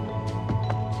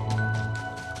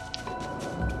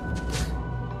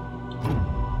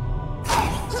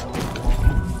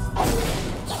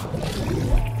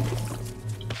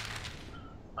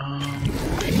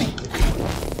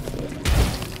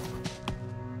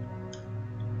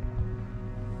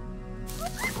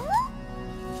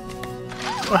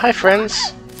 Oh, hi,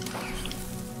 friends.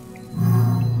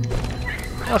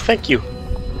 Oh, thank you.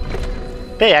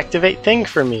 They activate thing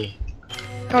for me.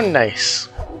 Oh, nice.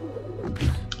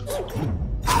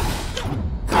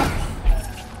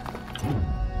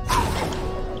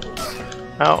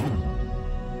 Oh.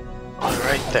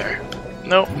 Right there.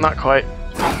 Nope, not quite.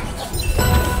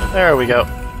 There we go.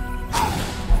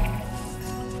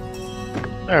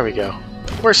 There we go.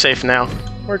 We're safe now.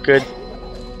 We're good.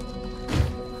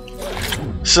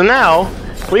 So now,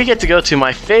 we get to go to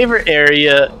my favorite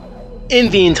area in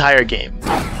the entire game.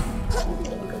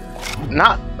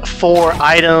 Not for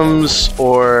items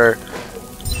or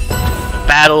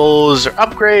battles or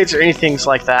upgrades or anything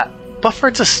like that, but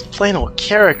for just plain old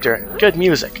character and good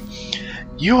music.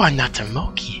 You are not a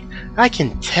Moki. I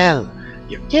can tell.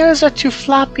 Your ears are too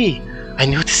floppy. I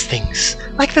notice things,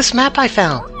 like this map I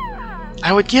found.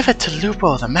 I would give it to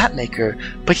Lupo, the map maker,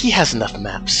 but he has enough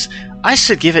maps. I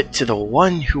should give it to the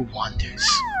one who wanders.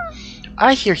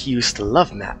 I hear he used to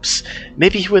love maps.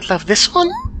 Maybe he would love this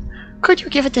one? Could you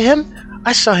give it to him?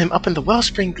 I saw him up in the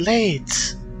Wellspring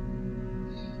Glades.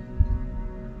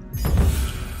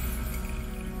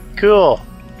 Cool.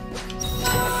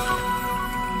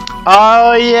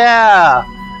 Oh yeah!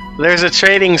 There's a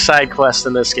trading side quest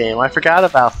in this game. I forgot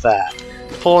about that.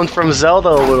 Pulling from Zelda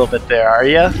a little bit there, are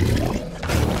ya?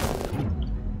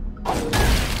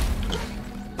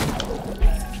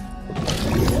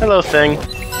 Hello, thing.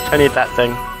 I need that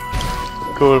thing.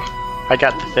 Cool. I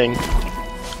got the thing.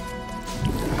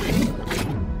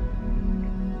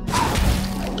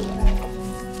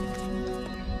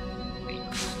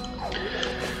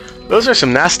 Those are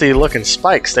some nasty looking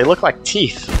spikes. They look like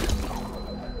teeth.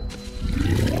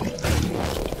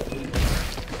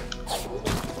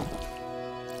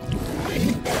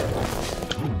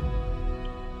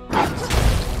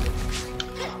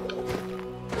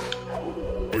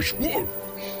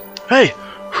 Hey,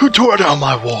 who tore down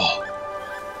my wall?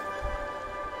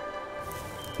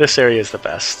 This area is the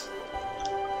best.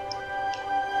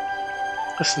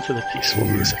 Listen to the peaceful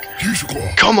music.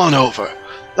 Come on over.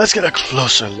 Let's get a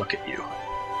closer look at you.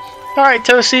 Alright,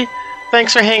 Tosi.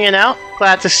 Thanks for hanging out.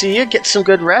 Glad to see you. Get some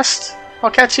good rest. I'll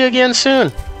catch you again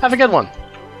soon. Have a good one.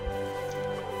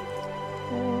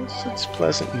 Oh, such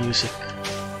pleasant music.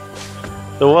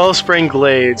 The Wellspring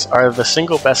Glades are the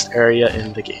single best area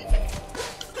in the game.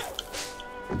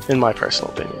 In my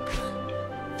personal opinion.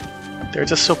 They're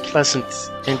just so pleasant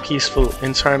and peaceful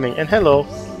and charming. And hello.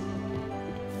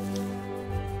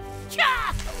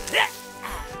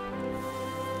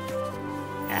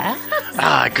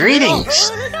 Ah,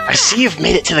 greetings! I see you've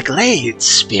made it to the Glades,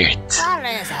 Spirit.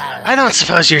 I don't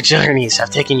suppose your journeys have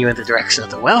taken you in the direction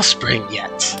of the Wellspring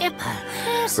yet.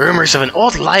 Rumors of an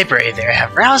old library there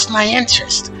have roused my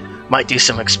interest. Might do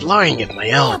some exploring of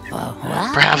my own.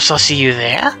 Perhaps I'll see you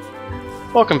there?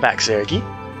 Welcome back, Zergi.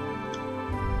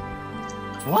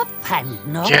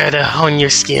 Care to hone your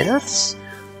skills?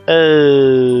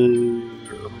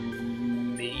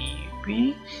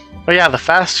 Maybe? Oh yeah, the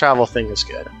fast travel thing is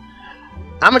good.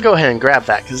 I'm gonna go ahead and grab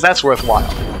that, because that's worthwhile.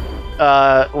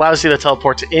 Allows you to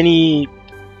teleport to any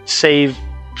save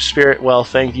spirit well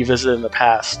thing you visited in the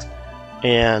past,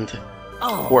 and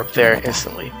warp there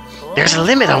instantly. There's a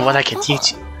limit on what I can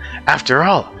teach you. After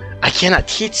all, I cannot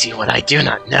teach you what I do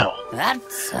not know. But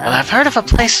I've heard of a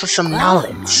place with some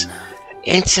knowledge.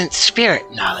 Ancient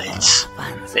spirit knowledge.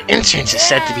 The entrance is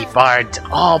said to be barred to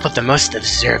all but the most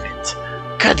observant.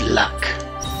 Good luck.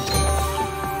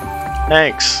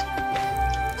 Thanks.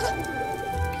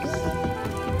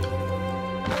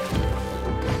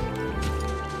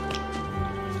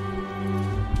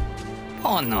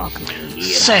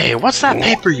 Say, what's that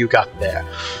paper you got there?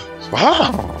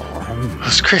 Wow!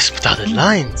 Those crisp dotted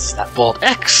lines, that bold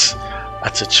X.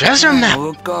 That's a treasure map.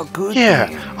 Here,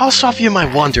 I'll swap you my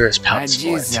Wanderer's pouch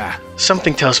for it.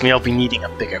 Something tells me I'll be needing a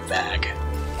bigger bag.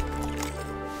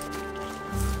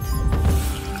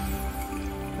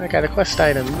 I got a quest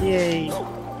item, yay!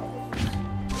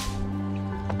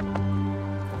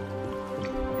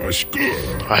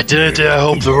 I did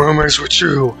hope the rumors were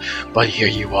true, but here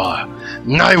you are.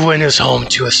 Nightwind is home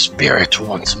to a spirit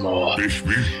once more.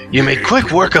 You made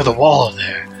quick work of the wall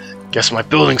there. Guess my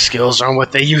building skills aren't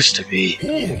what they used to be.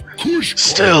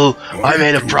 Still, I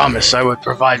made a promise I would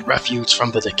provide refuge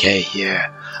from the decay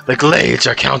here. The Glades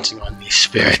are counting on me,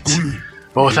 Spirit.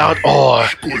 But without ore,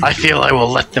 I feel I will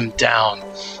let them down.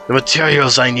 The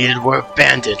materials I needed were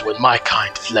abandoned when my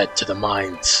kind fled to the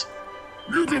mines.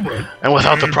 And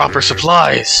without the proper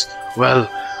supplies, well,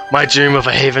 my dream of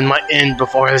a haven might end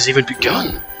before it has even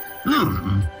begun.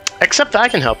 Except I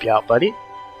can help you out, buddy.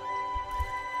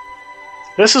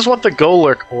 This is what the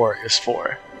Golurk ore is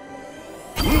for.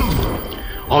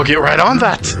 I'll get right on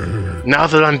that. Now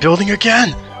that I'm building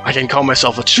again, I can call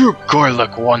myself a true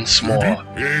Gorluk once more.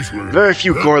 Very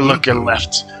few Gorluk are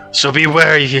left, so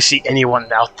beware if you see anyone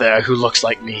out there who looks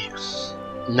like me.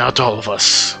 Not all of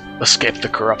us escape the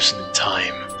corruption in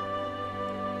time.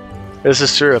 This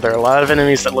is true, there are a lot of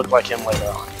enemies that look like him later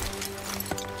on.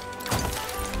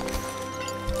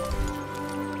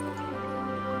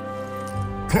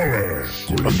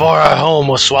 Before our home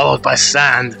was swallowed by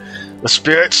sand, the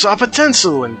spirits saw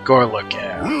potential in Gorluk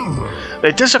air.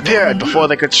 They disappeared before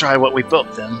they could try what we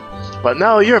built them, but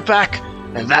now you're back,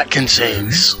 and that can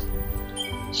change.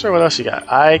 Sure, what else you got?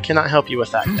 I cannot help you with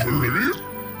that yet.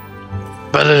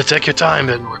 Better to take your time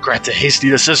than regret a hasty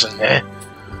decision, eh?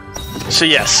 So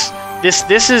yes,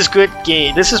 this is good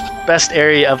game. This is best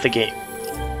area of the game.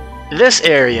 This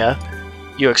area,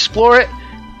 you explore it,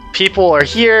 people are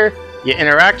here, you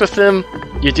interact with them,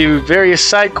 you do various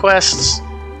side quests,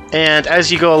 and as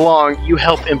you go along, you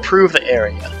help improve the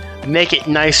area. Make it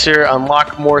nicer,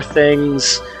 unlock more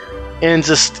things, and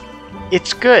just,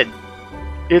 it's good.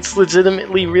 It's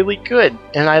legitimately really good,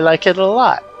 and I like it a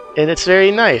lot, and it's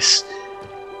very nice.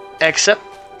 Except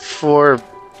for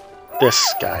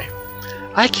this guy.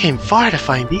 I came far to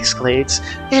find these glades.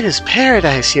 It is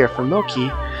paradise here for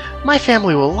Moki. My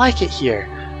family will like it here,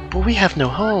 but we have no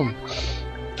home.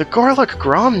 The Gorluk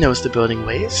Grom knows the building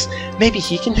ways. Maybe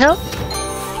he can help?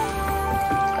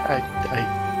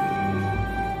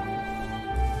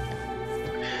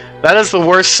 That is the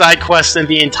worst side quest in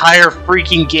the entire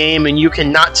freaking game, and you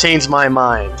cannot change my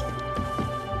mind.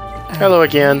 Hello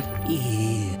again.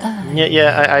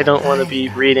 Yeah, I don't want to be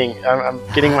reading. I'm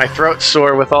getting my throat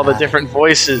sore with all the different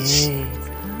voices.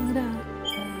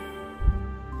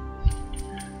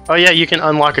 Oh yeah, you can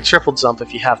unlock a triple jump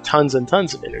if you have tons and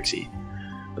tons of energy.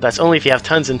 But that's only if you have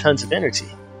tons and tons of energy.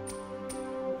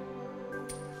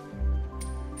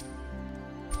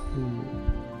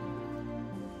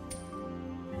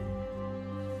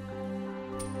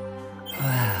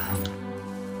 Wow.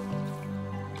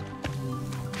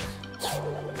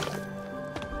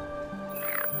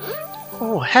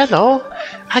 Oh, hello.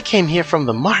 I came here from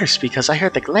the Mars because I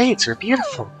heard the glades were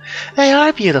beautiful. They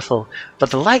are beautiful,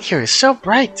 but the light here is so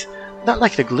bright, not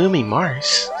like the gloomy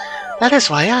Mars. That is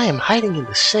why I am hiding in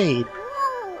the shade.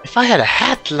 If I had a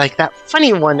hat like that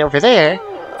funny one over there,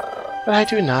 but I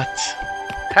do not.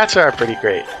 Hats are pretty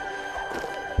great.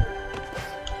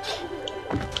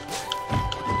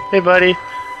 Hey, buddy.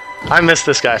 I missed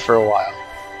this guy for a while.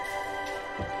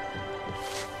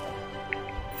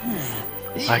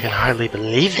 I can hardly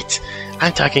believe it.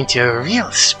 I'm talking to a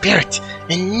real spirit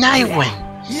in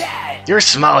Nywin. You're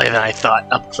smaller than I thought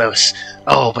up close.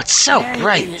 Oh, but so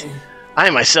bright. I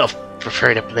myself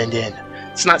prefer to blend in.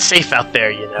 It's not safe out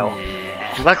there, you know.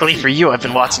 Luckily for you, I've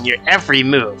been watching your every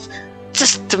move.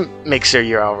 Just to make sure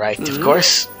you're alright, of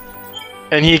course.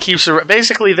 And he keeps a...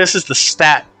 Basically, this is the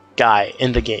stat guy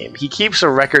in the game. He keeps a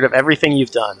record of everything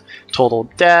you've done. Total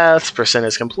deaths,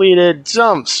 percentage completed,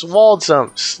 jumps, wall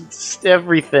jumps,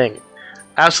 everything.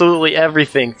 Absolutely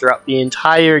everything throughout the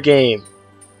entire game.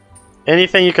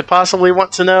 Anything you could possibly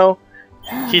want to know,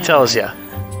 he tells you.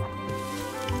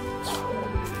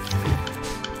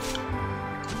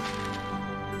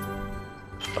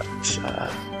 But,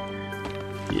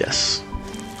 yes.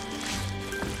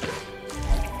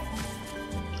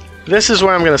 This is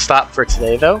where I'm going to stop for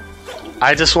today, though.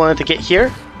 I just wanted to get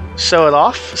here, show it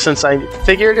off, since I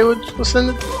figured it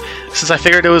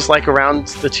was like around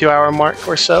the 2-hour mark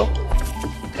or so.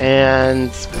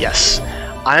 And yes,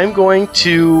 I'm going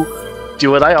to do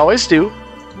what I always do.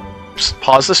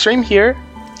 Pause the stream here.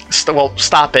 Well,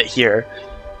 stop it here.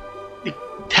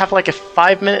 Have like a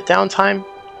 5-minute downtime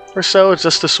or so,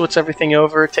 just to switch everything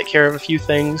over, take care of a few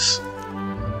things,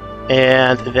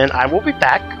 and then I will be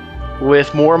back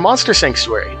with more Monster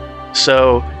Sanctuary.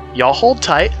 So y'all hold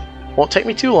tight, won't take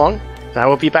me too long, and I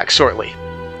will be back shortly.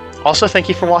 Also, thank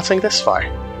you for watching this far.